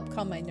 That'll help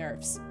calm my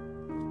nerves.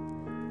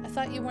 I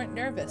thought you weren't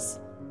nervous.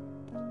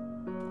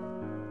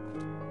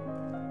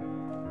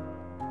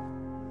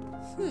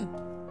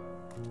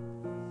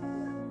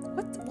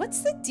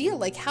 What's the deal?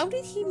 Like, how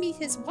did he meet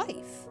his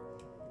wife?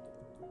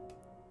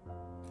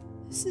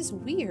 This is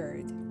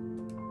weird.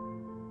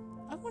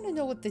 I want to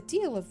know what the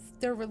deal of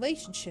their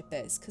relationship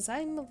is, because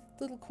I'm a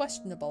little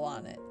questionable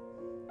on it.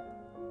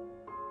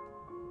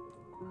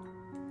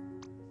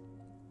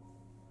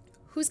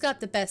 Who's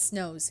got the best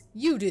nose?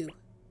 You do.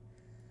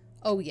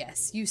 Oh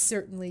yes, you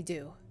certainly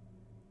do.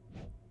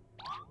 What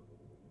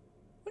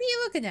are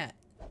you looking at?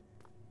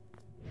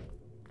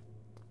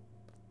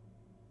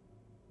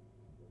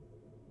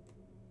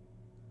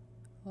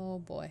 Oh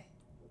boy.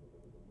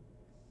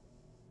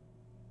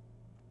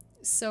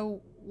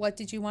 So, what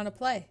did you want to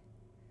play?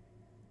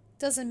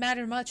 Doesn't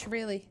matter much,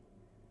 really.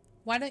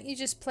 Why don't you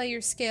just play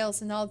your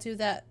scales and I'll do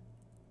that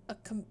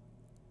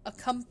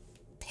accompaniment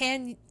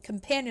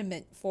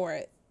for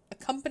it.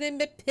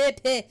 Accompaniment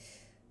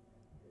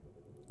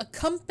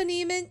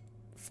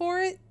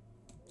for it?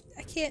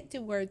 I can't do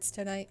words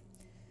tonight.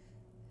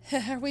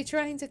 Are we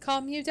trying to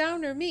calm you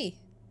down or me?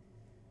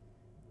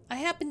 I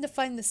happen to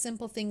find the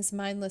simple things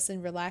mindless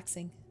and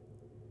relaxing.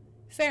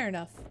 Fair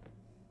enough.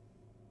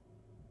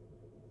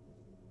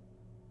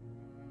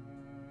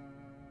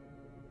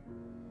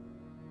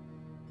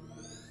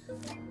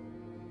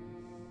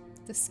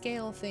 The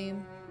scale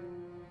theme.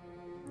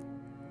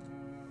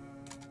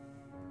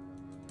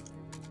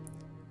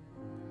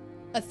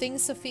 A thing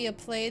Sophia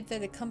played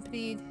that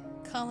accompanied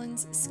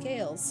Colin's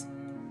scales.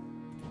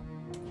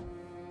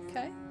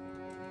 Okay.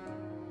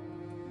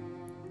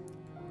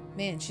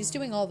 Man, she's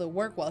doing all the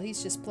work while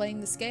he's just playing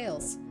the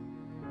scales.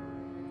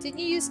 Didn't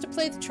you used to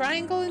play the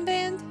triangle in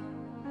band?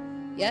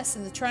 Yes,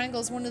 and the triangle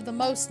is one of the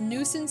most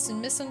nuisance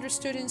and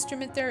misunderstood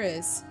instrument there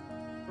is.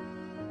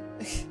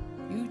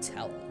 You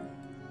tell him.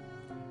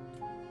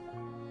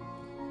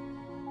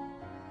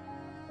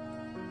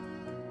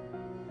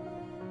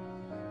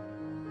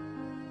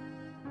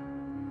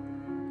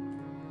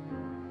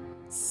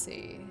 Let's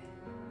see.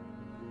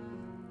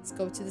 Let's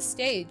go to the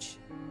stage.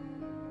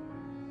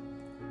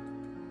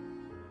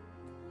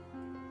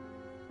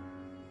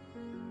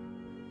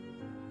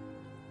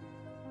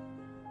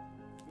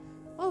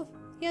 Oh,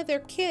 yeah, their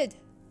kid.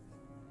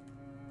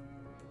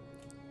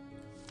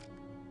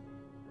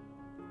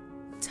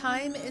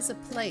 Time is a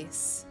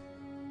place.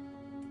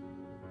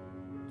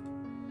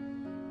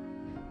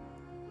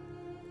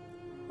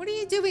 What are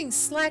you doing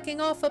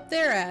slacking off up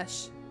there,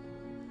 Ash?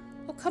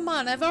 Oh, come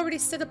on, I've already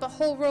set up a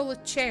whole row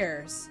of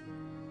chairs.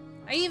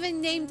 I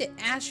even named it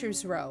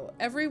Asher's Row.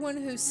 Everyone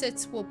who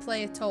sits will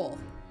pay a toll.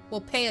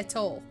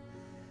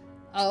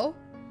 Oh?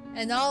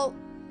 And I'll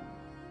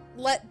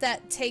let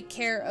that take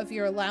care of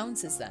your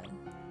allowances then.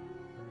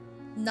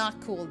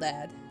 Not cool,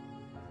 Dad.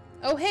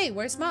 Oh, hey,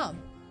 where's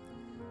Mom?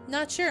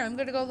 Not sure, I'm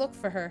gonna go look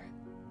for her.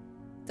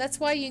 That's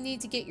why you need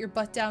to get your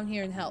butt down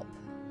here and help.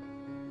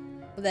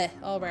 Bleh,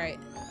 alright.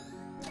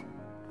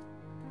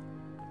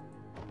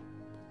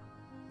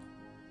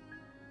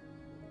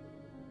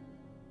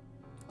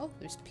 Oh,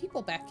 there's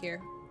people back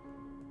here.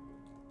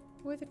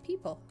 Who are the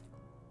people?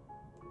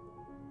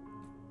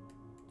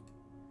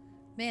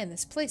 Man,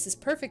 this place is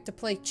perfect to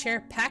play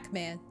Chair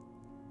Pac-Man.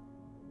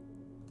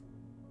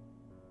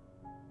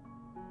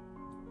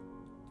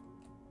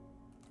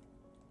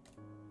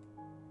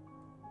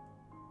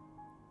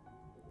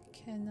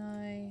 Can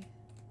I...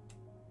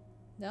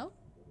 No?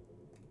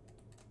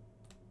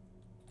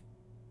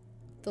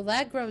 The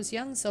lad grows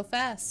young so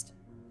fast.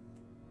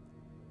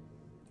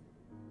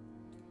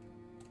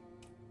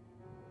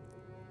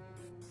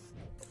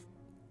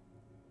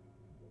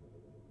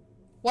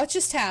 What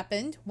just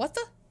happened? What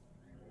the?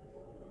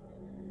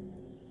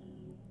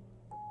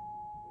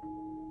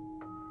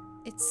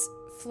 It's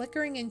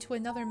flickering into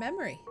another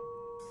memory.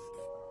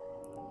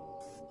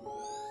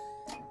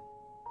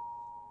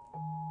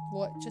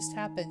 What just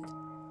happened?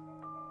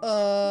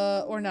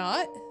 Or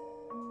not?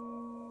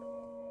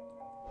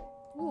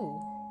 Ooh.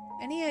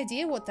 Any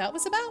idea what that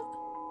was about?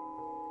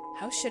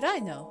 How should I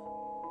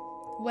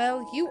know?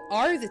 Well, you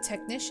are the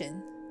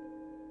technician.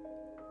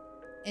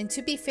 And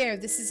to be fair,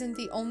 this isn't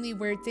the only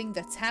weird thing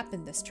that's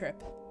happened this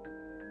trip.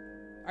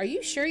 Are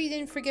you sure you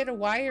didn't forget a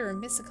wire or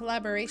miss a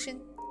collaboration?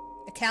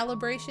 A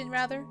calibration,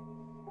 rather?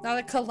 Not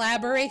a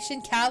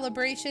collaboration,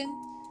 calibration?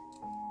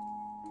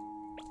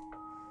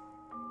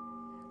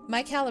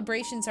 My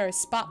calibrations are as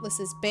spotless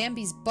as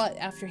Bambi's butt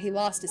after he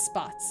lost his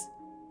spots.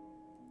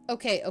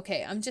 Okay,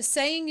 okay, I'm just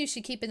saying you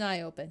should keep an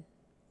eye open.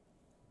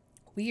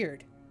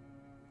 Weird.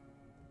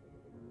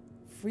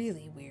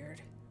 Really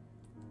weird.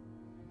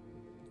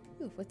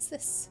 Ooh, what's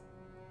this?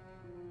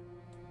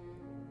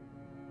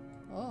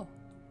 Oh.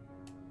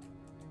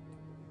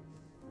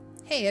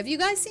 Hey, have you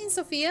guys seen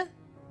Sophia?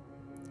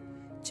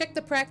 Check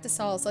the practice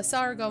halls. I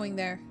saw her going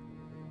there.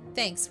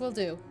 Thanks, will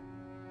do.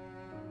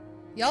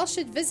 Y'all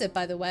should visit,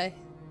 by the way.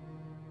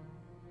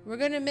 We're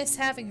gonna miss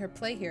having her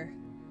play here.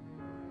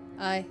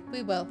 Aye,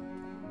 we will.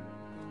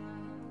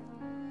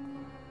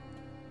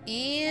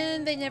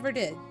 And they never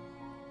did.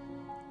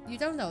 You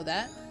don't know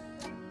that.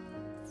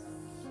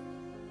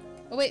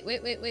 Oh, wait.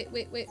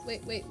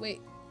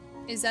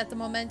 Is that the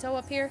memento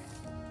up here?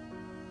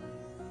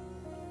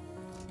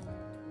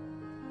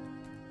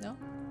 No?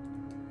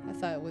 I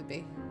thought it would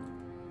be.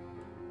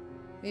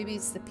 Maybe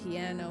it's the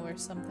piano or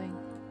something.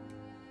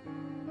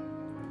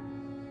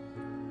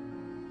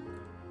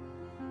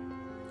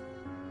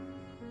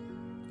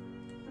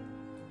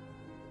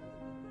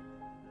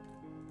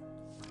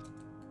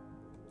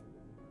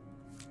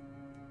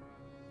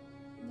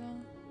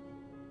 No.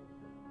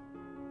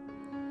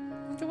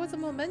 I wonder what the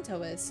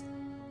memento is.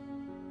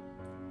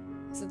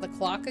 Is it the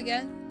clock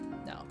again?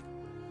 No.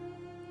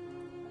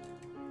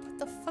 What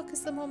the fuck is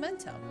the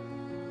memento?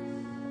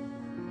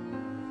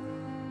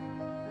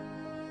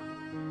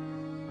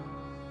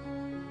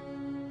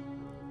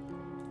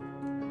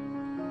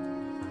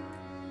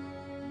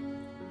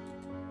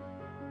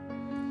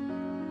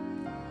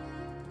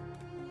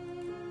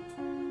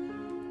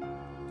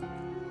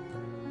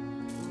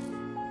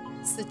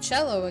 It's the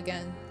cello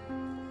again.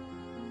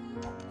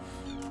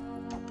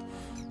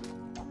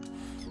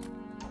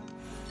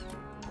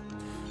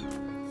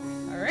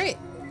 Alright.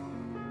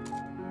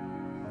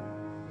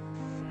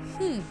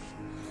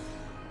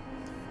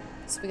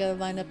 So we gotta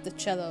line up the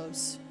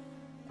cellos.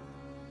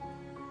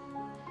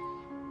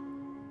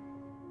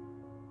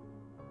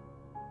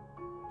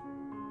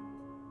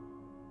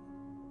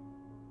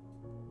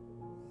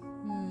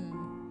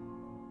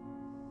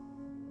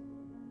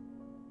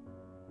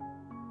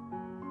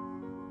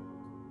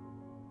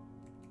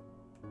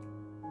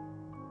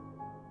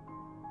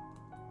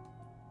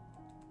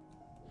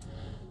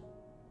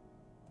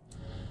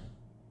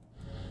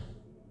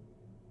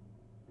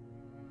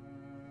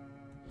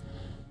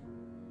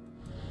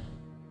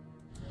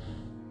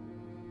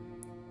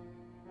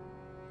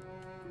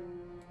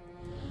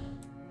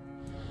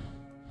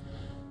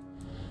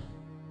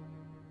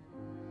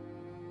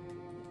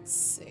 Let's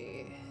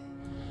see.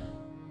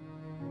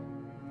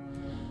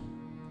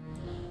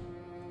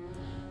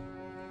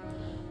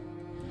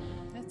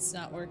 That's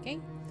not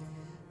working.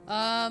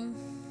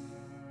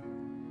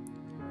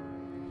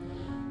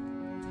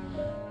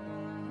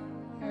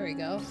 There we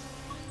go.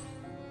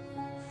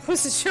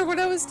 Wasn't sure what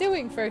I was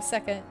doing for a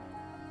second.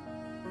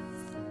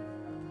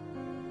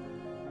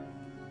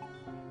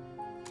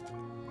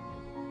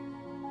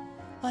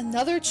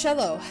 Another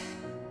cello.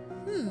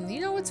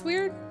 You know what's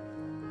weird?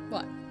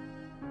 What?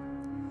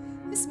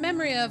 This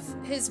memory of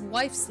his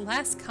wife's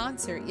last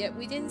concert, yet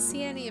we didn't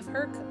see any of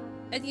her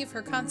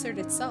concert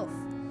itself.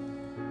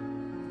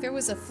 There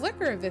was a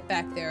flicker of it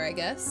back there, I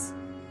guess.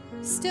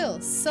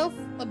 Still,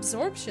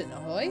 self-absorption,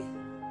 ahoy.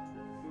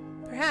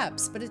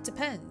 Perhaps, but it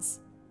depends.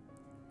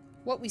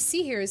 What we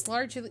see here is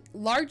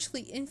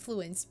largely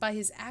influenced by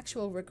his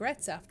actual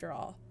regrets, after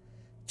all.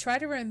 Try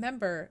to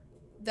remember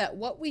that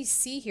what we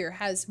see here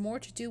has more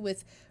to do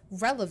with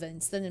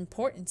relevance than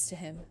importance to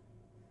him.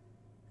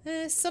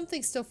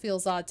 Something still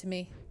feels odd to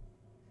me.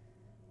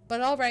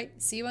 But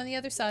alright, see you on the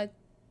other side.